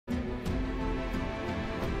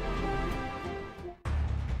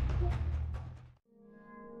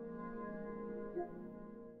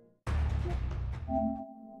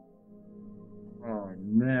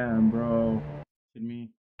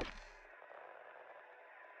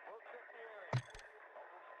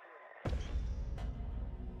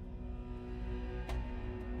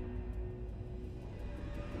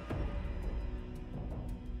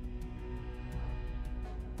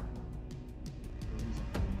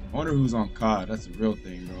I wonder who's on COD. That's the real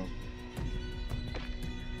thing, bro.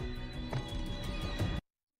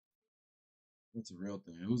 That's the real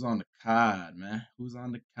thing. Who's on the COD, man? Who's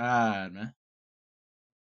on the COD, man?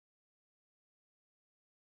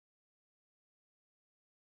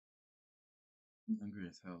 I'm hungry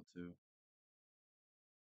as hell too.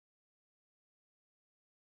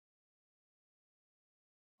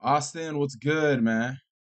 Austin, what's good, man?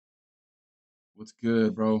 What's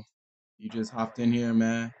good, bro? You just hopped in here,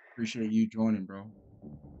 man. Appreciate you joining, bro.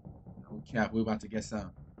 No cap, we about to get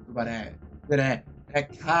some. We about to get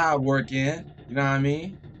that COD work in. You know what I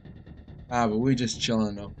mean? But we just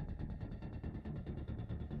chilling though.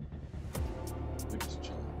 We just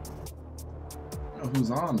chilling. I don't know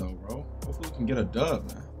who's on though, bro. Hopefully we can get a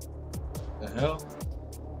dub, man. The hell?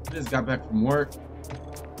 I just got back from work.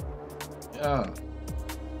 Yeah.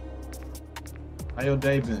 How your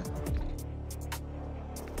day been?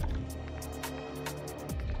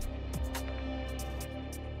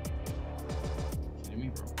 Kidding me,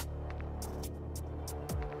 bro?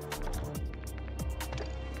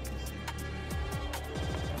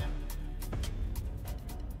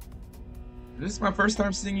 This is my first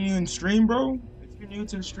time seeing you in stream, bro. If you're new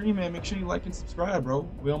to the stream, man, make sure you like and subscribe, bro.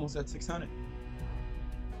 We almost at 600.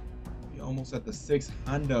 We almost at the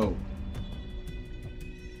 600.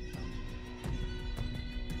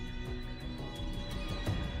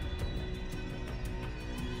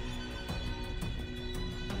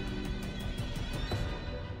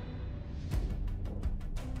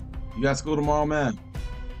 You got school tomorrow, man?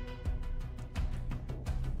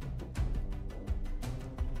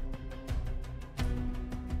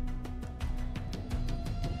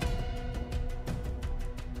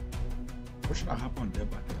 Where should I hop on Dead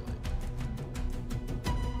by Daylight?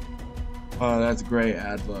 Oh, that's great,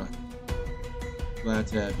 Adla. Glad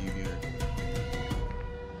to have you here.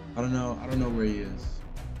 I don't know where he is.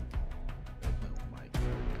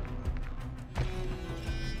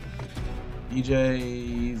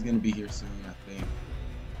 DJ is gonna be here soon, I think.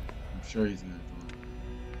 I'm sure he's gonna join.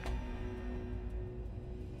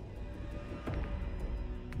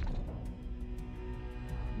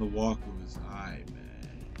 The walk was high,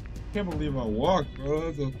 man. Can't believe I walked,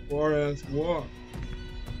 bro. That's a far ass walk.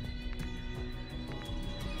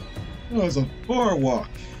 That was a far walk.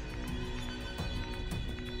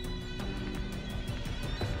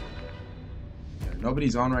 Yeah,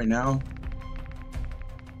 nobody's on right now.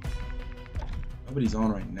 Nobody's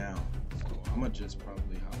on right now, so I'm gonna just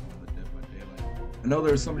probably hop on the Dead by Daylight. I know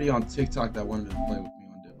there's somebody on TikTok that wanted to play with me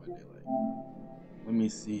on Dead by Daylight. Let me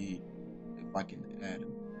see if I can add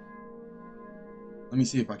him. Let me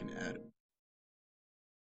see if I can add him.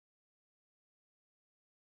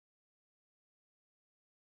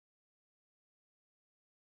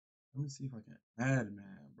 Let me see if I can add,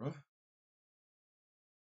 man, bro. I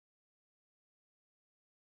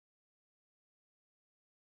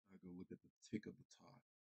go look at the tick of the talk.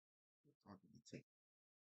 The talk of the tick.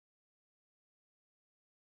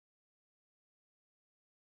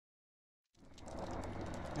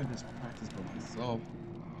 I just practice by myself.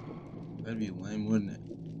 That'd be lame, wouldn't it?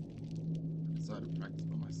 I decided to practice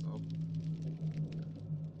by myself.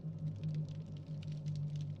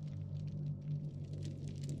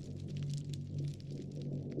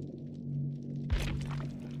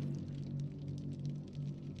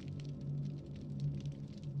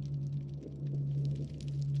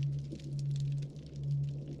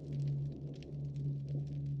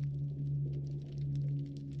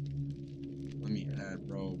 Let me add,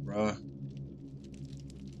 bruh.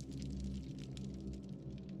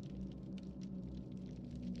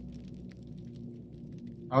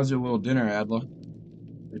 How's your little dinner, Adla?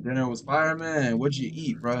 Your dinner was fire, man. What'd you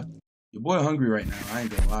eat, bruh? Your boy hungry right now. I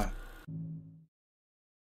ain't gonna lie.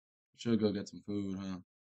 Should go get some food, huh?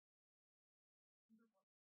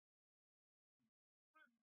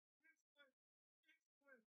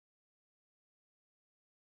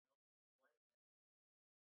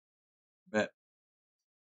 Bet.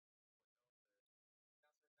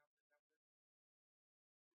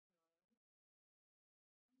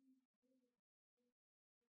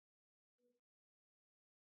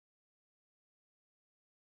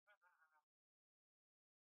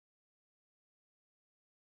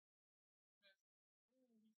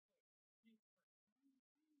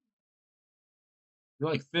 You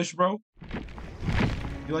like fish, bro?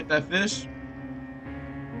 You like that fish?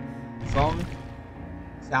 Salmon?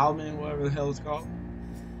 Salmon, whatever the hell it's called.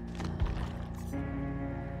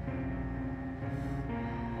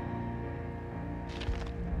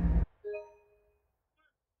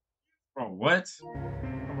 Bro, what?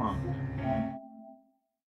 Come on, man.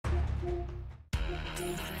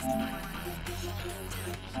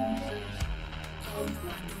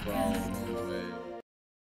 Bro, no way.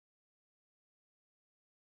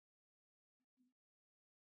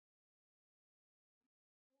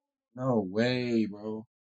 No way, bro.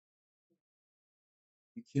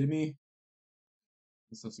 You kidding me?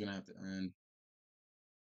 This stuff's gonna have to end.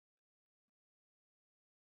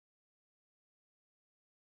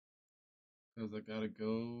 Because I gotta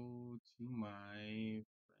go to my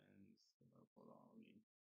friends. Hold on, let me.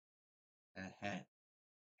 Ha ha.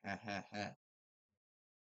 Ha ha ha.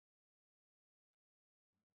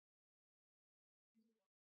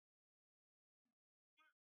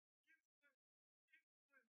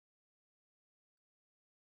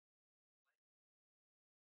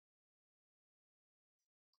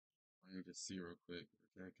 Let me just see real quick.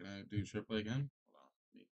 Okay, can I do triple again? Hold on.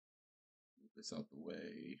 Let me move this out the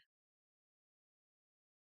way.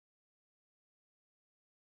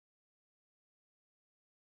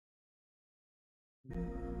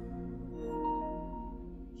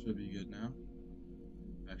 Should be good now.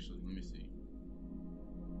 Actually, let me see.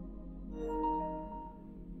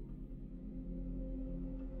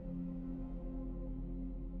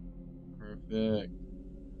 Perfect.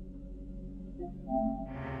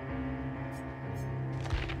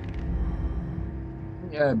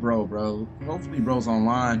 Yeah, bro. Hopefully, bro's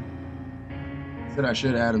online. Said I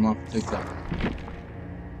should add him off of TikTok.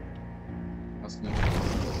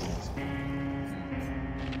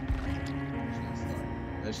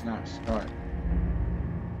 Let's not start.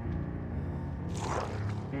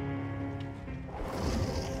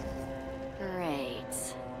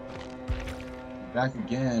 Great. Back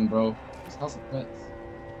again, bro. This House of Pets.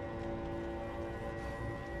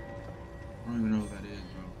 I don't even know what that is,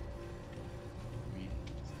 bro.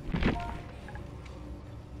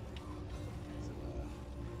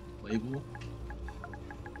 Label.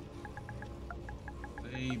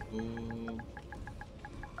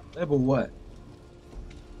 Label what?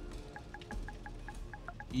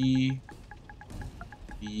 EBK.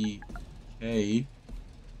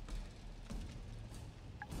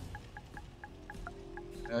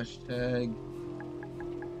 Hashtag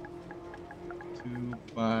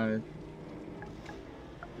 2533.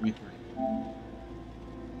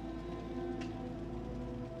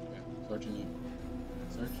 Okay, searching it.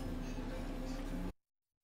 Search.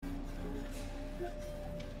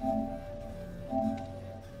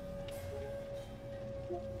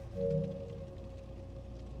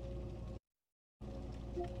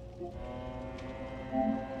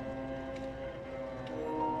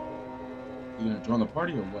 You gonna join the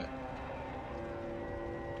party or what?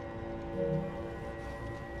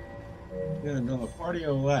 You gonna join the party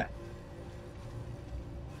or what?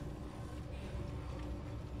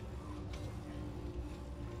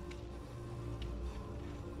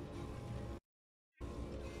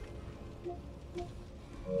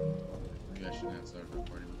 Maybe I shouldn't have started a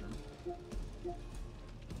party with him.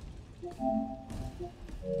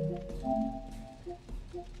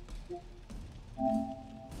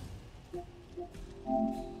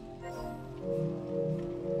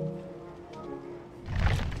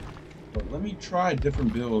 But let me try a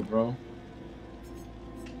different build, bro.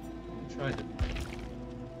 Let me try different.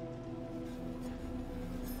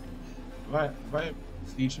 Have I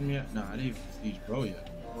prestiged him yet? Nah, I didn't even prestige bro yet.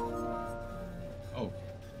 Oh,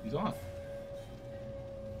 he's on.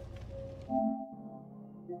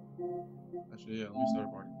 Actually, yeah, let me start a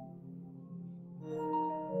party.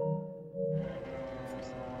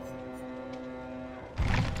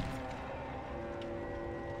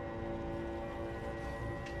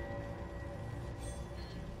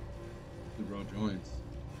 The bro joins.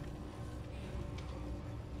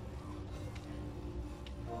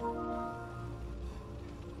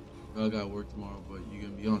 I gotta work tomorrow, but you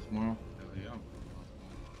gonna be on tomorrow? Hell yeah, I'm gonna be on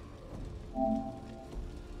tomorrow.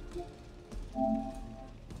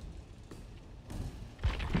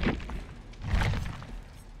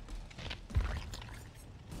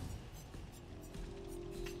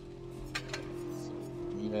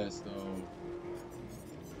 Yes, though.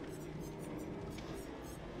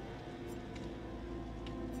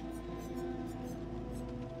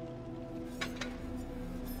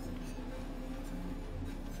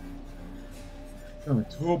 Got a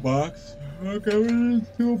toolbox. Okay, what is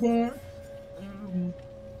toolbox? I'm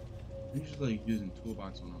just like using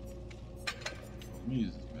toolbox on them. Let me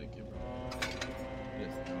use this medkit, bro.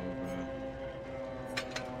 Just go, bro.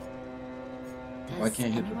 If I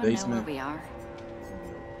can't hit the basement, know where we are?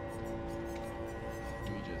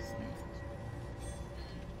 let me just use this.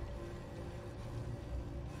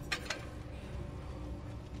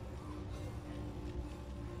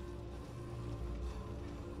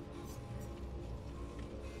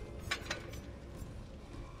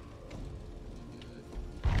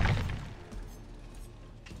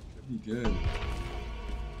 Pretty good.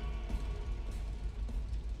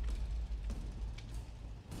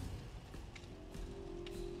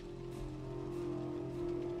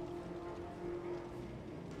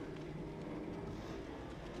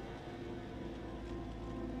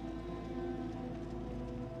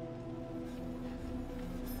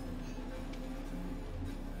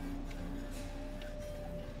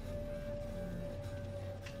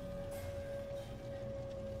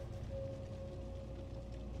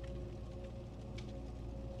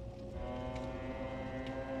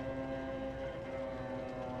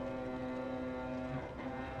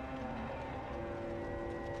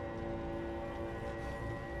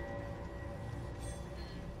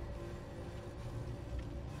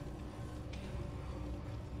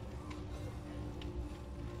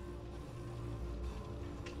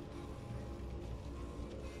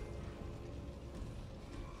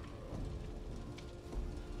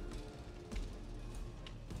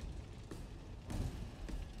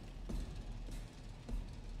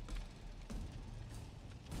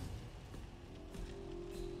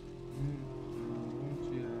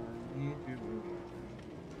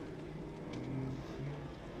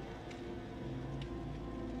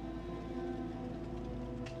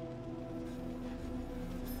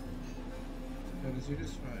 Because you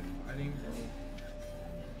just tried fighting, bro.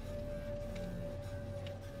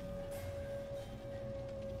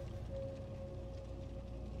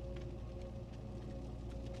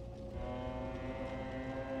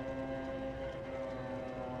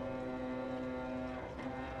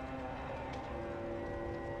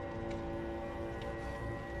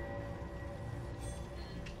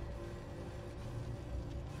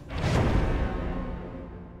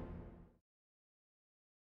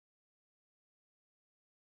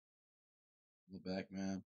 Look back,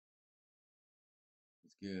 man.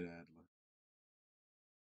 It's good, Adler.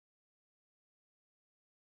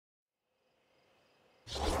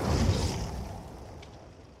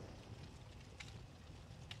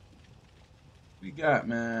 We got,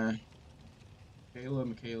 man.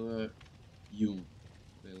 Michaela, Yoon.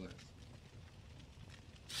 Say less.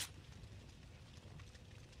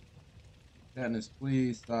 Katniss,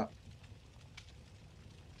 please stop.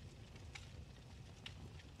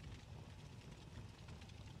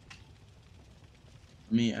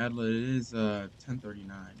 I mean, Adler, it is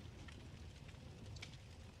 10:39.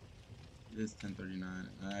 It is 10:39.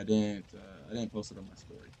 I didn't post it on my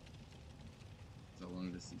story, so I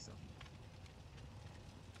wanted to see something.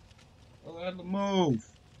 Oh, Adler, move!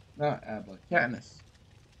 Not Adler, Katniss.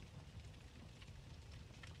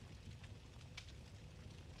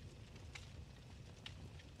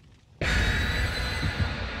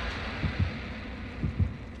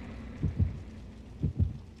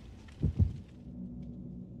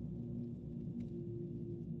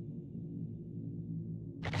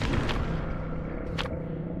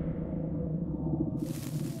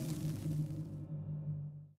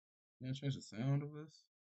 Can I change the sound of this?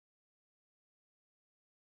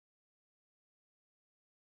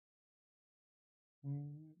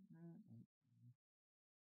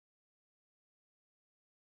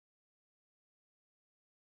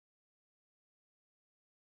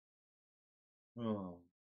 Oh,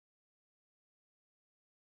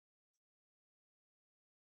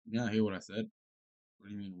 you not hear what I said? What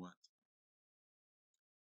do you mean what?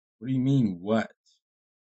 What do you mean what?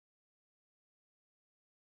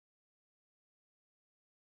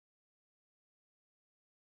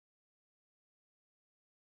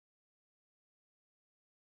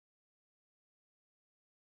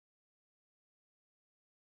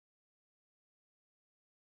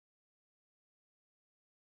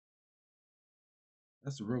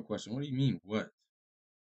 That's the real question. What do you mean what?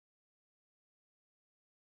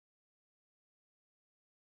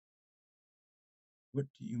 What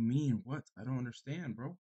do you mean what? I don't understand,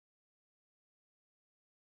 bro.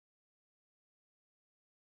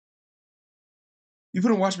 You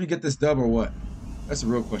couldn't watch me get this dub or what? That's the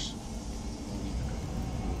real question.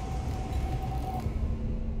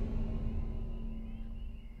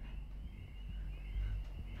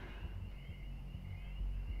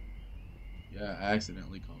 Yeah, I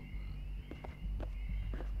accidentally called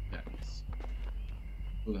Katniss.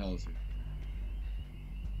 Who the hell is he?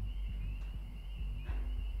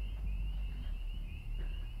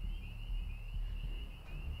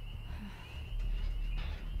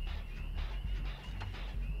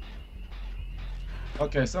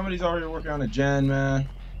 Okay, somebody's already working on a gen, man.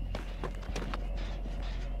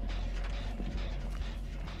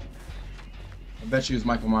 I bet you it's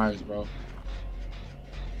Michael Myers, bro.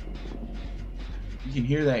 You can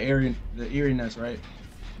hear that the eeriness, right?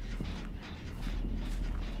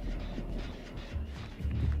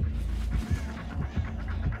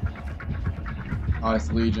 Oh,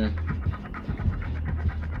 it's Legion.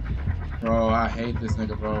 Bro, I hate this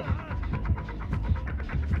nigga, bro.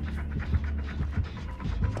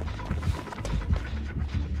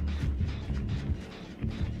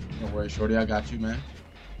 Don't worry, Shorty. I got you, man.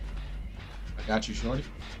 I got you, Shorty.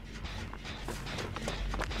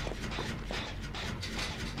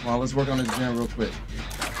 Come on, let's work on this gen real quick.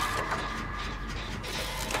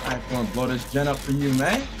 I'm gonna blow this gen up for you,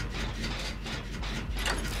 man.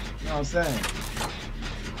 You know what I'm saying?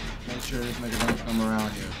 Make sure this nigga don't come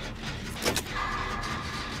around here.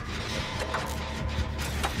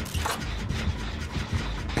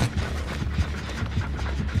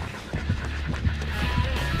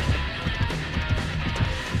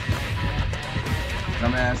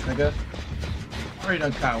 Dumbass nigga. I already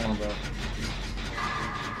done caught one, bro.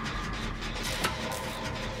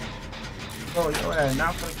 Bro, yo ass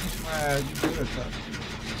not gonna kick my ass. You good, tough.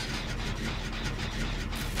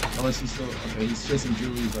 Unless he's still okay, he's chasing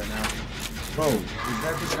Julius right now. Bro, is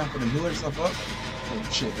that bitch not gonna heal herself up? Oh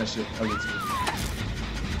shit, that shit ugly too.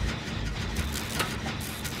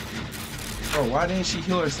 Bro, why didn't she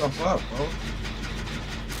heal herself up, bro?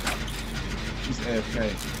 She's AFK.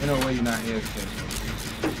 Ain't no way you're not AFK, bro.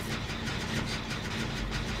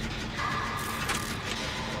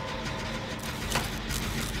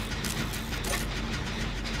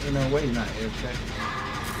 Ain't no way you're not AFK.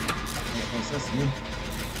 Makes no sense to me.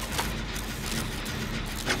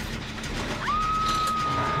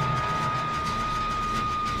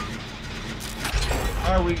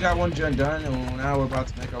 Alright, we got one gen done, and now we're about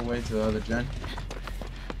to make our way to the other gen.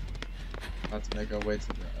 About to make our way to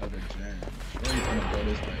the other gen. Sure, you're gonna go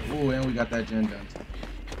this way. Ooh, and we got that gen done too.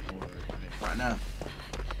 Don't worry about it. Right now.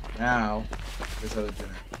 Now, this other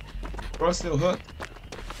gen. Bro, still hooked.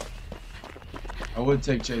 I would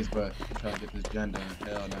take chase, but I'm trying to get this gen done.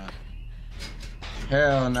 Hell nah.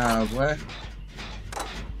 Hell nah, boy.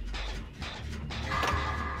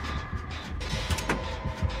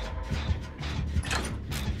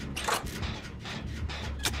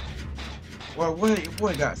 Well, wait, your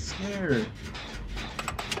boy got scared.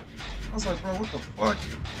 I was like, bro, what the fuck?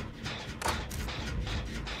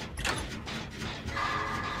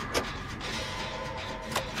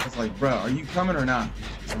 I was like, bro, are you coming or not?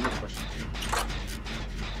 That's a real question.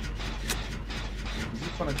 Is you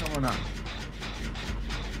gonna come or not?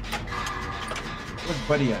 Where's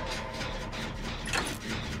Buddy at?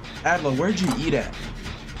 Adler, where'd you eat at?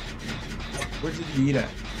 Where did you eat at?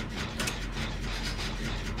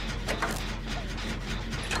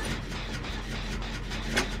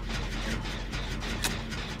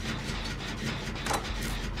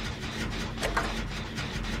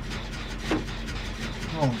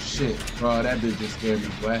 Oh shit, bro, that dude just scared me,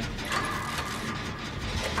 boy.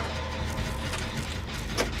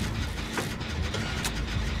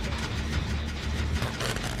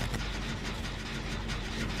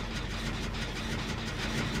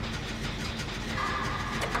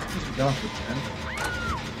 What's the off with, man?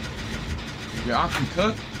 Your aunt can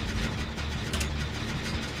cook?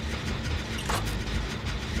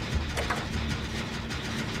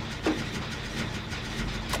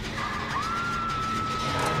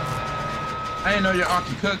 I didn't know your aunt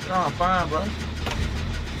can cook. Oh, fine, bro.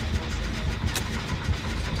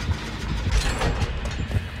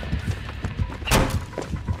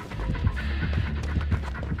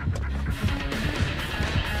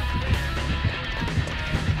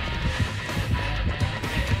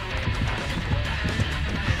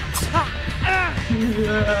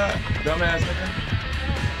 Dumbass nigga.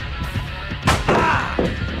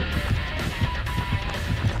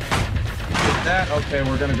 That okay,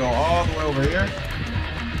 we're gonna go all the way over here.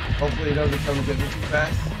 Hopefully he doesn't come and get me too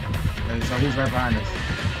fast. Okay, so he's right behind us.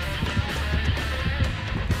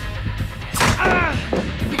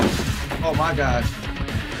 Oh my gosh.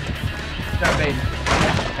 That baby.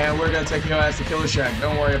 And we're gonna take your ass to Killer Shack.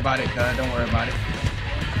 Don't worry about it, cuz. Don't worry about it.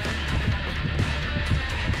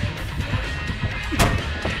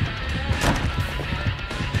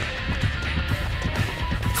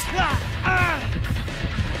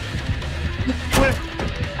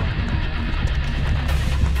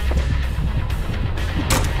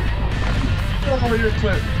 Your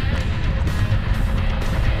clip.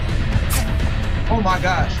 Oh my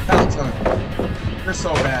gosh, Peloton. You're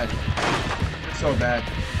so bad. You're so bad.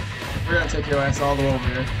 We're gonna take your ass all the way over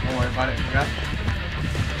here. Don't worry about it. Yeah?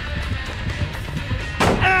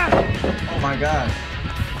 Oh my god.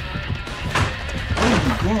 What are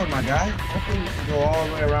you doing, my guy? Hopefully we can go all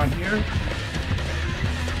the way around here.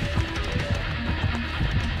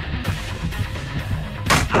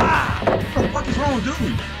 What the fuck is wrong with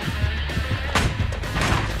dude?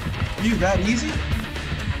 You that easy?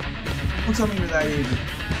 Don't tell me you're that easy.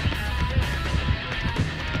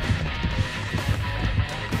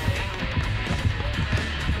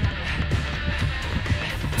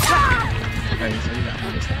 Okay, so you got me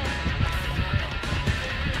this time.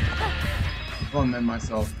 I'm gonna mend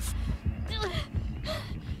myself.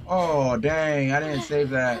 Oh, dang, I didn't save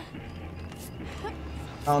that.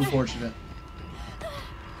 How unfortunate.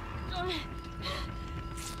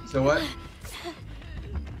 So what?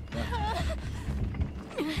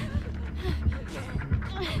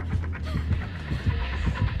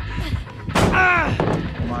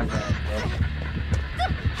 Oh my God, bro.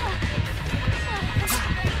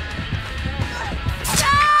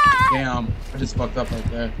 Damn, I just fucked up right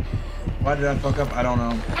there. Why did I fuck up? I don't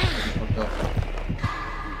know. I just fucked up.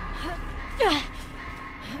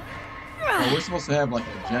 Bro, we're supposed to have like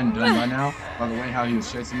a gen done by now. By the way, how he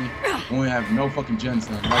was chasing me, when we have no fucking gens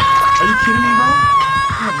done. Like, are you kidding me, bro?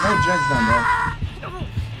 We have no gens done, bro.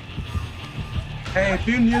 Hey, if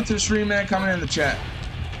you're new to the stream, man, comment in the chat.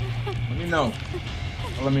 Let me know.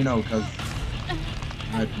 Let me know, cause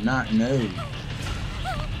I do not know.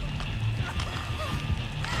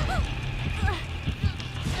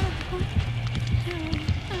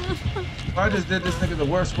 I just did this nigga the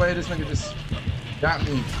worst way. This nigga just got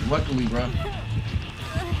me. Luckily, bro.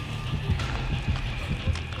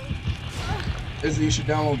 Izzy, you should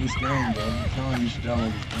download this game, bro. I'm telling you, you should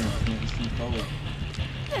download this game. It's too cold.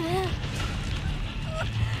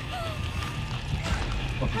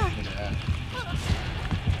 What the fuck is gonna happen?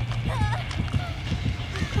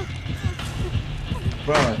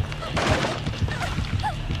 Bro,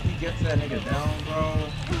 he gets that nigga down, bro.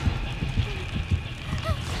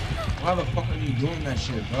 Why the fuck are you doing that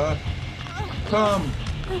shit, bro? Come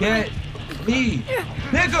get me,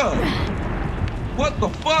 nigga! What the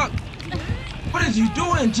fuck? What is you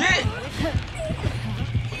doing, Jit?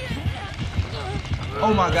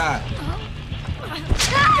 Oh my God.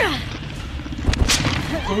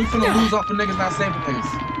 So we finna lose off the niggas not saving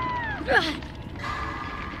niggas.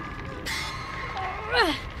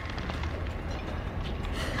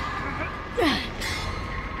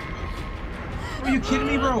 Are you kidding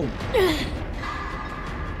me, bro?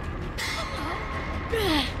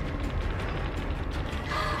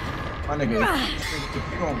 My nigga,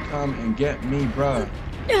 if you don't come and get me, bro.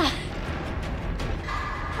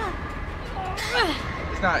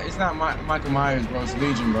 It's not Michael Myers, bro. It's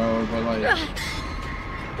Legion, bro. But like,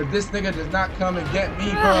 if this nigga does not come and get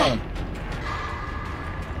me, bro.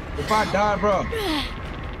 If I die, bro.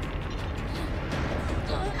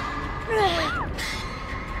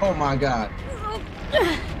 Oh my God.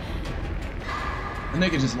 The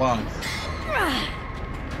nigga just lost.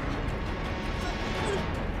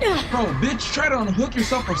 Bro, bitch, try to unhook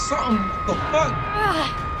yourself or something. What the fuck?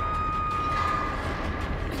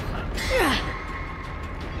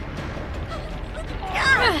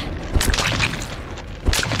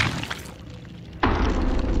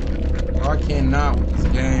 Bro, I cannot with this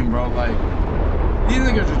game, bro. Like, these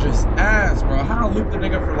niggas are just ass, bro. How I loop the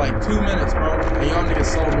nigga for like 2 minutes, bro, and y'all niggas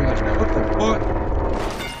sold me like that. What the fuck?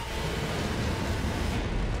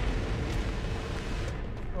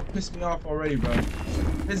 Bro, piss me off already, bro.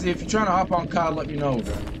 Izzy, if you're trying to hop on COD, let me know,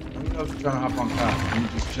 bro. Let me know if you're trying to hop on COD. I'm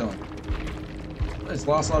just chilling. I just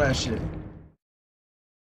lost all that shit.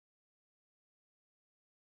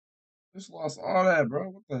 Just lost all that,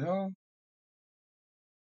 bro. What the hell?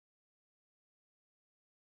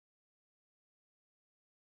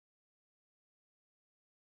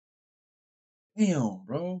 Damn,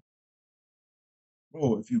 bro.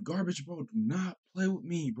 Bro, if you garbage, bro, do not play with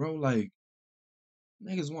me, bro. Like,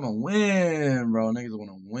 niggas want to win, bro. Niggas want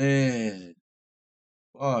to win.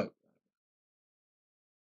 Fuck.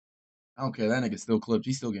 I don't care. That nigga still clipped.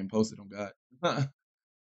 He's still getting posted on God.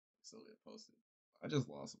 Still getting posted. I just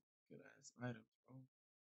lost some good ass items, bro.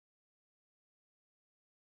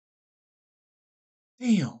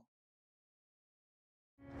 Damn.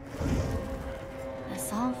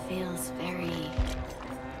 This all feels very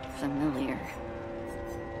familiar.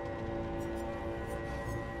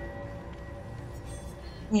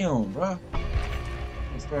 Damn, bro.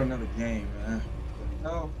 Let's start another game, man. What the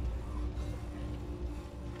hell?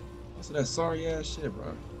 What's that sorry ass shit,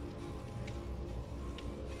 bro?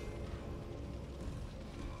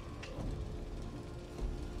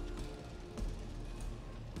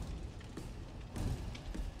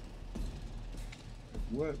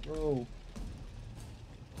 What, bro?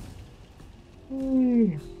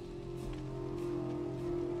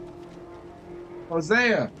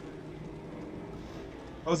 Hosea!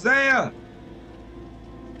 Hosea!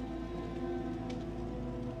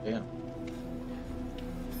 Damn.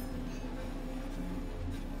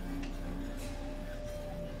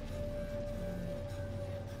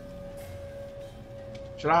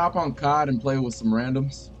 Should I hop on COD and play with some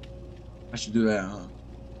randoms? I should do that, huh?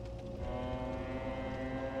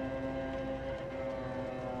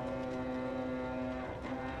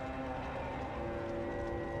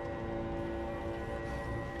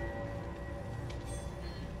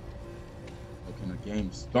 Oh, can the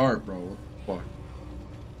game start, bro? What the fuck?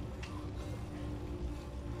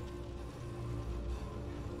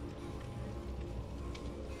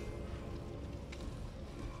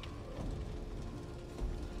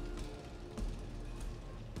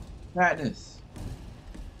 Katniss.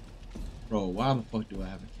 Bro, why the fuck do I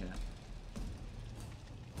have a cat?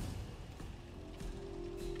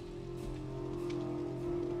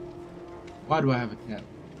 Why do I have a cat?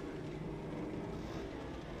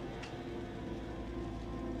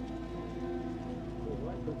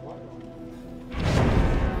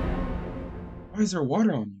 Why is there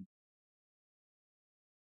water on you?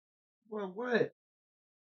 What?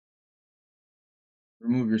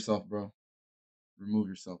 Remove yourself, bro. Remove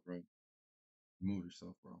yourself, bro. Remove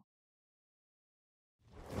yourself, bro.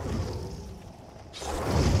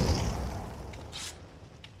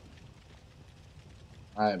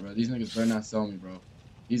 Alright, bro. These niggas better not sell me, bro.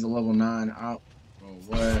 He's a level 9 out. Bro,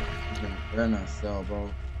 what? These niggas better not sell,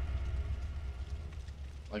 bro.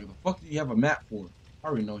 Like, the fuck do you have a map for? I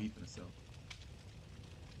already know he's gonna sell.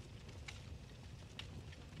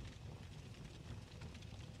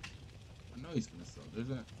 I know he's gonna sell. There's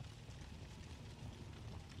that.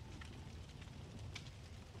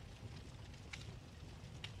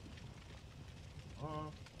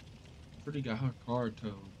 Oh, pretty got her card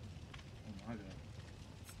towed. Oh my god.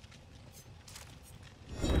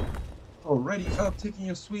 Already up, taking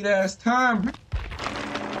your sweet ass time.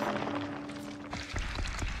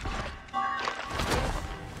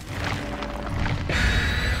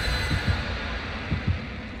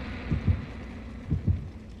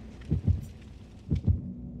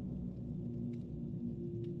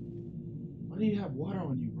 Why do you have water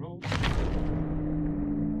on you, bro?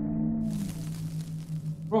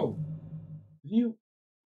 Bro, did you...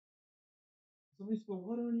 Somebody spill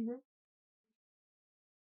water on you, bro?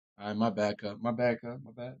 Alright, my bad, cut. My bad, cut.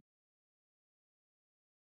 My bad.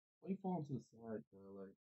 Why you falling to the side, bro?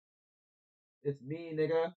 Like, it's me,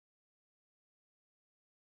 nigga.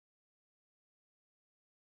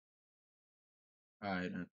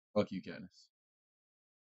 Alright, then. Fuck you, Katniss.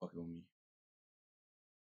 Fucking with me.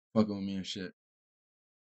 Fucking with me and shit.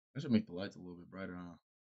 I should make the lights a little bit brighter, huh?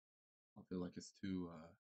 I feel like it's too,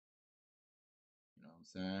 you know what I'm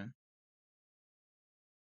saying?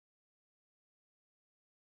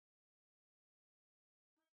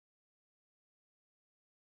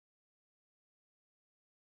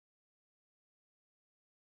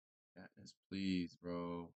 Katniss, please,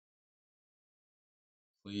 bro.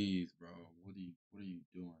 Please, bro. What are you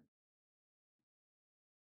doing?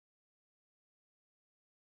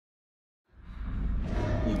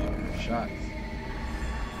 You get more shots.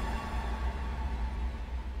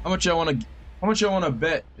 How much y'all wanna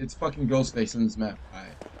bet it's fucking Ghostface in this map?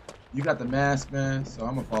 Alright. You got the mask, man, so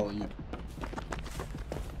I'm gonna follow you.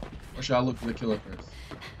 Or should I look for the killer first?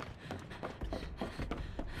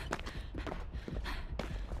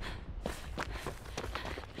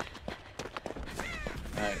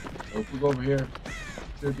 Alright, so if we go over here,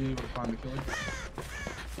 should be able to find the killer.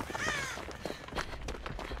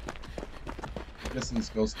 I'm guessing it's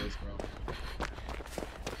Ghostface, bro.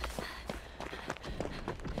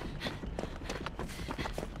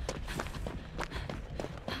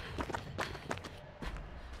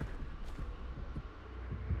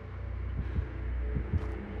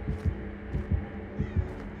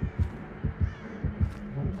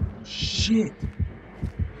 Shit!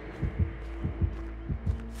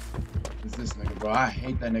 Who's this nigga, bro? I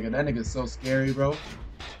hate that nigga. That nigga's so scary, bro.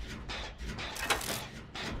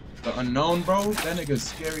 The unknown, bro? That nigga's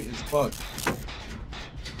scary as fuck.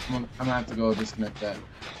 I'm gonna have to go disconnect that.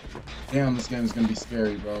 Damn, this game is gonna be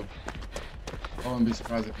scary, bro. I wouldn't be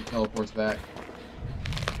surprised if he teleports back.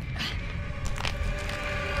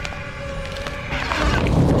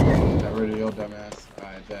 Got rid of your dumbass.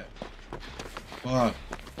 Alright, bet. Fuck.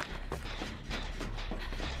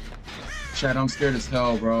 Chat, I'm scared as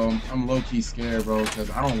hell, bro. I'm low-key scared, bro, because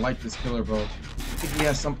I don't like this killer, bro. I think he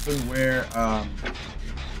has something where,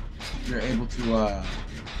 you're able to, like,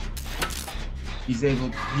 you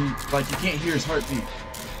can't hear his heartbeat.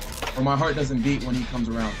 Or my heart doesn't beat when he comes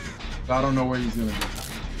around. So I don't know where he's gonna be.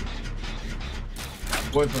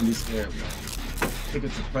 Boyfriend be scared, bro. I think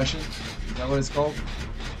it's suppression. Is that what it's called?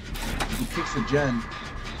 If he kicks a gen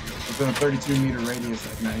within a 32-meter radius,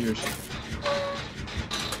 I cannot hear shit.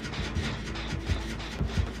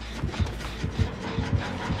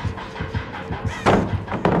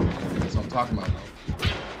 talking about, bro.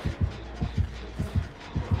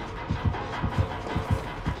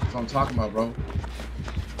 That's what I'm talking about, bro.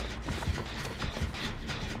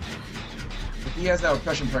 If he has that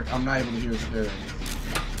oppression perk, I'm not able to hear his spirit.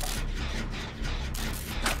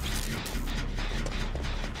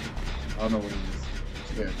 I don't know where he is.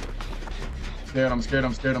 I'm scared. I'm scared.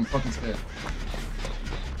 I'm scared. I'm fucking scared.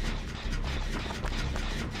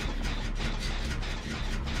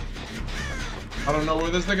 I don't know where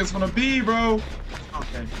this nigga's gonna be, bro.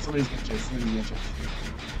 Okay, somebody's getting chased. Somebody's getting chased.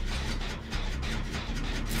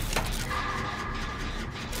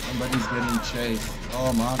 Somebody's getting chased.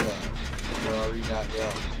 Oh my god. Bro, we got yo.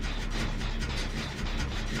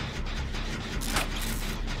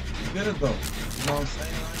 You get it though. You know what I'm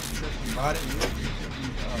saying? I ain't tripping about it.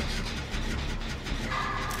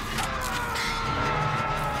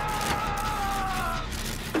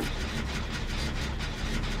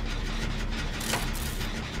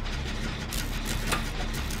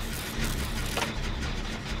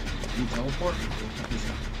 You teleport?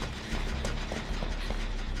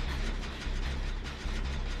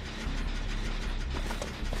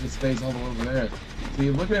 This stays all the way over there. See,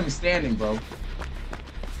 look at him standing, bro.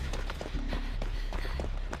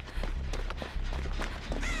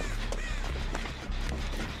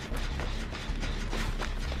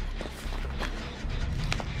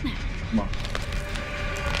 Come on.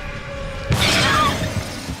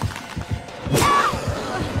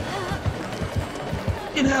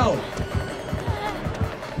 In hell!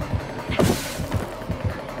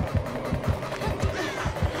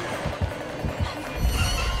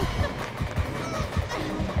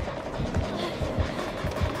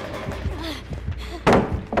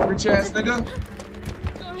 Rich ass nigga.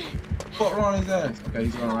 What wrong his ass? Okay,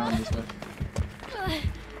 he's going around this way.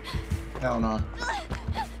 Hell no.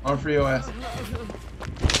 On free your ass.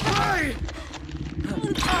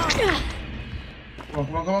 Come on,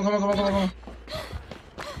 come on, come on, come on, come on, come on.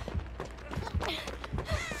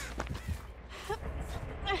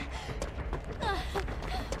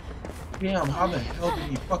 Damn, how the hell did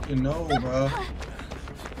he fucking know, bro?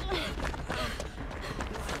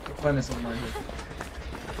 Planting something right here.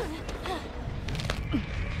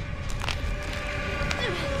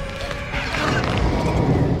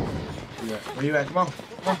 Where you at? Come on.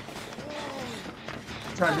 Come on.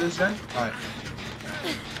 Trying to do this, Jen? Alright.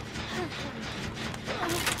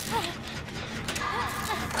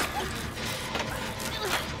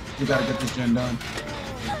 We gotta get this gen done.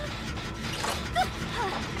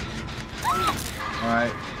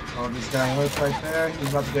 Alright. Oh, this guy hooked right there. He's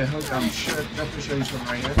about to get hooked. I'm sure. Definitely show you something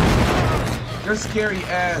right here. You're scary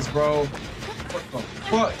ass, bro. What the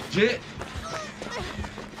fuck, Jit?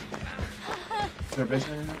 Is there a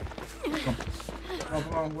basement in there? Come on,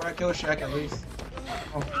 come on. We're at Killer Shack at least.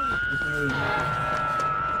 Oh,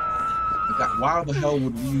 why the hell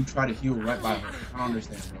would you try to heal right by her? I don't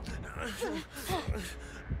understand, bro.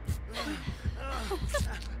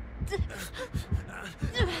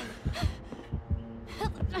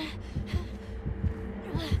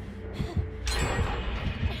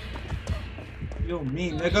 Heal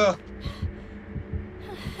me, nigga.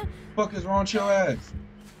 Fuck is wrong with your ass?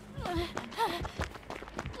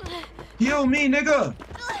 Heal me, nigga.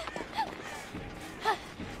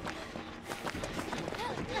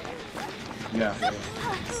 Yeah.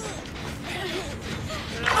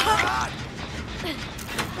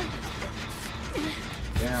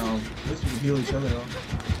 Damn. At least we can heal each other though.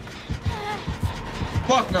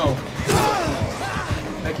 Fuck no.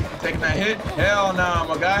 Thank you for taking that hit. Hell nah,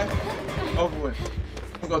 my guy. Over with.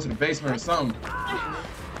 Let's go to the basement or something.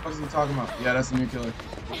 What is he talking about? Yeah, that's a new killer.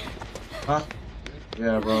 Huh?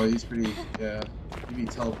 Yeah, bro, he's pretty, yeah. He be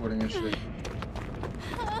teleporting and shit.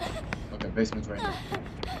 Okay, basement's right here.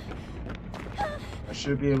 I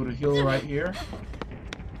should be able to heal right here.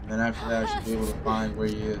 And then after that, I should be able to find where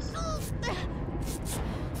he is.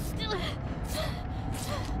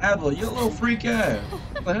 Adler, you little freak ass.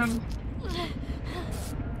 What the hell?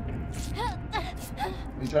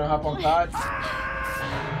 You trying to hop on COD?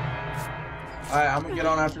 Alright, I'm gonna get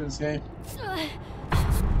on after this game.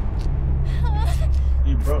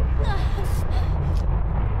 You broke, bro.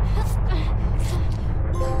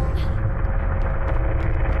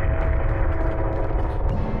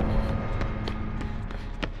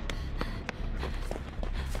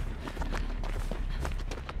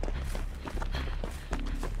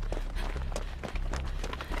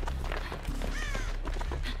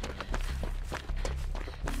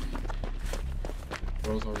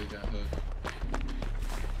 Bro's already got hooked.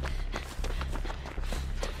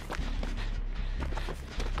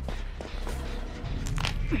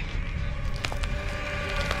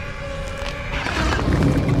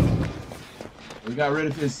 got rid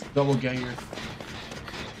of his doppelganger.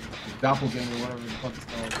 Doppelganger, whatever the fuck it's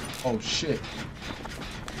called. Oh shit.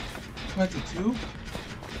 Planted two?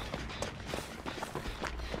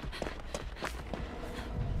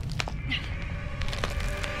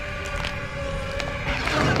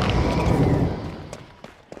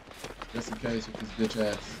 Just in case with this bitch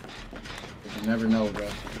ass. But you never know, bro.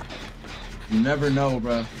 You never know,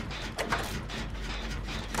 bro.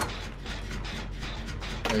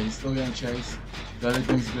 Okay, he's still getting chased. So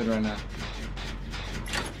everything's good right now.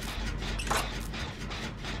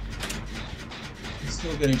 He's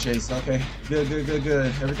still getting chased. Okay. Good, good, good, good.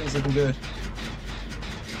 Everything's looking good.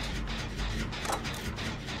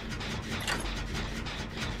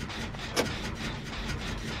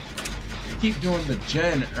 Keep doing the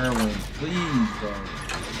gen, Erwin. Please, bro.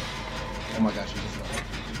 Oh my gosh, he just left.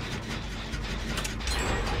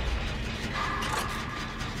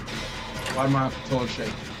 Why am I controller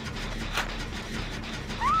shaking?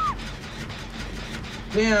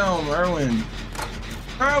 Damn, Erwin.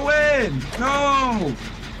 Erwin! No!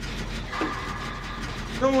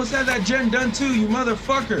 You almost had that gen done too, you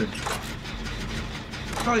motherfucker.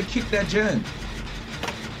 Probably kicked that gen.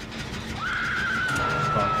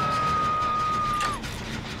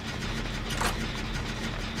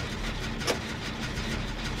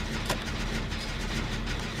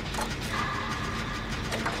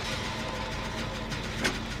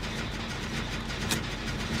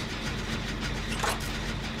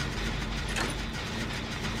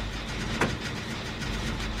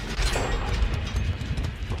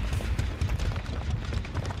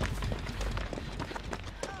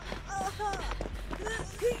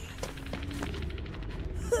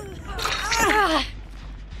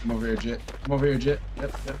 Come over here, Jit. Come over here, Jit.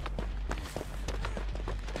 Yep, yep.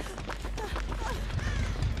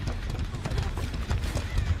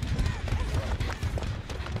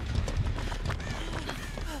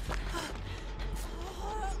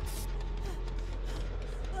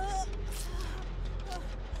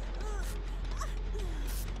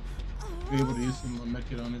 Be able to use some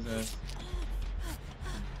medkit on his ass.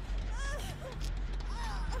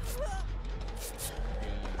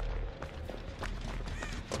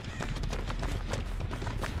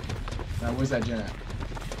 Now, where's that gen at?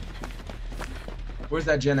 Where's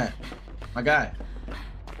that gen at? My guy.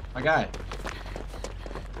 My guy.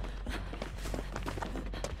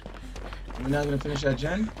 We're not gonna finish that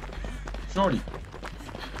gen? Shorty.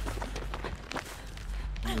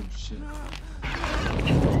 Oh shit.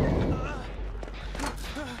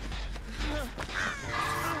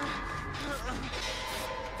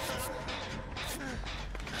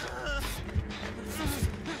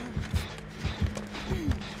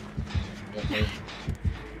 Okay.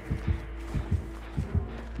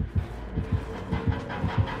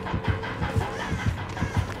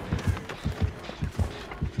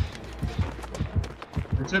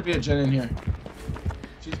 There should be a gen in here.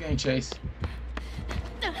 She's getting chased.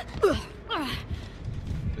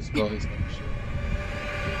 Let's go this thing. Shit.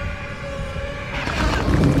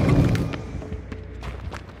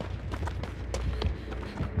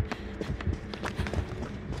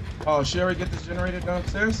 Oh, should we get this generator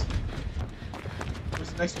downstairs?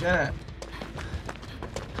 Where's the next gen at?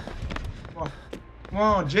 Come on. Come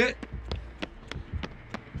on, Jit.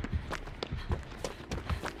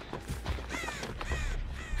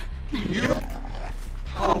 You?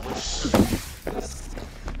 Oh,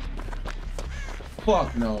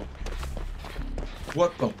 fuck no.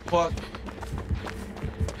 What the fuck?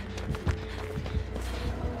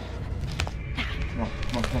 Come on,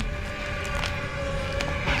 come on, come on.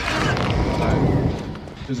 Alright.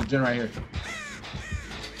 There's a gen right here.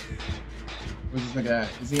 Where's this nigga at?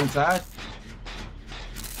 Is he inside?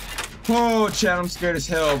 Oh, Chad, I'm scared as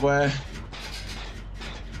hell, boy.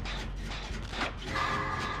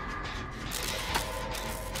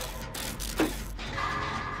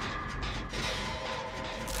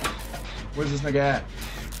 Where's this nigga at?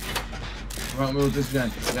 Come on, move this gen.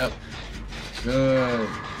 Yep. Good.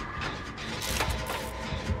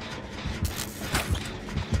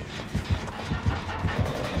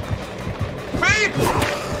 Wait!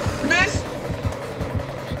 Miss!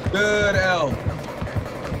 Good L.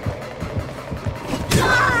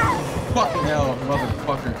 Fucking hell,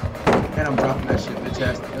 motherfucker. And I'm dropping that shit, bitch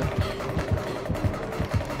ass nigga.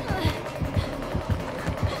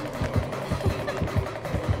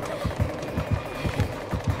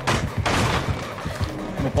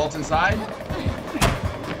 I'm gonna bolt inside.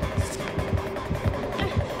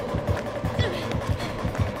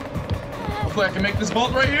 Hopefully I can make this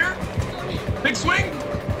bolt right here. Big swing.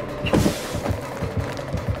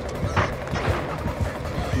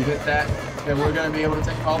 You hit that. Okay, we're gonna be able to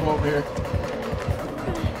take Pablo over here.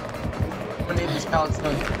 Alex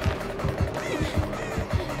done.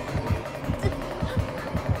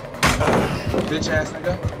 Bitch ass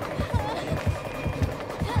nigga.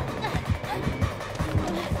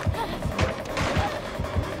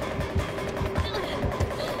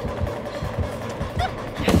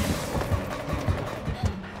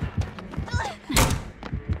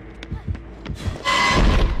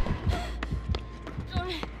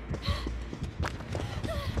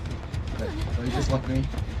 So he just left me.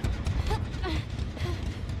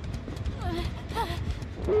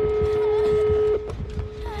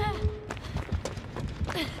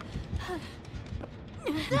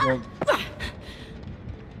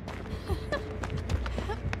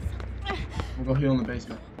 We'll go heal in the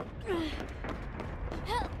basement.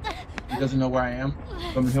 He doesn't know where I am. So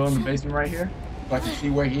I'm gonna heal in the basement right here so I can see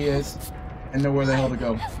where he is and know where the hell to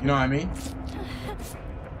go. You know what I mean?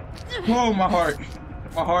 Oh, my heart.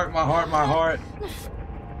 My heart, my heart, my heart.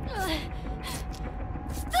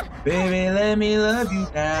 Baby, let me love you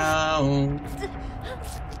now.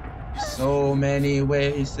 So many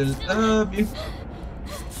ways to love you.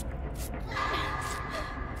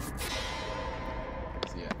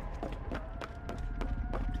 Yeah.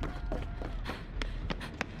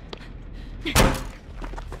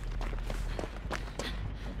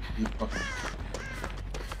 You fucking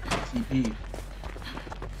TP.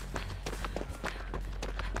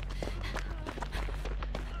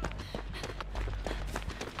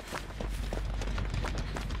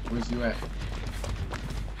 Where's you at?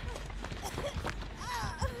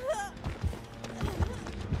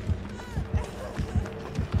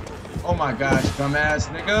 Oh my gosh, dumbass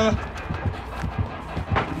nigga.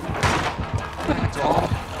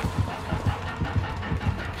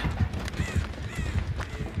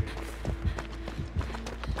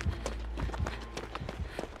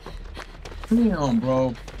 Damn,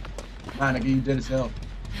 bro. Nah, nigga, you dead as hell.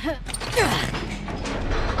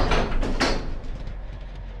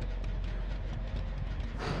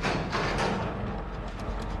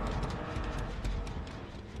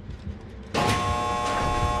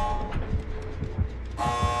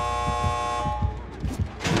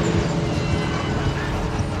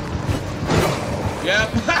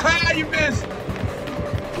 Yep. You missed.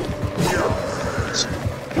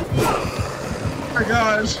 Oh my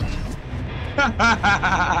gosh.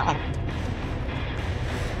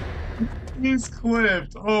 He's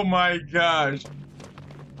clipped. Oh my gosh.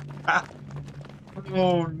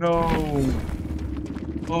 Oh no.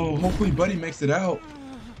 Oh, hopefully Buddy makes it out.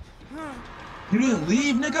 You didn't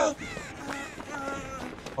leave, nigga?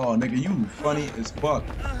 Oh, nigga, you funny as fuck.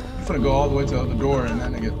 You finna go all the way to the other door and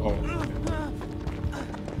that nigga. Oh.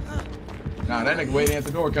 Nah, that nigga waiting at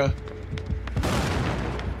the door, cuh.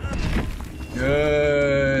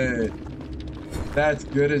 Good. That's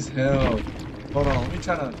good as hell. Hold on,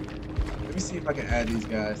 let me see if I can add these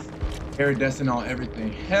guys. Iridescent on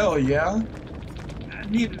everything. Hell yeah. I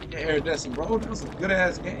needed to get iridescent, bro. That was a good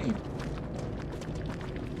ass game.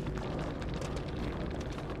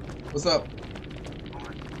 What's up?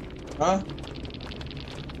 Huh?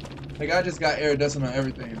 Like, I just got iridescent on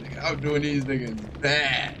everything. Like, I'm doing these niggas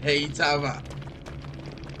bad. Hey, you talking about?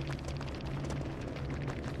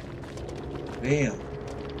 Damn.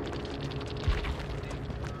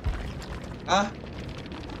 Huh?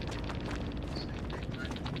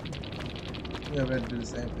 Yeah, I better do the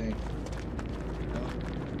same thing.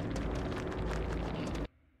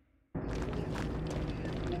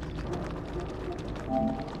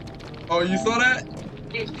 Oh, you saw that?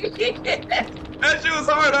 That shit was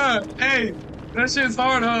hard, huh? Hey, that shit's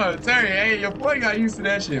hard, huh? Terry, hey, your boy got used to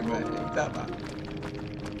that shit, man. Hey, talk about it.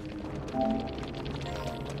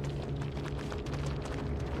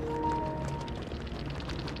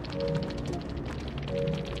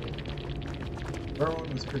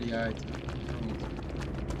 Burn was pretty high, too.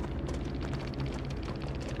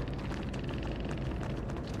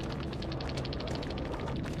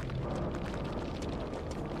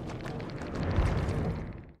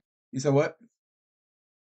 You said what?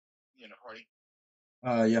 You in a party?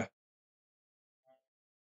 Yeah.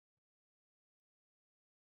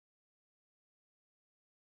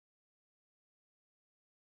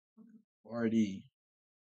 Party.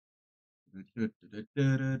 Let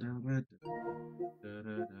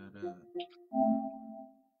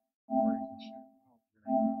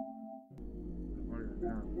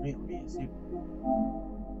me see.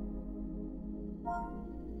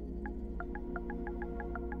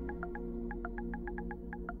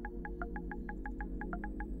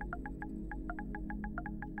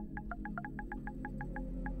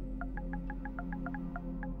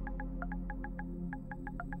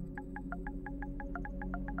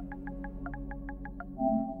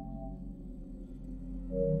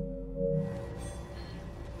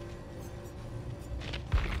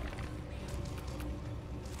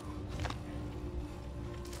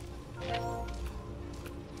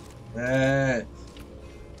 Bet.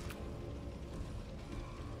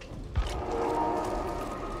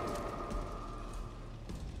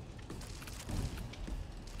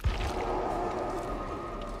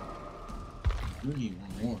 We need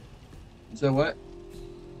one more. You said what?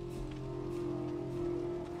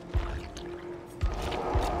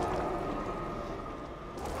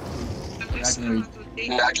 I can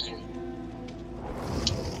read.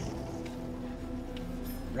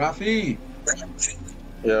 Rafi,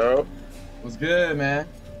 Yo, what's good, man?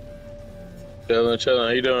 chilling. How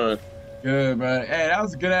you doing? Good, bro. Hey, that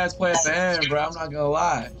was a good ass play at the end, bro. I'm not gonna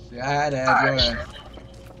lie. Shit, I had to have your ass.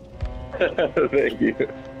 Thank you.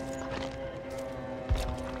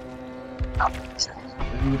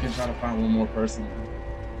 Maybe we can try to find one more person.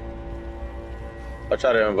 I'll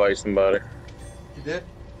try to invite somebody. You did?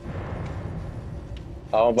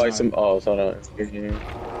 I'll invite some. Oh, hold on.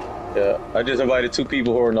 Yeah, I just invited 2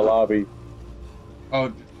 people who are in the lobby. Oh,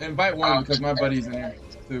 invite one because my buddy's in here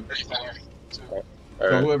too. All So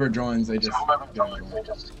right. whoever joins, they just get on.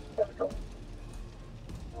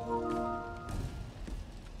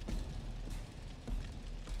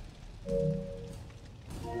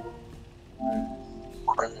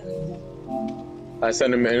 I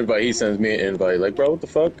send him an invite. He sends me an invite. Like, bro, what the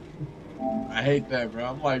fuck? I hate that, bro.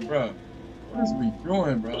 I'm like, bro, what is we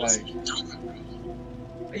doing, bro? Like,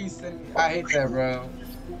 please send me. I hate that, bro.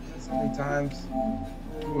 So many times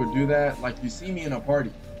people would do that. Like, you see me in a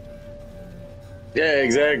party. Yeah,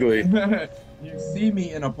 exactly. You see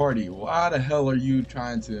me in a party. Why the hell are you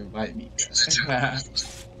trying to invite me?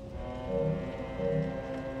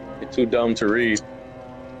 You're too dumb to read.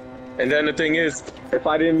 And then the thing is, if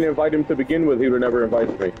I didn't invite him to begin with, he would never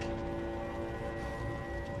invite me.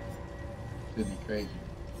 Should be crazy.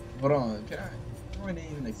 Hold on, can I? I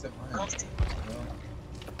didn't even accept mine.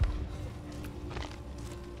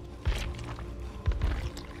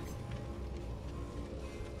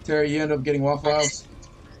 Terry, you end up getting Waffle House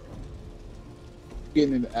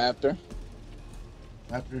Getting it after.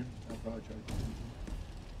 after? I'll probably try to.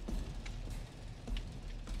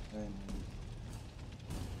 And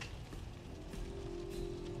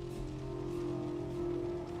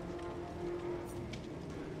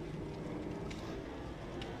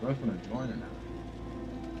bro's gonna join it now.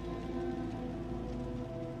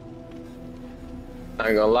 I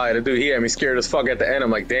ain't gonna lie, the dude, he had me scared as fuck at the end. I'm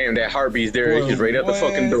like, damn, that heartbeat's there. Bro, He's right at the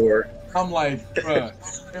fucking what? door. I'm like, bruh,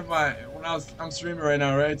 I'm streaming right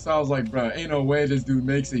now, right? So I was like, bruh, ain't no way this dude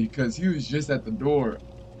makes it because he was just at the door.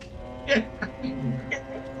 I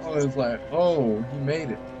was like, oh, he made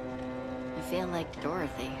it. I feel like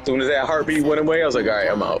Dorothy. As soon as that heartbeat went away, I was like, all right,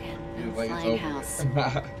 I'm out. He No was like, flying it's house.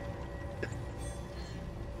 over.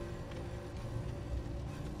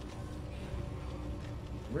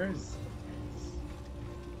 Where's...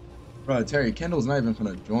 Bro, Terry, Kendall's not even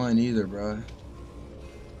gonna join either, bro.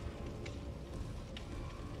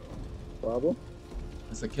 Problem?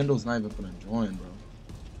 I said Kendall's not even gonna join,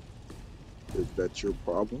 bro. Is that your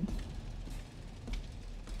problem?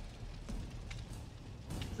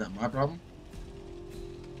 Is that my problem?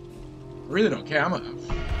 I really don't care. I'm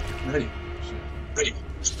ready.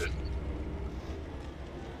 Shit.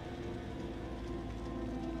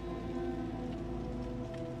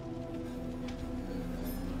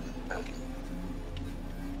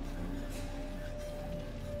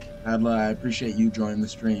 Adla, I appreciate you joining the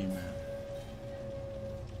stream, man.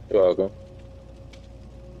 You're welcome.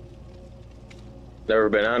 Never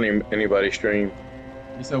been on anybody's stream.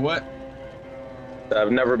 You said what?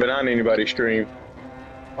 I've never been on anybody's stream.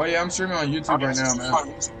 Oh yeah, I'm streaming on YouTube right now, man.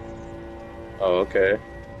 Oh, okay.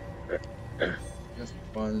 Just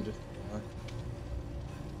for fun, just for fun.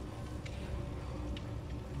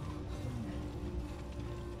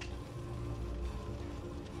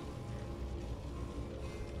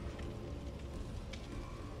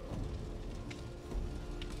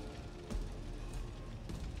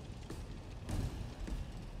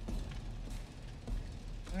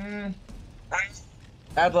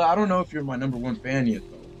 Adla, I don't know if you're my #1 fan yet,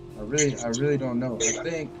 though. I really don't know. I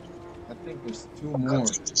think there's 2 more.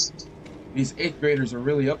 These 8th graders are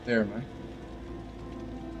really up there, man.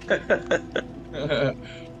 They're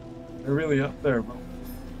really up there, bro.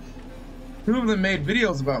 2 of them made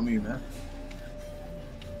videos about me, man.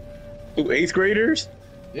 2 8th graders?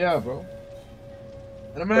 Yeah, bro.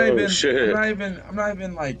 And Oh, shit. I'm not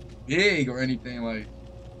even like big or anything. Like,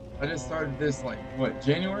 I just started this like what,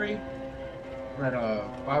 January? I'm at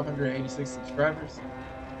 586 subscribers.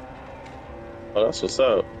 Oh, that's what's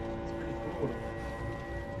up. It's pretty cool.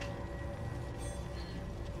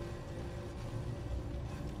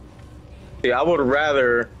 See, I would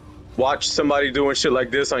rather watch somebody doing shit like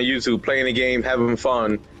this on YouTube, playing a game, having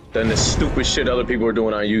fun, than the stupid shit other people are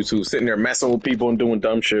doing on YouTube, sitting there messing with people and doing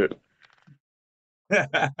dumb shit.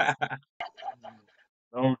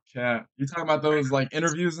 No cap. You talking about those like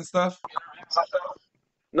interviews and stuff?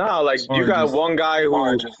 Nah, like you Or got just one guy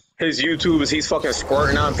who his YouTube is he's fucking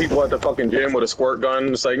squirting on people at the fucking gym with a squirt gun.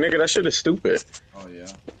 It's like, nigga, that shit is stupid. oh yeah.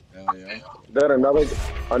 Hell yeah. Then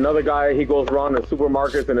another guy, he goes around the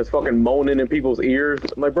supermarkets and is fucking moaning in people's ears.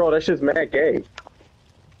 I'm like, bro, that shit's mad gay.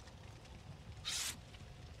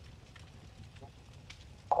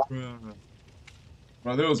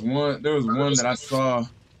 Bro, there was one that I saw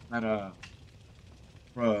that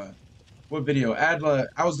bruh, what video? Adla,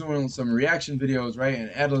 I was doing some reaction videos, right? And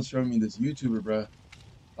Adla showed me this YouTuber, bruh.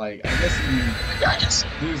 Like, I guess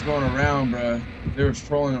he was going around, bruh. They were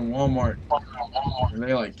trolling in Walmart. And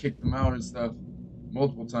they like kicked him out and stuff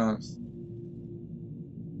multiple times.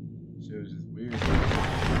 Shit was just weird.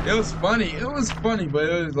 It was funny. It was funny, but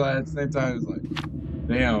it was like at the same time, it was like,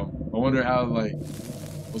 damn. I wonder how like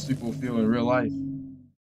most people feel in real life.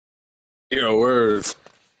 Yeah, words.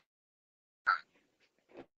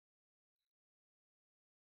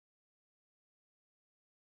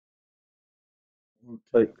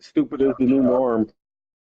 Like, stupid is the new norm.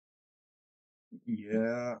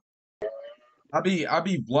 Yeah. I be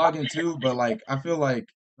vlogging too, but like I feel like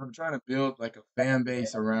I'm trying to build like a fan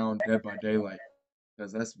base around Dead by Daylight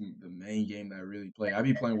because that's the main game that I really play. I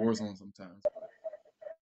be playing Warzone sometimes, but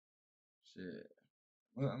shit.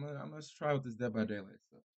 I'm gonna try with this Dead by Daylight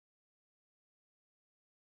stuff.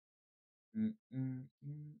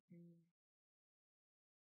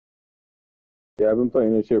 Yeah, I've been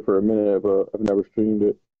playing this shit for a minute, but I've never streamed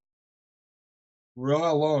it. Real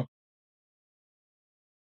how long?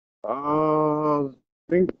 I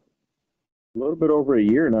think a little bit over a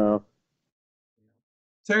year now.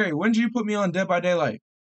 Terry, when did you put me on Dead by Daylight?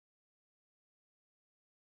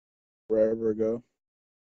 Forever ago.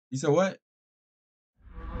 You said what?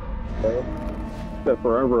 That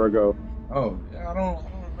forever ago. Oh, yeah, I don't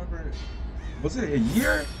remember. Was it a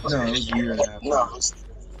year? No, it was a year and a half. No.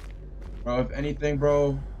 Bro, if anything,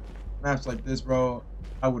 bro, maps like this, bro,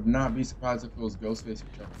 I would not be surprised if it was Ghostface or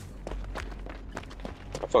Chucky.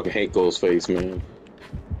 I fucking hate Ghostface, man.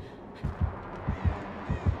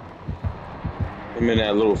 I'm in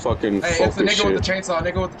that little fucking Hey, it's the focus nigga shit. with the chainsaw.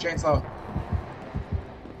 Nigga with the chainsaw.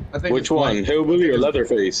 I think Which it's one? Blight. Hillbilly or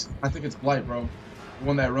Leatherface? I think it's Blight, bro. The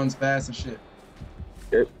one that runs fast and shit.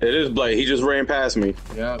 It is Blake. He just ran past me.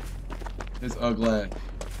 Yep. It's ugly.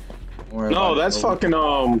 No, that's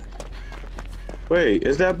fucking Wait,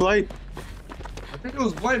 is that Blight? I think it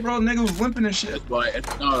was Blight, bro. Nigga was limping and shit. That's why.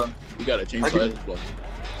 No, you got a chainsaw.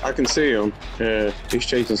 I can see him. Yeah, he's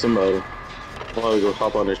chasing somebody. While we go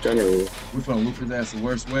hop on this generator. We finna whoop his ass the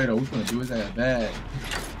worst way though. We finna do his ass bad.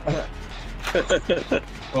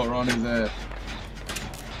 Oh, on his ass.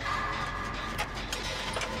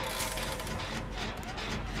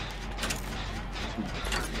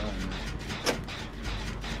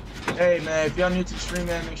 Hey man, if y'all new to the stream,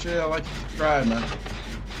 man, make sure y'all like and subscribe, man.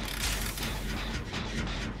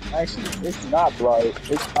 Actually, it's not Blight.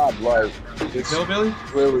 It's not Blight. It's Hillbilly?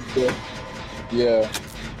 really good. Yeah.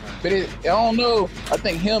 But I don't know. I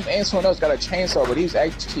think him and someone else got a chainsaw, but he's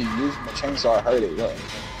actually using the chainsaw to hurt it. Look.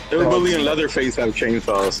 Hillbilly and Leatherface have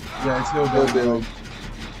chainsaws. Yeah, it's Hillbilly. Hillbilly.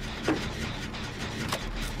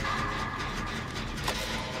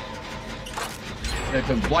 Yeah,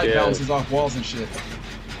 because Blight bounces off walls and shit.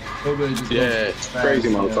 Hillbilly just Yeah, goes fast, crazy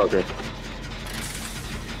yeah. motherfucker.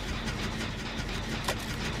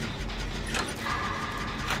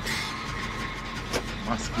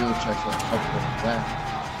 My skill checks are up for that.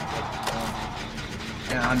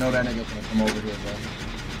 Yeah, I know that nigga gonna come over here, bro.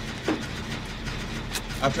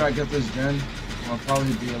 After I get this gen, I'll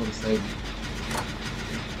probably be able to save him.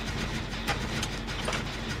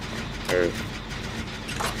 Alright.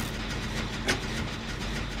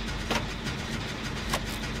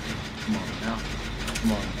 Come on now.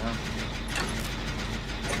 Come on now.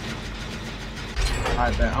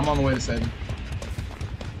 Alright, bet. I'm on the way to save him.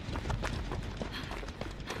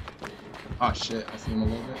 Oh shit, I see him a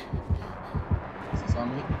little bit. He saw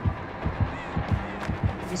me.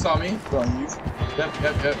 He saw me. From you. Yep,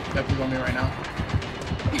 he's on me right now.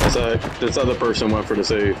 This other person went for the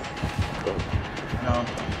save. No.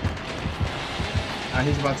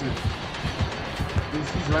 He's about to. He's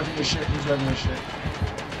revving his shit. He's revving his shit.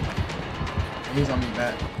 He's on me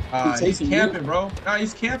back. He's camping, bro. Nah,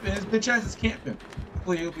 he's camping. His bitch ass is camping.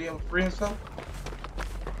 Hopefully he'll be able to free himself.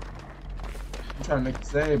 I'm trying to make the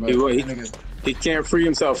save, but He can't free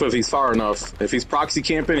himself if he's far enough. If he's proxy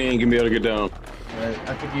camping, he ain't gonna be able to get down. right,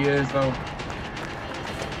 I think he is though.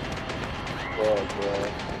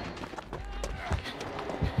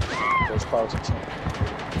 cause a chance.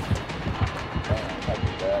 Damn, not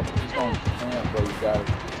too bad. He's going to camp, bro. You got it.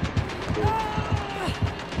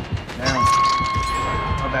 Damn.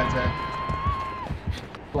 My bad, Jay.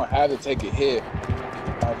 You're going to have to take a hit.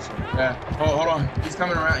 Yeah. Oh, hold on. He's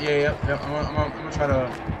coming around. Yeah, yep. I'm gonna try to.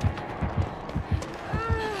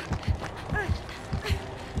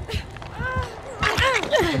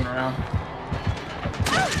 Coming around.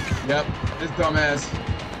 Yep. This dumbass.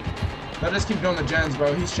 I'll just keep doing the gens,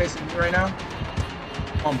 bro. He's chasing me right now.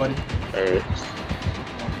 Come on, buddy. Alright.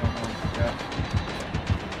 Come on. Yeah.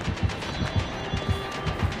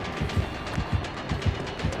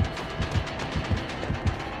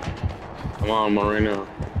 I'm on one right now.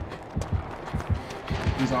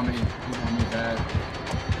 He's on me bad.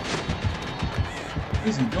 What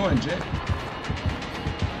is he doing, Jay?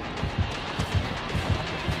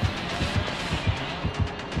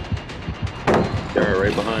 They're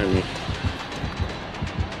right behind me.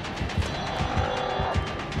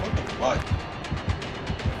 What the fuck?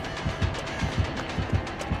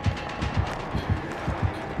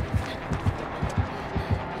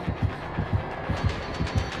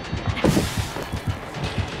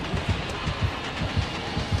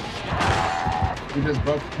 He just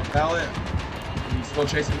broke a pallet. He's still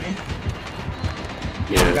chasing me. I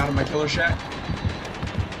Yeah. got him my killer shack.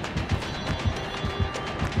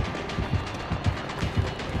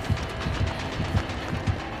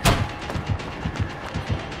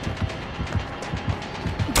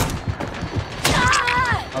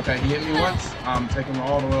 Okay, he hit me once. I'm taking him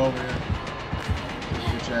all the way over here.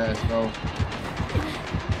 Bitch ass, bro.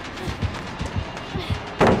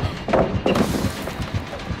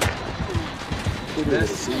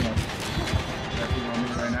 This. He's on me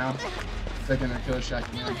right now. I'm taking a killer shack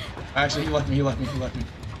again. Actually, he left me.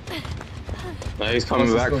 Now he's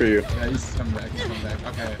coming back for you. Yeah, he's coming back.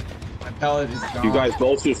 Okay. My pellet is gone. You guys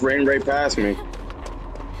both just ran right past me.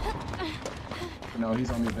 No, he's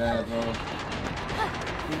on me bad, bro.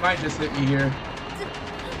 He might just hit me here.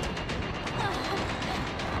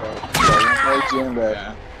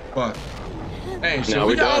 Yeah. Fuck. Hey, shit, No,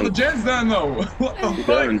 we we got all done. the gens done, though. What the We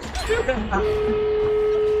fuck? done.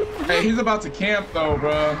 Hey, he's about to camp, though,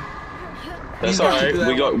 bro. That's He's about to alright. do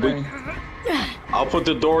that one thing. I'll put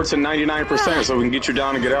the door to 99% so we can get you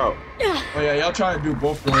down and get out. Oh, yeah, y'all try to do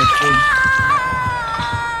both doors, too.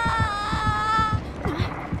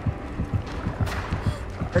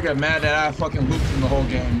 I get mad that I fucking looped him the whole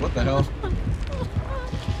game. What the hell?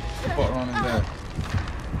 What wrong is that?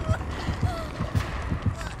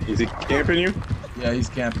 Is he camping you? Yeah, he's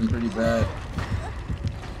camping pretty bad.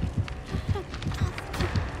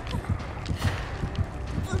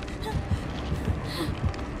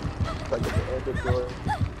 Like at the other door.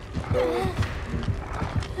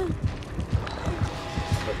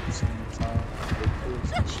 At the same time, they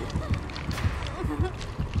cruise and shit.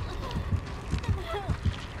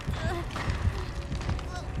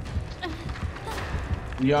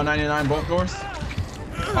 Y'all 99 both doors?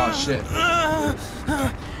 Oh shit.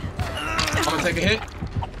 I'm gonna take a hit.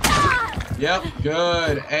 Yep,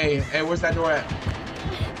 good. Hey, where's that door at?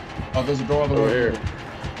 Oh, there's a door all the way Over over here.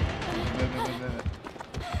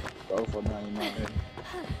 Go for 99.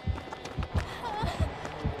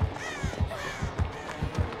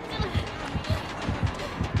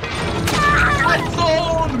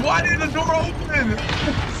 Zone! Why did the door open?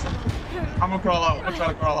 I'm gonna crawl out. I'm gonna try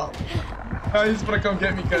to crawl out. Oh, he's gonna come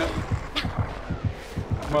get me, cut.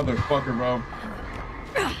 Motherfucker, bro.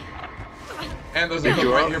 And there's a Pick hook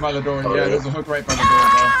you right up? here by the door. Oh, Yeah, yeah. there's a hook right by the door,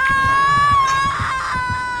 bro.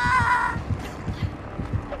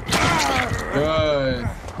 Good.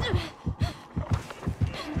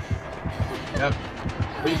 Yep.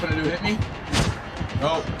 What are you gonna do? Hit me?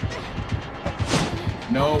 Nope.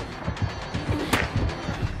 Nope.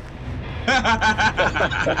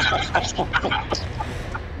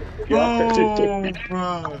 Oh,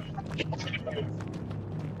 bro.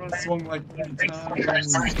 Bro swung like 3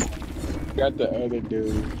 times. Got the other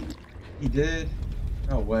dude. He did?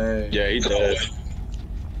 No way. Yeah, he did.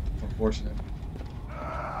 Unfortunate.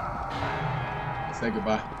 Let's say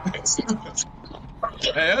goodbye.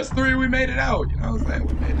 Hey, us 3, we made it out. You know what I'm saying?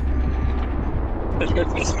 We made it.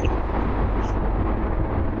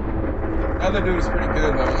 The other dude is pretty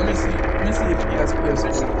good though. Let me see if he has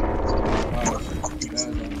PS4. Wow. He does,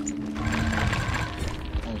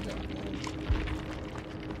 oh,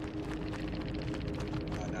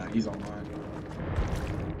 God. Nah, he's online.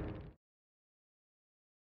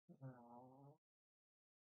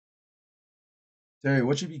 Terry,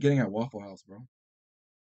 what you be getting at Waffle House, bro?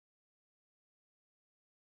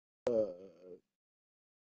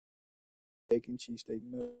 Bacon cheesesteak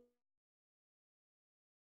milk.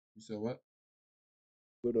 You said what?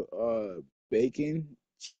 With a bacon,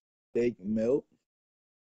 steak, milk.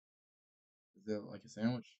 Is that like a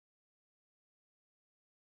sandwich?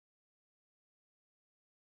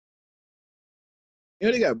 You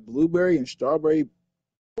know they got blueberry and strawberry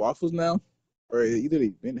waffles now, or either they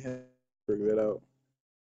been had figure that out.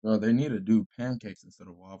 Bro, they need to do pancakes instead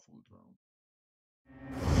of waffles, bro.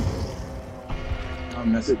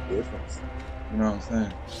 I'm That's a messing. difference. You know what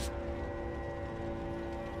I'm saying?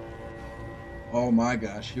 Oh my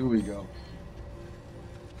gosh, here we go.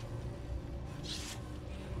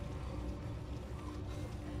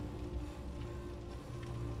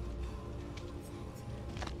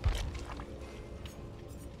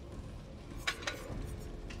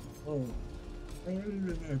 Oh, I don't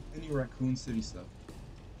even have any Raccoon City stuff.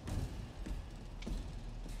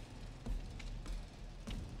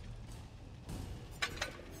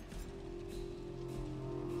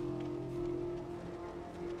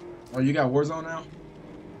 Oh, you got Warzone now?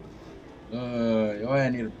 Yo, I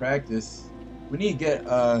need to practice. We need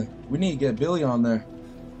to get Billy on there.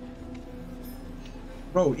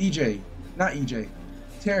 Bro, EJ, not EJ,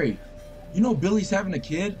 Terry. You know Billy's having a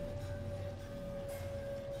kid?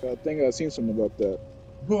 I think I've seen something about that.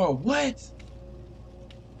 Bro, what?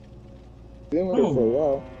 Been with her for a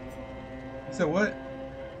while. You said what?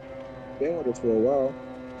 Been with her for a while.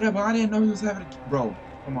 Yeah, but I didn't know he was having a kid. Bro,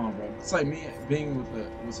 come on, bro. It's like me being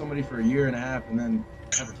with somebody for a year and a half and then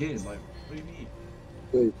have a kid. Like, what do you mean?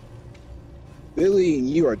 Wait, Billy and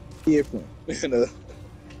you are different. You know?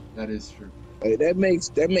 That is true. Like, that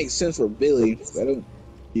makes sense for Billy. I don't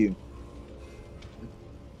you.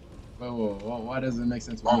 Whoa, why doesn't it make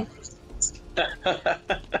sense with me?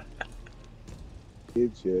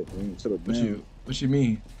 Kid shit. What you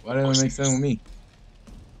mean? Why doesn't it make sense with me?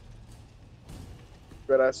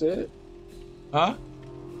 What I said? Huh?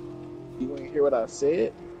 You ain't hear what I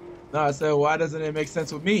said? No, I said, why doesn't it make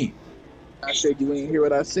sense with me? I said you ain't hear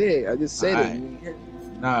what I said. I just said Alright. it. You ain't hear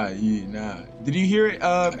it. Nah. Did you hear it,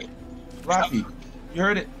 Rocky? You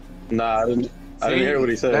heard it? Nah, I didn't hear what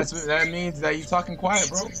he said. That means that you talking quiet,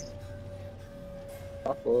 bro.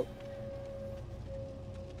 My fault.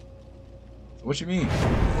 What you mean?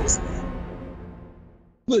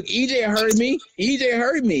 Look, EJ heard me. EJ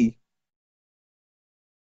heard me.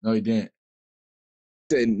 No, he didn't.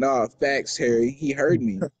 Said, nah, facts, Harry. He heard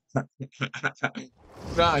me.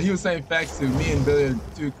 Nah, he was saying facts to me and Billy are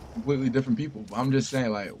two completely different people. But I'm just saying,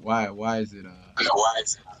 like, why is it? I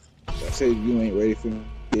said you ain't ready for me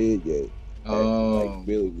kid yet. Oh, Like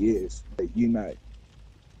Billy is. Like you not.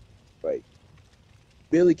 Like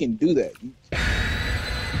Billy can do that.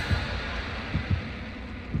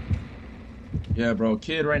 yeah, bro.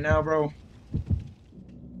 Kid right now, bro.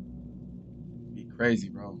 Be crazy,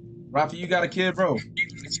 bro. Rafi, you got a kid, bro?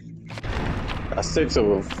 Got 6 of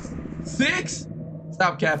them. 6?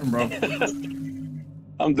 Stop capping, bro.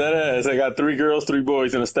 I'm dead ass. I got 3 girls, 3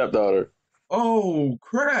 boys, and a stepdaughter. Oh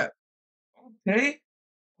crap. Okay.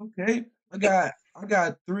 I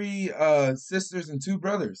got 3 sisters and 2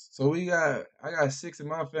 brothers. So I got 6 in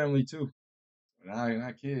my family too.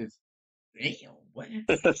 Not kids. Damn, what?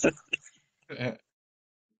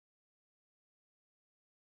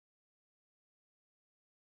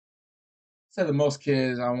 Say the most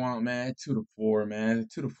kids I want, man, 2 to 4, man.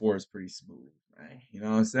 2 to 4 is pretty smooth, man. You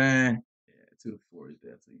know what I'm saying? Yeah, 2 to 4 is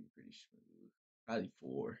definitely pretty smooth. Probably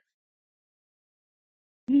 4.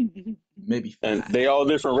 Maybe 5. And they all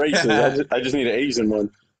different races. I just need an Asian one.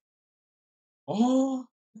 Oh,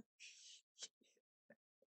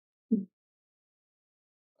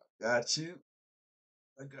 got you.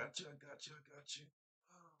 I got you.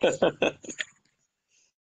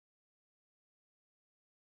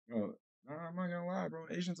 Bro, nah, I'm not gonna lie, bro.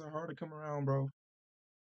 Asians are hard to come around, bro.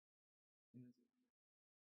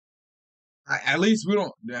 At least we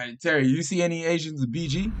don't. Terry, you see any Asians in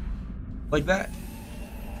BG like that?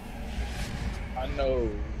 I know.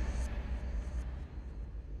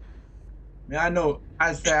 Man, I know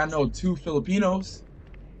 2 Filipinos.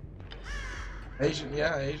 Asian,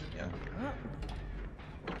 yeah.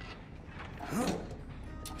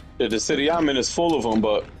 The city I'm in is full of them,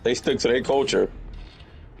 but they stick to their culture.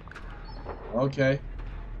 Okay.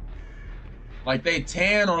 Like they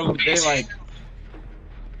tan or they like.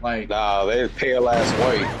 Nah, they pale ass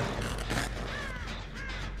white.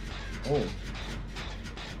 Oh.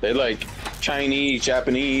 They like Chinese,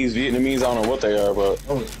 Japanese, Vietnamese. I don't know what they are, but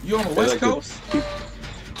Oh, you on the West Coast?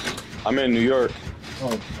 I'm in New York.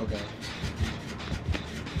 Oh, okay.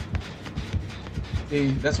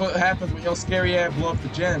 See, that's what happens when your scary ass blow up the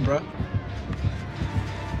gen, bro.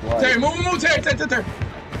 Right. Terry, move, Terry.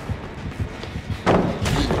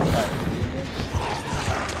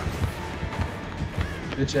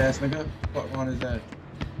 Bitch ass nigga. Fuck on his ass.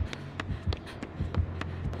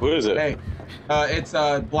 Who is it? Hey, it's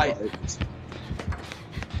Blight.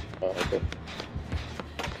 Oh, okay.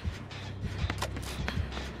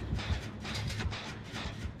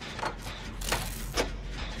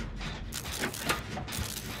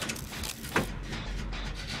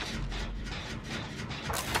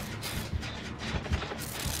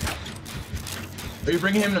 Are you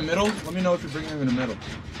bringing him in the middle? Let me know if you're bringing him in the middle.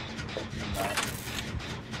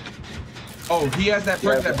 Oh, he has that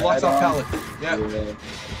perk that blocks off pallet. Yeah.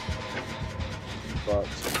 Fuck.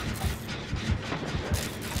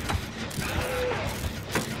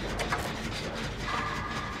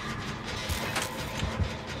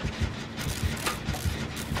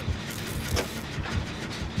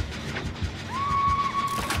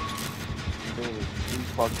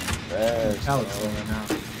 Fucking fast. Pallet's slow right now.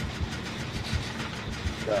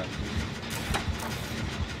 God.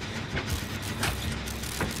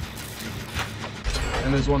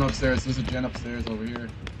 And there's one upstairs. There's a gen upstairs over here.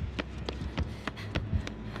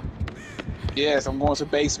 Yes, I'm going to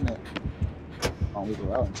basement. I'm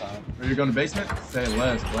moving out in time. Are you going to basement? Say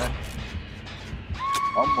less, boy.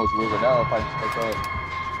 Almost moving out if I can pick up.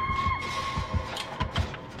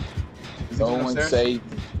 Is No he one upstairs? save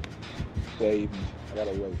me. Save me. I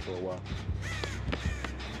gotta wait for a while.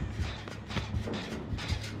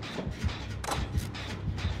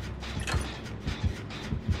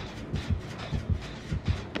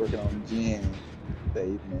 Working on Jen.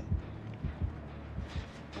 Save me.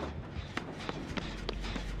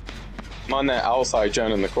 I'm on that outside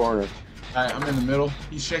gen in the corner. Alright, I'm in the middle.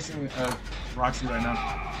 He's chasing Roxy right now.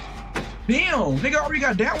 Damn! Nigga already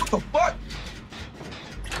got down. What the fuck?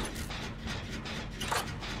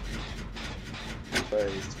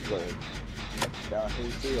 Down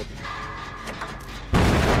here too.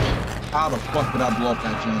 How the fuck did I blow up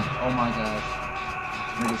that gen? Oh my gosh.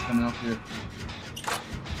 Niggas coming up here.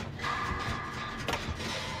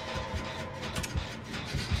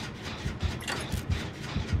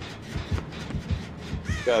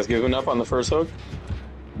 You guys giving up on the first hook?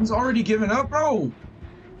 He's already giving up, bro.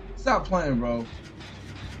 Stop playing, bro.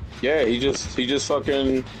 Yeah, he just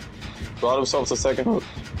fucking brought himself to second hook.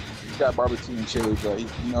 He's got barbecue and chili, but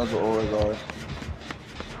he knows what orders are.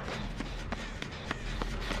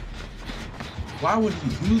 Why would he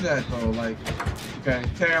do that, though? Like, okay,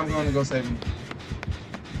 Terry, I'm going to go save him.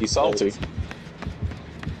 He's salty.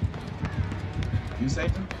 You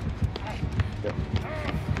saved him?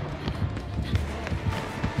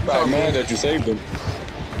 I'm mad that you saved him.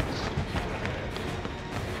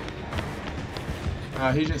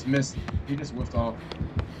 He just missed. He just whiffed off.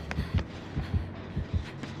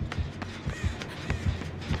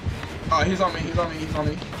 Oh, he's on me. He's on me. He's on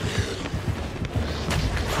me.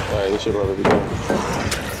 Alright, this should rather be done.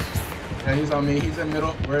 Yeah, he's on me. He's in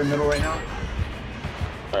middle. We're in middle right now.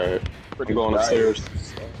 Alright, I'm going upstairs.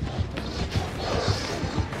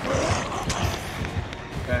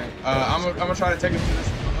 Okay. I'm gonna try to take him to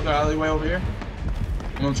this other alleyway over here.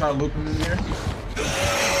 I'm gonna try to loop him in here.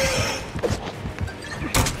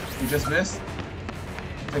 He just missed.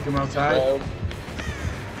 Take him outside.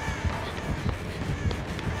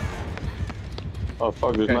 Oh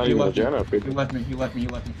fuck, there's Okay, not he even a left gen me. up here. He left me. He left me. He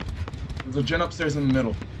left me. There's a gen upstairs in the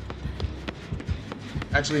middle.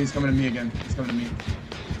 Actually, he's coming to me again. He's coming to me.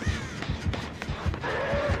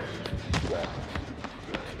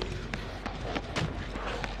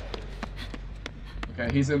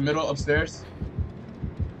 Okay, he's in the middle upstairs.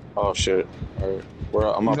 Oh shit. Alright.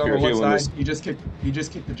 I'm He's up on here the left healing side. this. He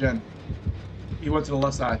just kicked the gen. He went to the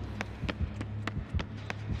left side.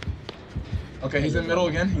 Okay, he's in middle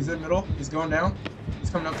again. He's in middle. He's going down. He's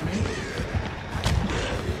coming up to me.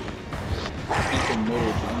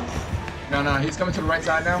 No, he's coming to the right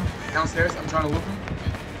side now. Downstairs. I'm trying to loop him.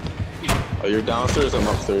 Oh, you're downstairs? I'm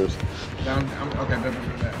upstairs. Okay,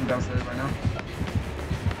 I'm downstairs right now.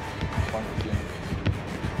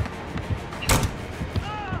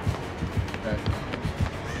 Okay.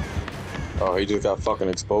 Oh, he just got fucking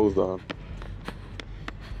exposed on.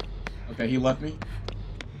 Okay, he left me.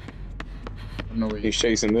 I don't know where He's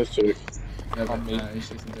chasing this chick. he's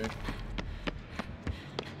chasing there.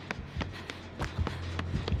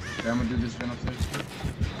 Okay, I'm gonna do this gen upstairs.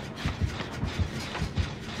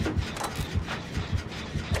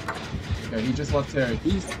 Okay, he just left Terry.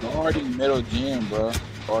 He's guarding middle gym, bro.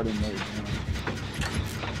 Guarding middle gym.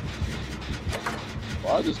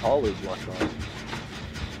 Why is this hallway blocked off?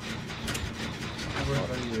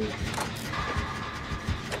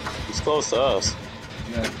 He's close to us.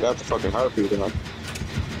 Yeah. Got the fucking heartbeat on.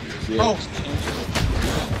 Yeah. Oh!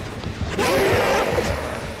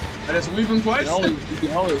 I just weave him twice? You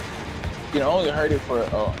can only You only heard it for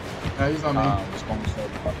Yeah, he's on me. it's going to start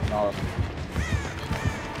fucking off.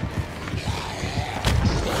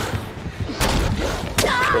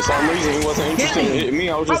 For some reason, he wasn't interested in hitting me.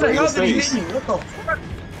 I was How just the in hell his did he face. hit me? What the fuck?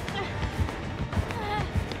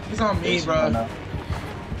 He's on me, bro.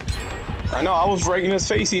 I know, I was right in his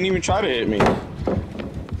face. He didn't even try to hit me. Yeah,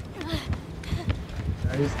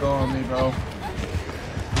 he's still on me, bro.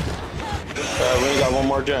 We only got one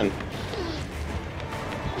more gen.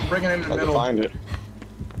 Bringing him in the I can middle. find it.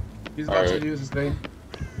 He's about Alright. to use his thing.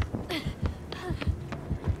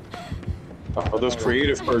 Oh, this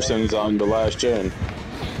creative person's on the last gen.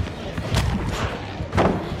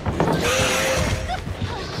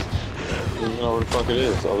 I don't know where the fuck it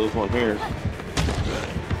is. Oh, there's one here.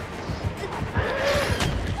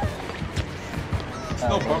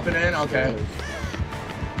 Still bumping in? Okay.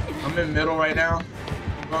 I'm in middle right now.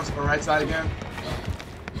 I'm going to the right side again.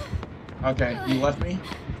 Okay, he left me.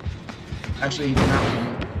 Actually, he did not leave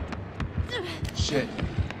me. Shit.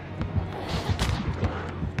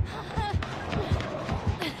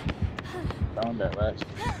 Found that latch.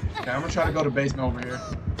 Okay, I'm gonna try to go to basement over here.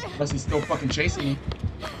 Unless he's still fucking chasing me.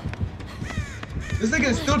 This nigga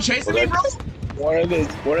is still chasing me, bro? One of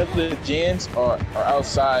the gens are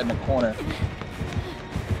outside in the corner.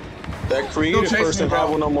 That creative chasing person me, bro. had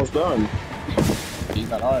one almost done. He's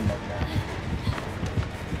not on no more.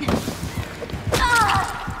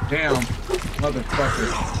 Damn. Motherfucker.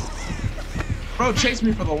 Bro, chased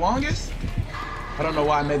me for the longest? I don't know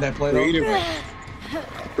why I made that play, though.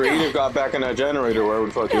 Creative got back in that generator, wherever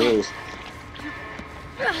the fuck it is.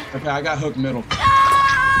 Okay, I got hooked middle.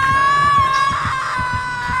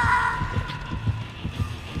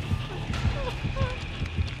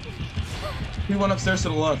 He went upstairs to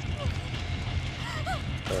the left.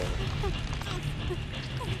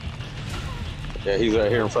 Yeah, he's right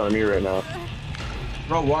here in front of me right now.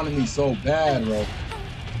 Bro wanted me so bad, bro.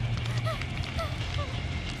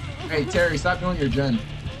 Hey, Terry, stop doing your gen.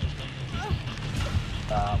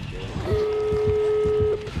 I'm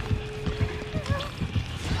good.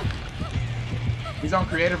 He's on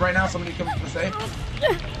creative right now. Somebody come to save.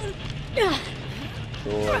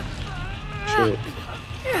 Boy. Shit.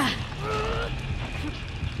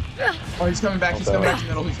 Oh, he's coming back. He's coming back to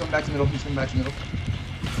middle. He's coming back to middle. He's coming back to middle.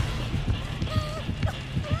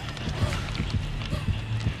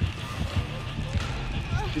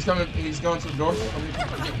 He's coming. He's going to the door.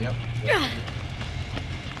 Yep.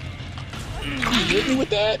 You hit me with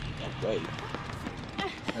that? Wait.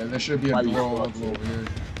 Yeah, there should be a Might be door close. over here.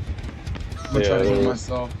 I'm gonna try to there heal is.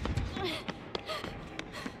 myself.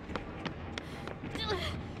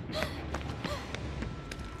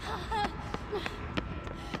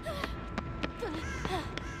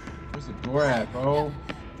 Where's the door at, bro?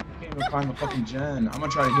 I can't even find the fucking gen. I'm gonna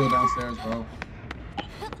try to heal downstairs, bro.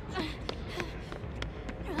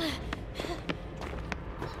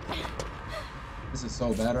 This is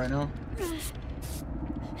so bad right now.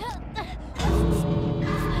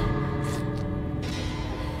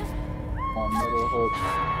 On middle hook.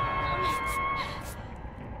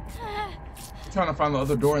 I'm trying to find the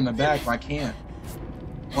other door in the back, but I can't.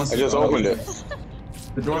 Once I just opened it.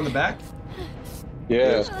 The door in the back?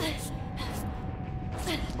 Yeah.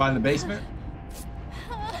 By the basement?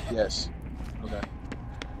 Yes. Okay.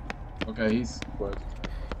 Okay, he's... But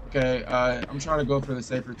Okay, I'm trying to go for the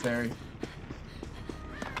safer Terry.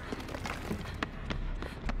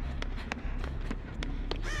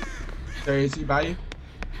 Terry, is he by you?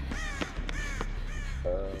 I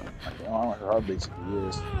don't know how basically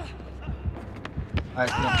is. Alright,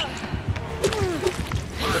 come on. I'm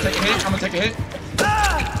gonna take a hit. I'm gonna take a hit.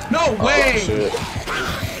 No way! Oh, shit.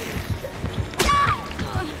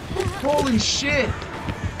 Holy shit!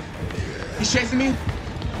 He's chasing me?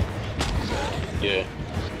 Yeah.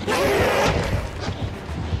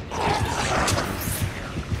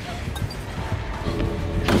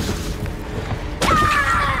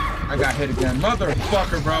 I got hit again.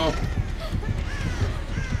 Motherfucker, bro.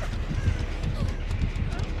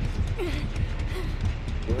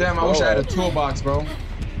 Damn, I wish I had a toolbox, bro.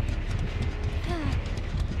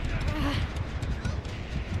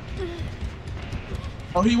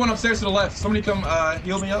 Oh, he went upstairs to the left. Somebody come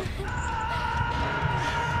heal me up.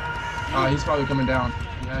 He's probably coming down.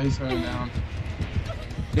 Yeah, he's coming down.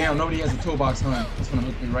 Damn, nobody has a toolbox, huh? That's gonna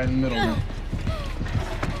hook me right in the middle, man.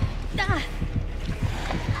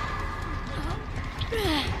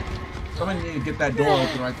 Somebody need to get that door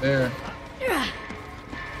open right there.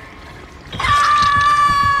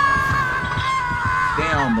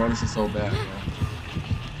 Damn, bro, this is so bad, bro.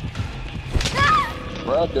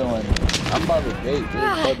 What I'm doing? I'm by the gate. What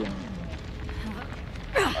are you doing?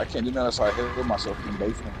 I can't do nothing, so I hit myself in the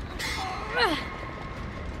basement.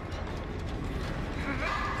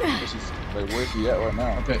 Like, where's he at right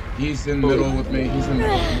now? Okay, he's in the middle with me. He's in the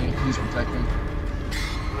middle with me. He's protecting.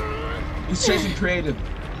 He's chasing creative.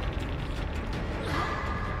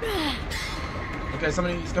 Okay,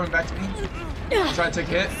 he's coming back to me. Try to take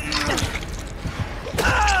a hit.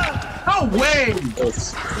 No way!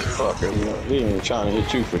 That's fucking. He ain't trying to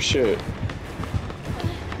hit you for shit.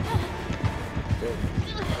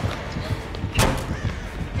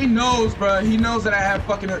 He knows, bro. He knows that I have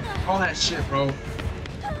fucking all that shit, bro.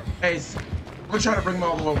 Hey, we're trying to bring him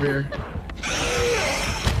all the way over here.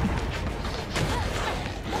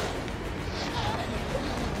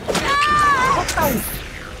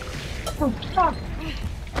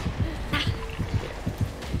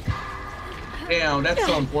 Damn, that's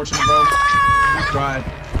so unfortunate, bro.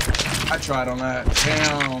 I tried on that.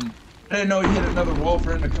 Damn. I didn't know he hit another wall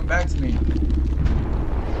for him to come back to me.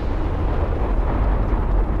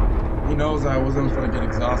 He knows I wasn't going to get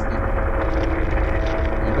exhausted.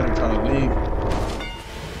 I better try to leave.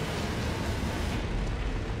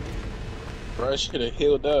 Bro, I should have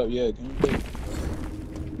healed up. Yeah,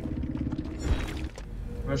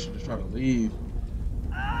 I should just try to leave.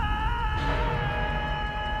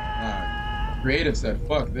 Creative said,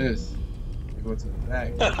 fuck this. I go to the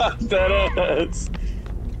back. That ass.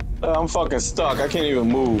 I'm fucking stuck. I can't even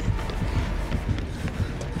move.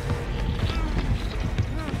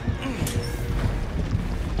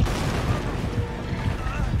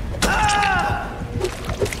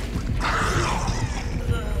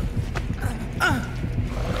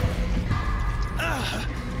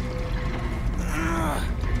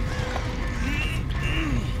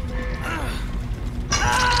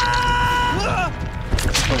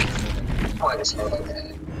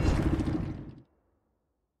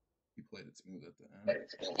 He played it smooth at the end.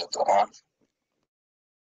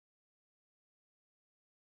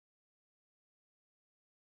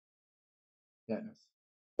 Katniss.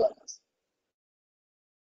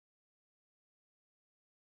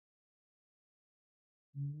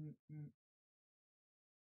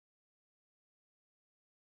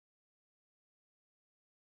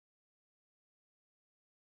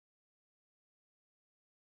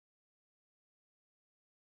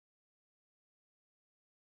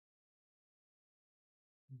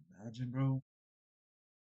 Imagine, bro.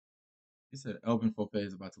 He said Elvin Fope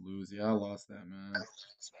is about to lose. Yeah, I lost that, man.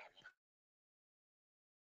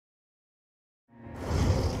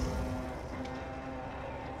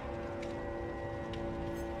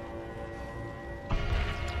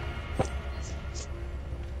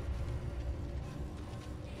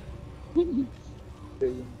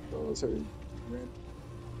 Oh, sorry.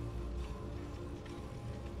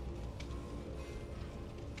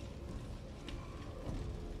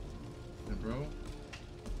 Yeah, bro.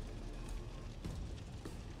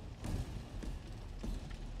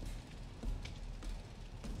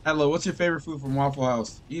 Hello, what's your favorite food from Waffle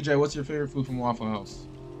House? EJ, what's your favorite food from Waffle House?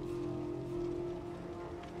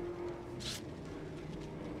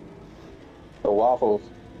 The waffles.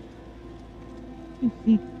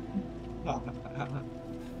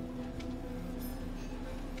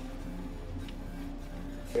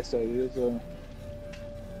 Guess that is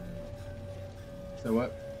So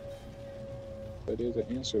what? that is an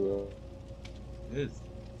answer though. It is.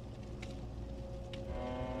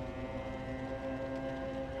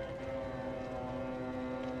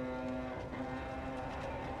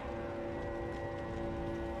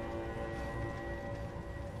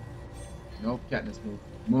 Nope, Katniss, move.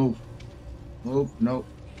 Move. Move, nope.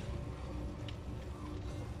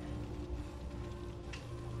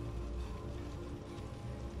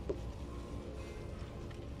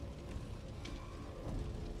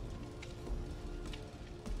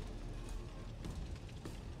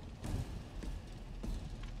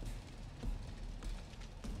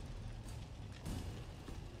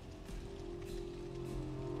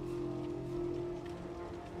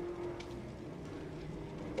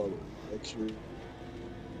 Extra.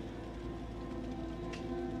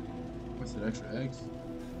 What's it, extra eggs?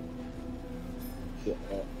 The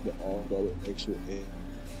all dollar extra egg.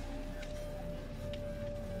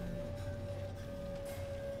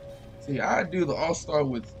 See, I do the all-star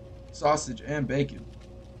with sausage and bacon.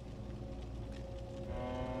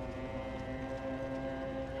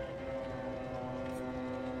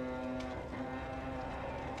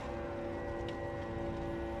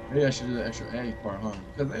 Maybe I should do the extra egg part, huh?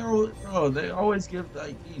 Because they always give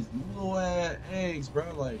like these little ass eggs, bro.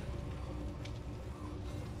 Like,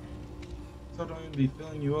 so don't even be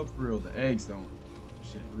filling you up for real. The eggs don't.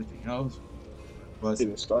 Shit, everything else. But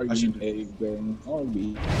Didn't start I should eating eggs, bro.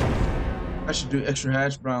 I should do extra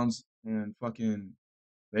hash browns and fucking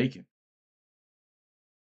bacon.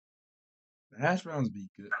 The hash browns be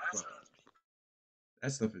good, bro.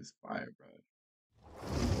 That stuff is fire, bro.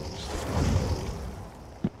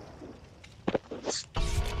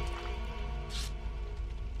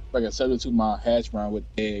 Like I substitute my hash brown with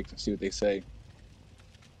eggs and see what they say.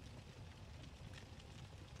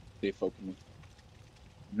 They fuck with me.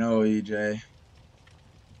 No, EJ.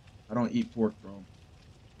 I don't eat pork, bro.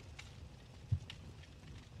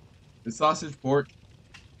 The sausage pork.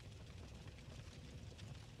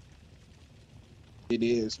 It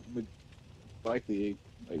is. But likely,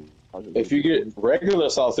 like, If you get regular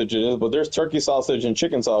sausages, but there's turkey sausage and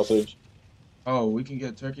chicken sausage. Oh, we can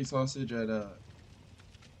get turkey sausage at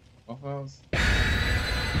Waffle House.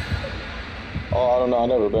 Oh, I don't know. I've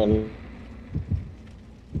never been.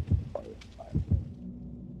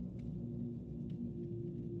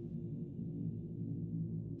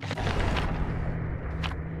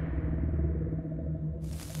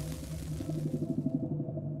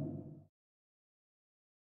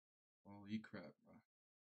 Holy crap, bro.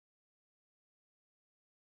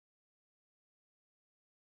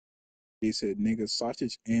 They said nigga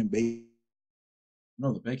sausage and bacon.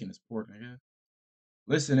 No, the bacon is pork, nigga.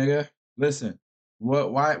 Listen, nigga. Listen.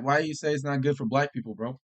 What? Why you say it's not good for black people,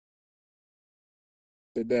 bro?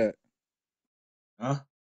 Said that. Huh?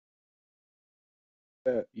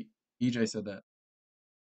 That. EJ said that.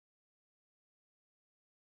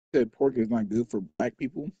 Said pork is not good for black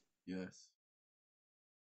people. Yes.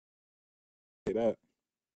 Say that.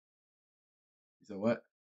 He said what?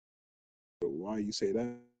 But why you say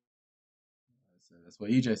that? That's what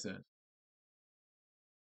EJ said.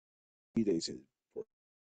 EJ said pork.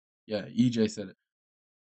 Yeah, EJ said it.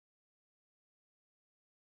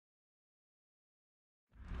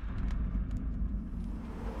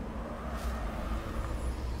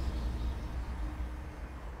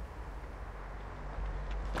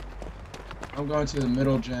 I'm going to the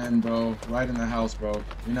middle gen, bro. Right in the house, bro.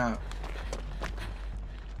 You're not.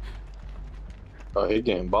 Oh, he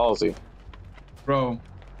getting ballsy. Bro,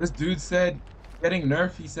 this dude said, getting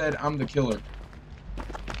nerfed, he said, I'm the killer.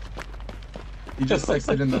 He just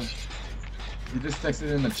texted in the. He just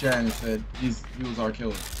texted in the chat and said he was our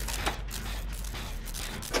killer.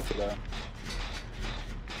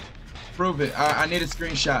 Prove it. I need a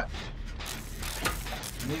screenshot.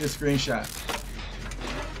 I need a screenshot.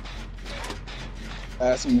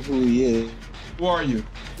 Ask him who he is. Who are you?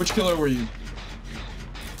 Which killer were you?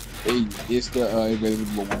 Hey, it's the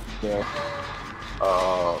invisible one. The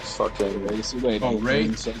Fucking. Oh,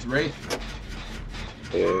 Wraith. It's Wraith.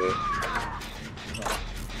 Yeah.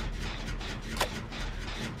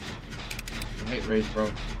 I hate Wraith,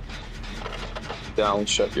 bro. Down,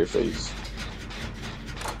 shut your face.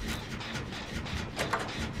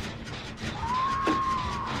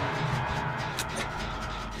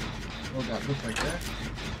 Oh, got hooked like that?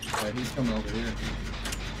 Yeah, he's coming over here.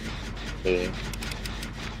 Yeah.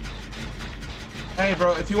 Hey,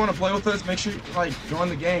 bro, if you want to play with us, make sure you, like, join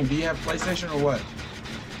the game. Do you have PlayStation or what?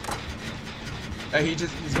 Hey,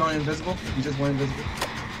 he's going invisible? He just went invisible?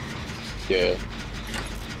 Yeah.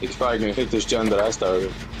 He's probably gonna hit this gen that I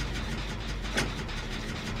started.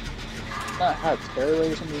 Not hot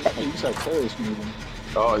terrorist. Hey, you said terrorist moving.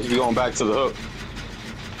 Oh, he's going back to the hook.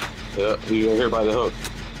 Yeah, he's over here by the hook.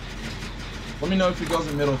 Let me know if he goes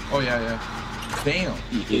in the middle. Oh, yeah, yeah. Damn.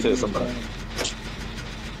 He hit somebody.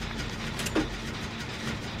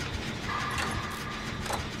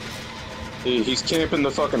 He's camping the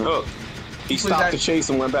fucking hook. He stopped the chase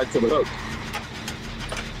and went back to the hook.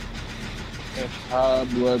 High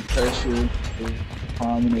blood pressure,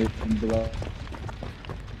 prominent in blood.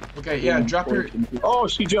 Okay, yeah, drop your... Oh,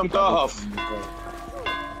 she jumped off.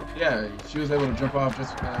 Yeah, she was able to jump off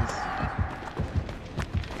just because...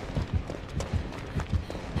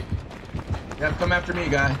 Yeah, come after me,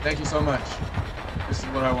 guy. Thank you so much. This is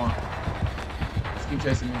what I want. Just keep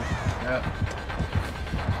chasing me. Yeah.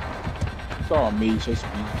 It's all me, it's just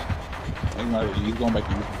me. Ain't matter, he's going back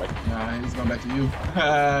to you. Nah, he's going back to you.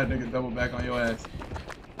 Nigga, double back on your ass.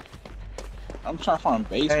 I'm trying to find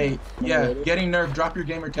basement. Hey, yeah, getting nerfed. Drop your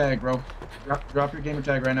gamer tag, bro. Drop your gamer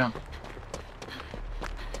tag right now.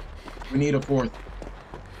 We need a fourth.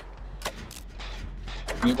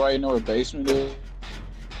 Anybody know where basement is?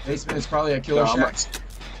 Basement is probably at Killer Shack.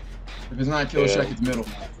 If it's not Killer Shack, it's middle.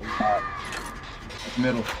 It's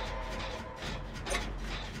middle.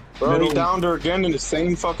 Bro, he downed her again in the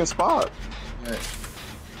same fucking spot. Yeah.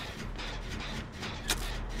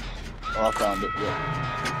 Oh, I found it, yeah.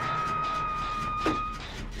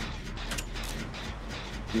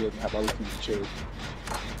 He doesn't have everything to chill.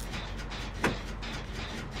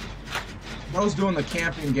 Bro's doing the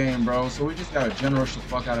camping game, bro, so we just gotta general the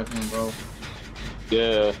fuck out of him, bro.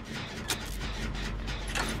 Yeah.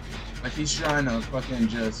 Like he's trying to fucking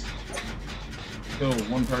just kill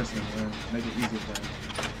one person, man. Make it easy for him.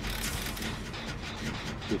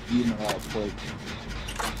 Get eaten all quick.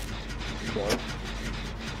 So,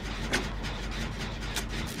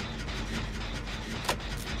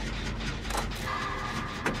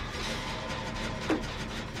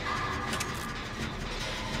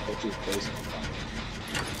 that's just basic.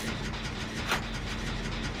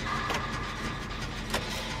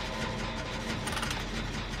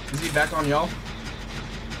 Is he back on y'all?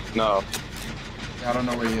 No. Yeah, I don't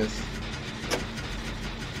know where he is.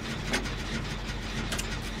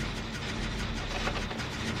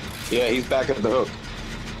 Yeah, he's back at the hook.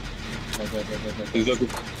 Okay.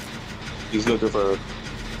 He's looking for her.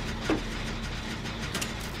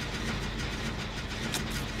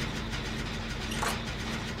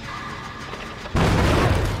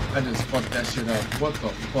 I just fucked that shit up. What the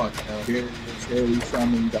fuck, hell? Here, he's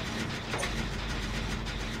from me.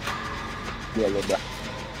 Yeah, little bit.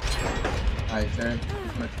 Alright, Terry.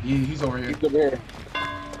 He's over here. He's over here.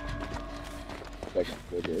 Second,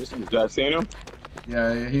 over here. You guys seen him?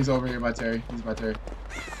 Yeah, he's over here by Terry. He's by Terry.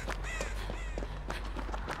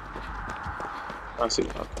 I see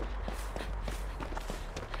him.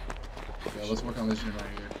 Yeah, let's work on this shit right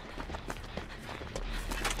here.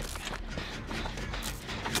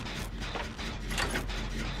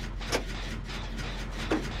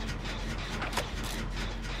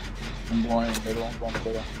 I'm going in the middle. I'm going in the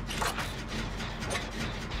middle.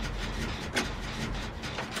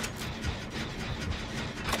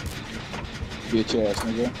 Bitch ass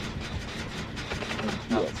nigga.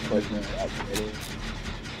 Yeah, fuck me.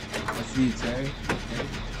 I see you, Terry. Okay.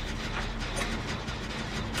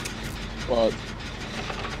 Fuck.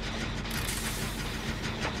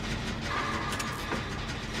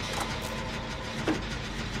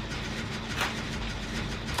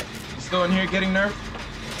 You still in here getting nerfed?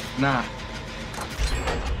 Nah.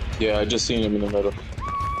 Yeah, I just seen him in the middle.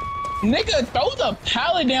 Nigga, throw the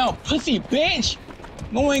pallet down, pussy bitch!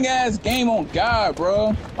 Annoying ass game on God,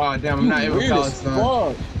 bro. Oh, damn, I'm not able to Weird call it, as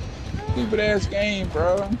son. fuck. Stupid ass game,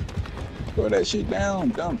 bro. Throw that shit down,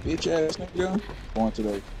 dumb bitch ass nigga. Going to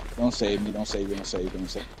the. Don't save me, don't save me, don't save me, don't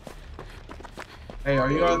save me. Hey,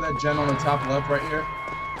 are you on that gen on the top left right here?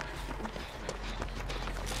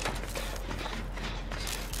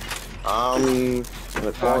 In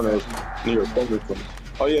the corner near a corner.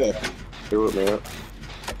 Oh yeah. Here with me.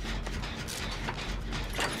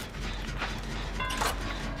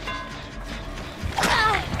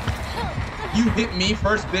 You hit me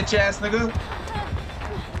first, bitch ass nigga.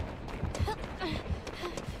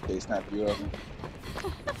 They snap you up.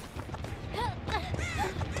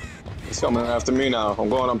 He's coming after me now.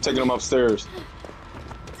 I'm taking him upstairs.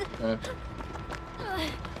 Okay.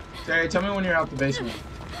 Terry, tell me when you're out the basement.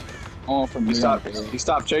 On from He here.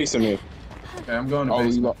 stopped chasing me. Okay, I'm going to Oh, you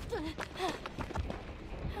basement.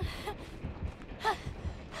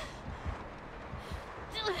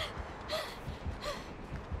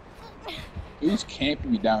 Who's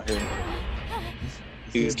camping me down here?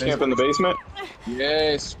 He's camping in the basement.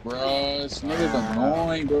 Yes, bro. This nigga's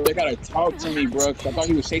annoying, bro. They gotta talk to me, bro. Cause I thought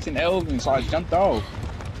he was chasing Elvin, so I jumped off.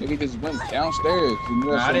 Nigga just went downstairs.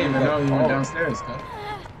 Nah, I didn't even know you went downstairs, cuz.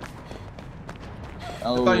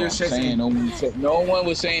 Oh, thought you were I'm chasing saying no one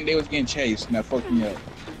was saying they was getting chased. And that fucked me up.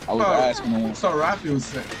 I was asking no one. So Rafi was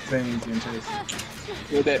saying he's getting chased.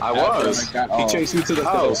 With that I after was. I got He off. chased me to the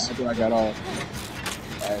house. After I got off.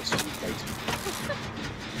 Actually,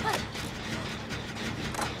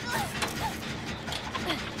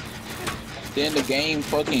 then the game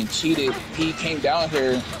fucking cheated. He came down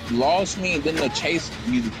here, lost me, and then the chase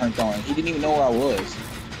music turned on. He didn't even know where I was.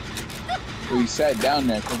 So he sat down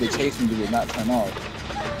there because the chase music would not turn off.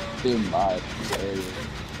 Didn't vibe this area.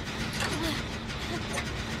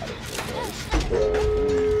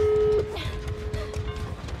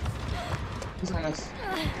 He's on us.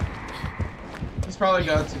 He's probably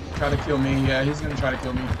going to try to kill me. Yeah, he's gonna try to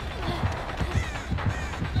kill me.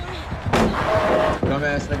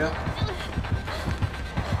 Dumbass nigga.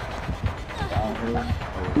 Down here.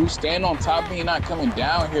 Who stand on top of me and not coming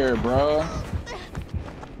down here, bro?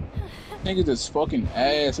 Niggas just fucking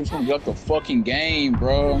ass. I'm just gonna get up the fucking game,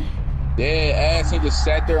 bro. Dead ass. He just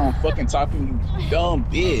sat there on fucking top of me, you dumb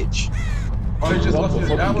bitch. Oh, he just Up left the his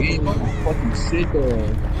down fucking with the game. fuck. Fucking sit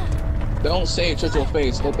there. Don't say it to your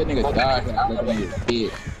face. Let that nigga die. Let that nigga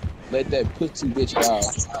dead. Let that pussy bitch die.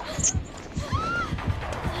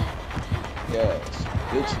 Yes,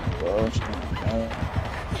 bitch, bro.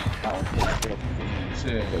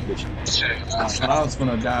 Shit. That bitch. I was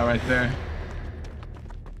gonna die right there.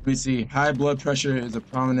 Let me see. High blood pressure is a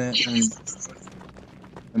prominent and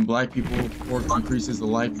And black people, pork increases the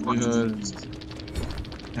likelihood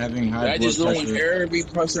having high That blood just ruined pressure. every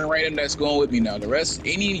person random that's going with me now. The rest,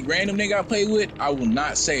 any random nigga I play with, I will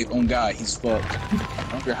not save. On God, he's fucked.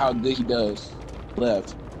 I don't care how good he does.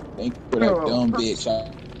 Left. Thank you for that dumb bitch.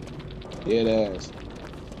 Dead ass.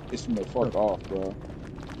 Piss me the fuck off, bro.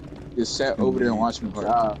 Just sat over there and watched me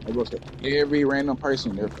die. I go to every random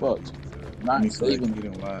person, they're fucked. Let me Not correct saving you,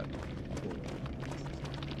 them. didn't lie.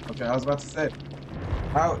 Okay, I was about to say,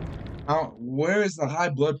 how, where is the high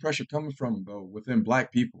blood pressure coming from though within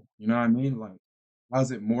black people? You know what I mean? Like, how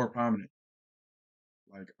is it more prominent?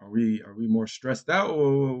 Like, are we more stressed out,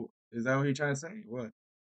 or is that what you're trying to say? What?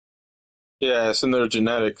 Yeah, it's in their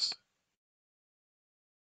genetics.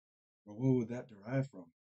 Or what would that derive from?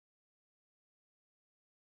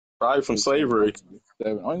 Probably from slavery. I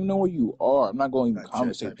don't even know where you are. I'm not going to even That jet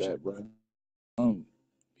conversate type shit. that, bro.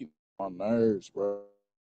 People on nerves, bro.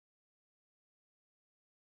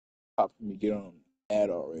 Stop me get on mad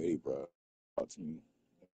already, bro. Talk to me.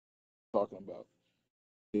 Talking about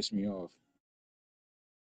piss me off.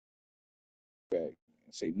 Back and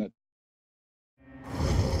say nothing.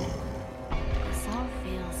 This all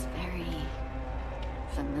feels very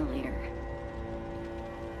familiar.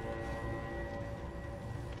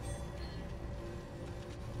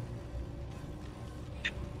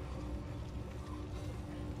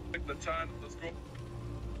 The time, let's go.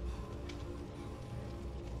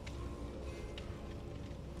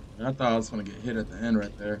 I thought I was gonna get hit at the end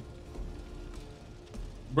right there.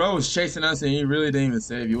 Bro was chasing us and he really didn't even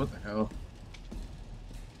save you. What the hell?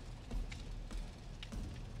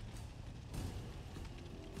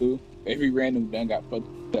 Dude, every random done got fucked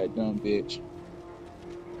with that dumb bitch.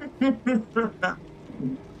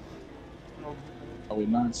 I would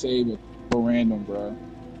not save it for random, bro.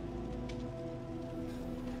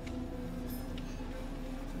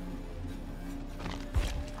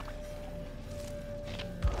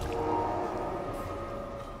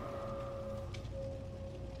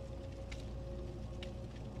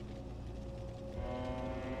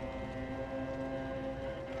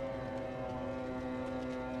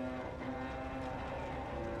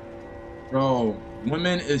 Bro,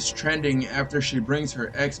 women is trending after she brings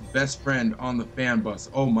her ex best friend on the fan bus.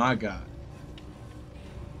 Oh my god.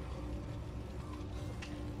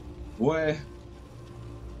 Boy,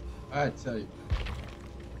 I tell you.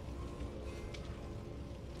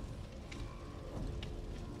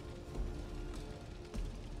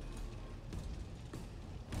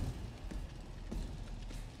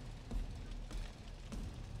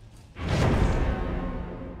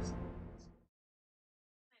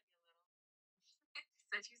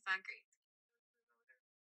 Said you sound great.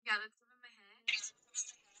 Yeah, that's up in my head.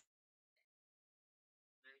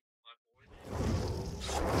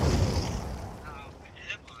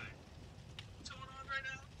 What's going on right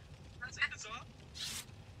now? Take this off?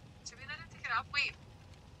 Should we let him take it off? Wait,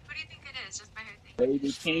 who do you think it is? Just by her thing.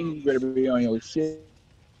 Baby King, you better be on your shit.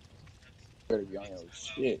 You better be on your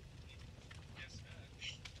shit.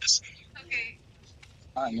 Okay.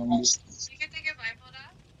 I know You can take your blindfold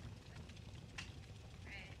off.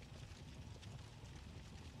 Right.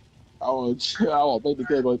 I will make the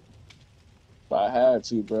kid, but if I had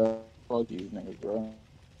to, bro. Fuck these niggas, bro.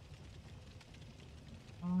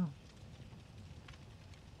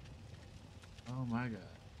 Oh my god.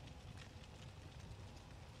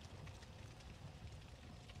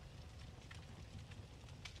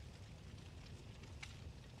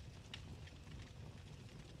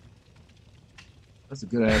 That's a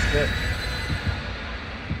good ass bet.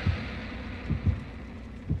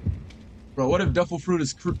 Bro, what if Duffel Fruit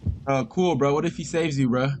is cool, bro? What if he saves you,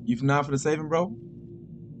 bro? You not for the saving, bro?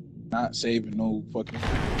 Not saving no fucking.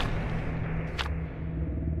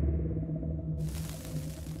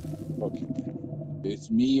 Fucking. It's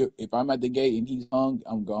me. If I'm at the gate and he's hung,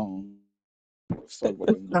 I'm gone. Fuck what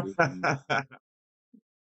them niggas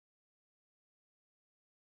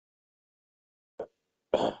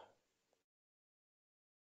do.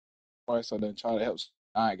 Twice I done try to help.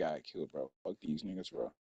 I got killed, bro. Fuck these niggas,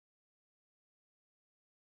 bro.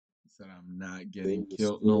 He said I'm not getting They just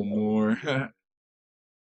killed no more.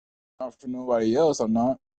 not for nobody else. I'm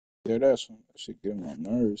not. Yeah, that shit get me on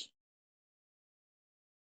nerves.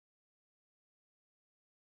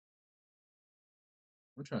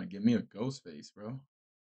 We're trying to get me a ghost face, bro.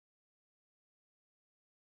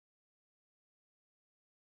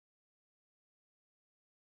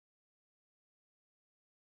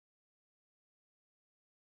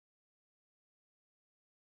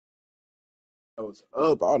 I was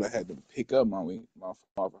up. I would have had to pick up my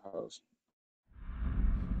father house.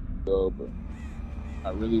 Go, but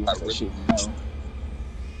I really want that shit now.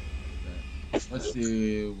 Let's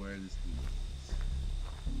see where this dude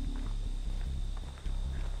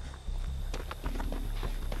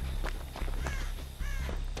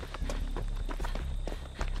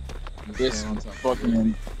is. This Stay on top of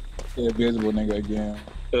fucking invisible nigga again.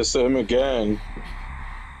 It's him again.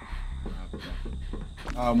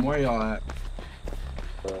 Where y'all at?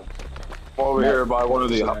 I'm over here by one of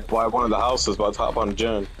the houses by top on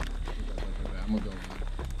Jen. I'm gonna go.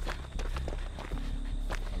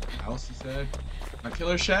 House, he said. My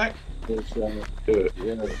killer shack. Yeah.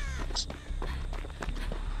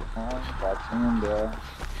 Got him, bro.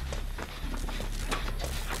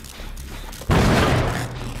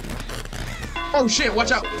 Oh shit!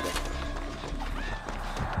 Watch out!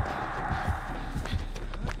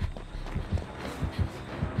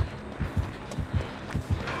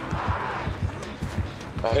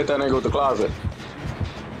 I hit that nigga with the closet.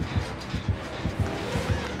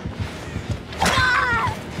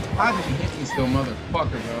 How did he hit me still,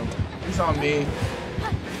 motherfucker, bro? He's on me.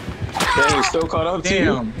 Dang, he's still caught up to you?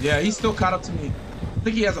 Damn. Yeah, he's still caught up to me. I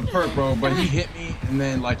think he has a perk, bro, but he hit me and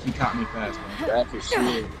then like he caught me fast, bro. Fast as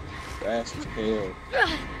shit. Fast as hell.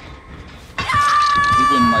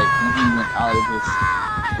 Even like when he went out of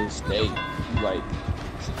his state, like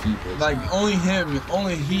people. Like only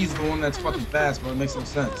he's the one that's fucking fast, bro. It makes no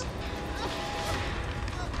sense.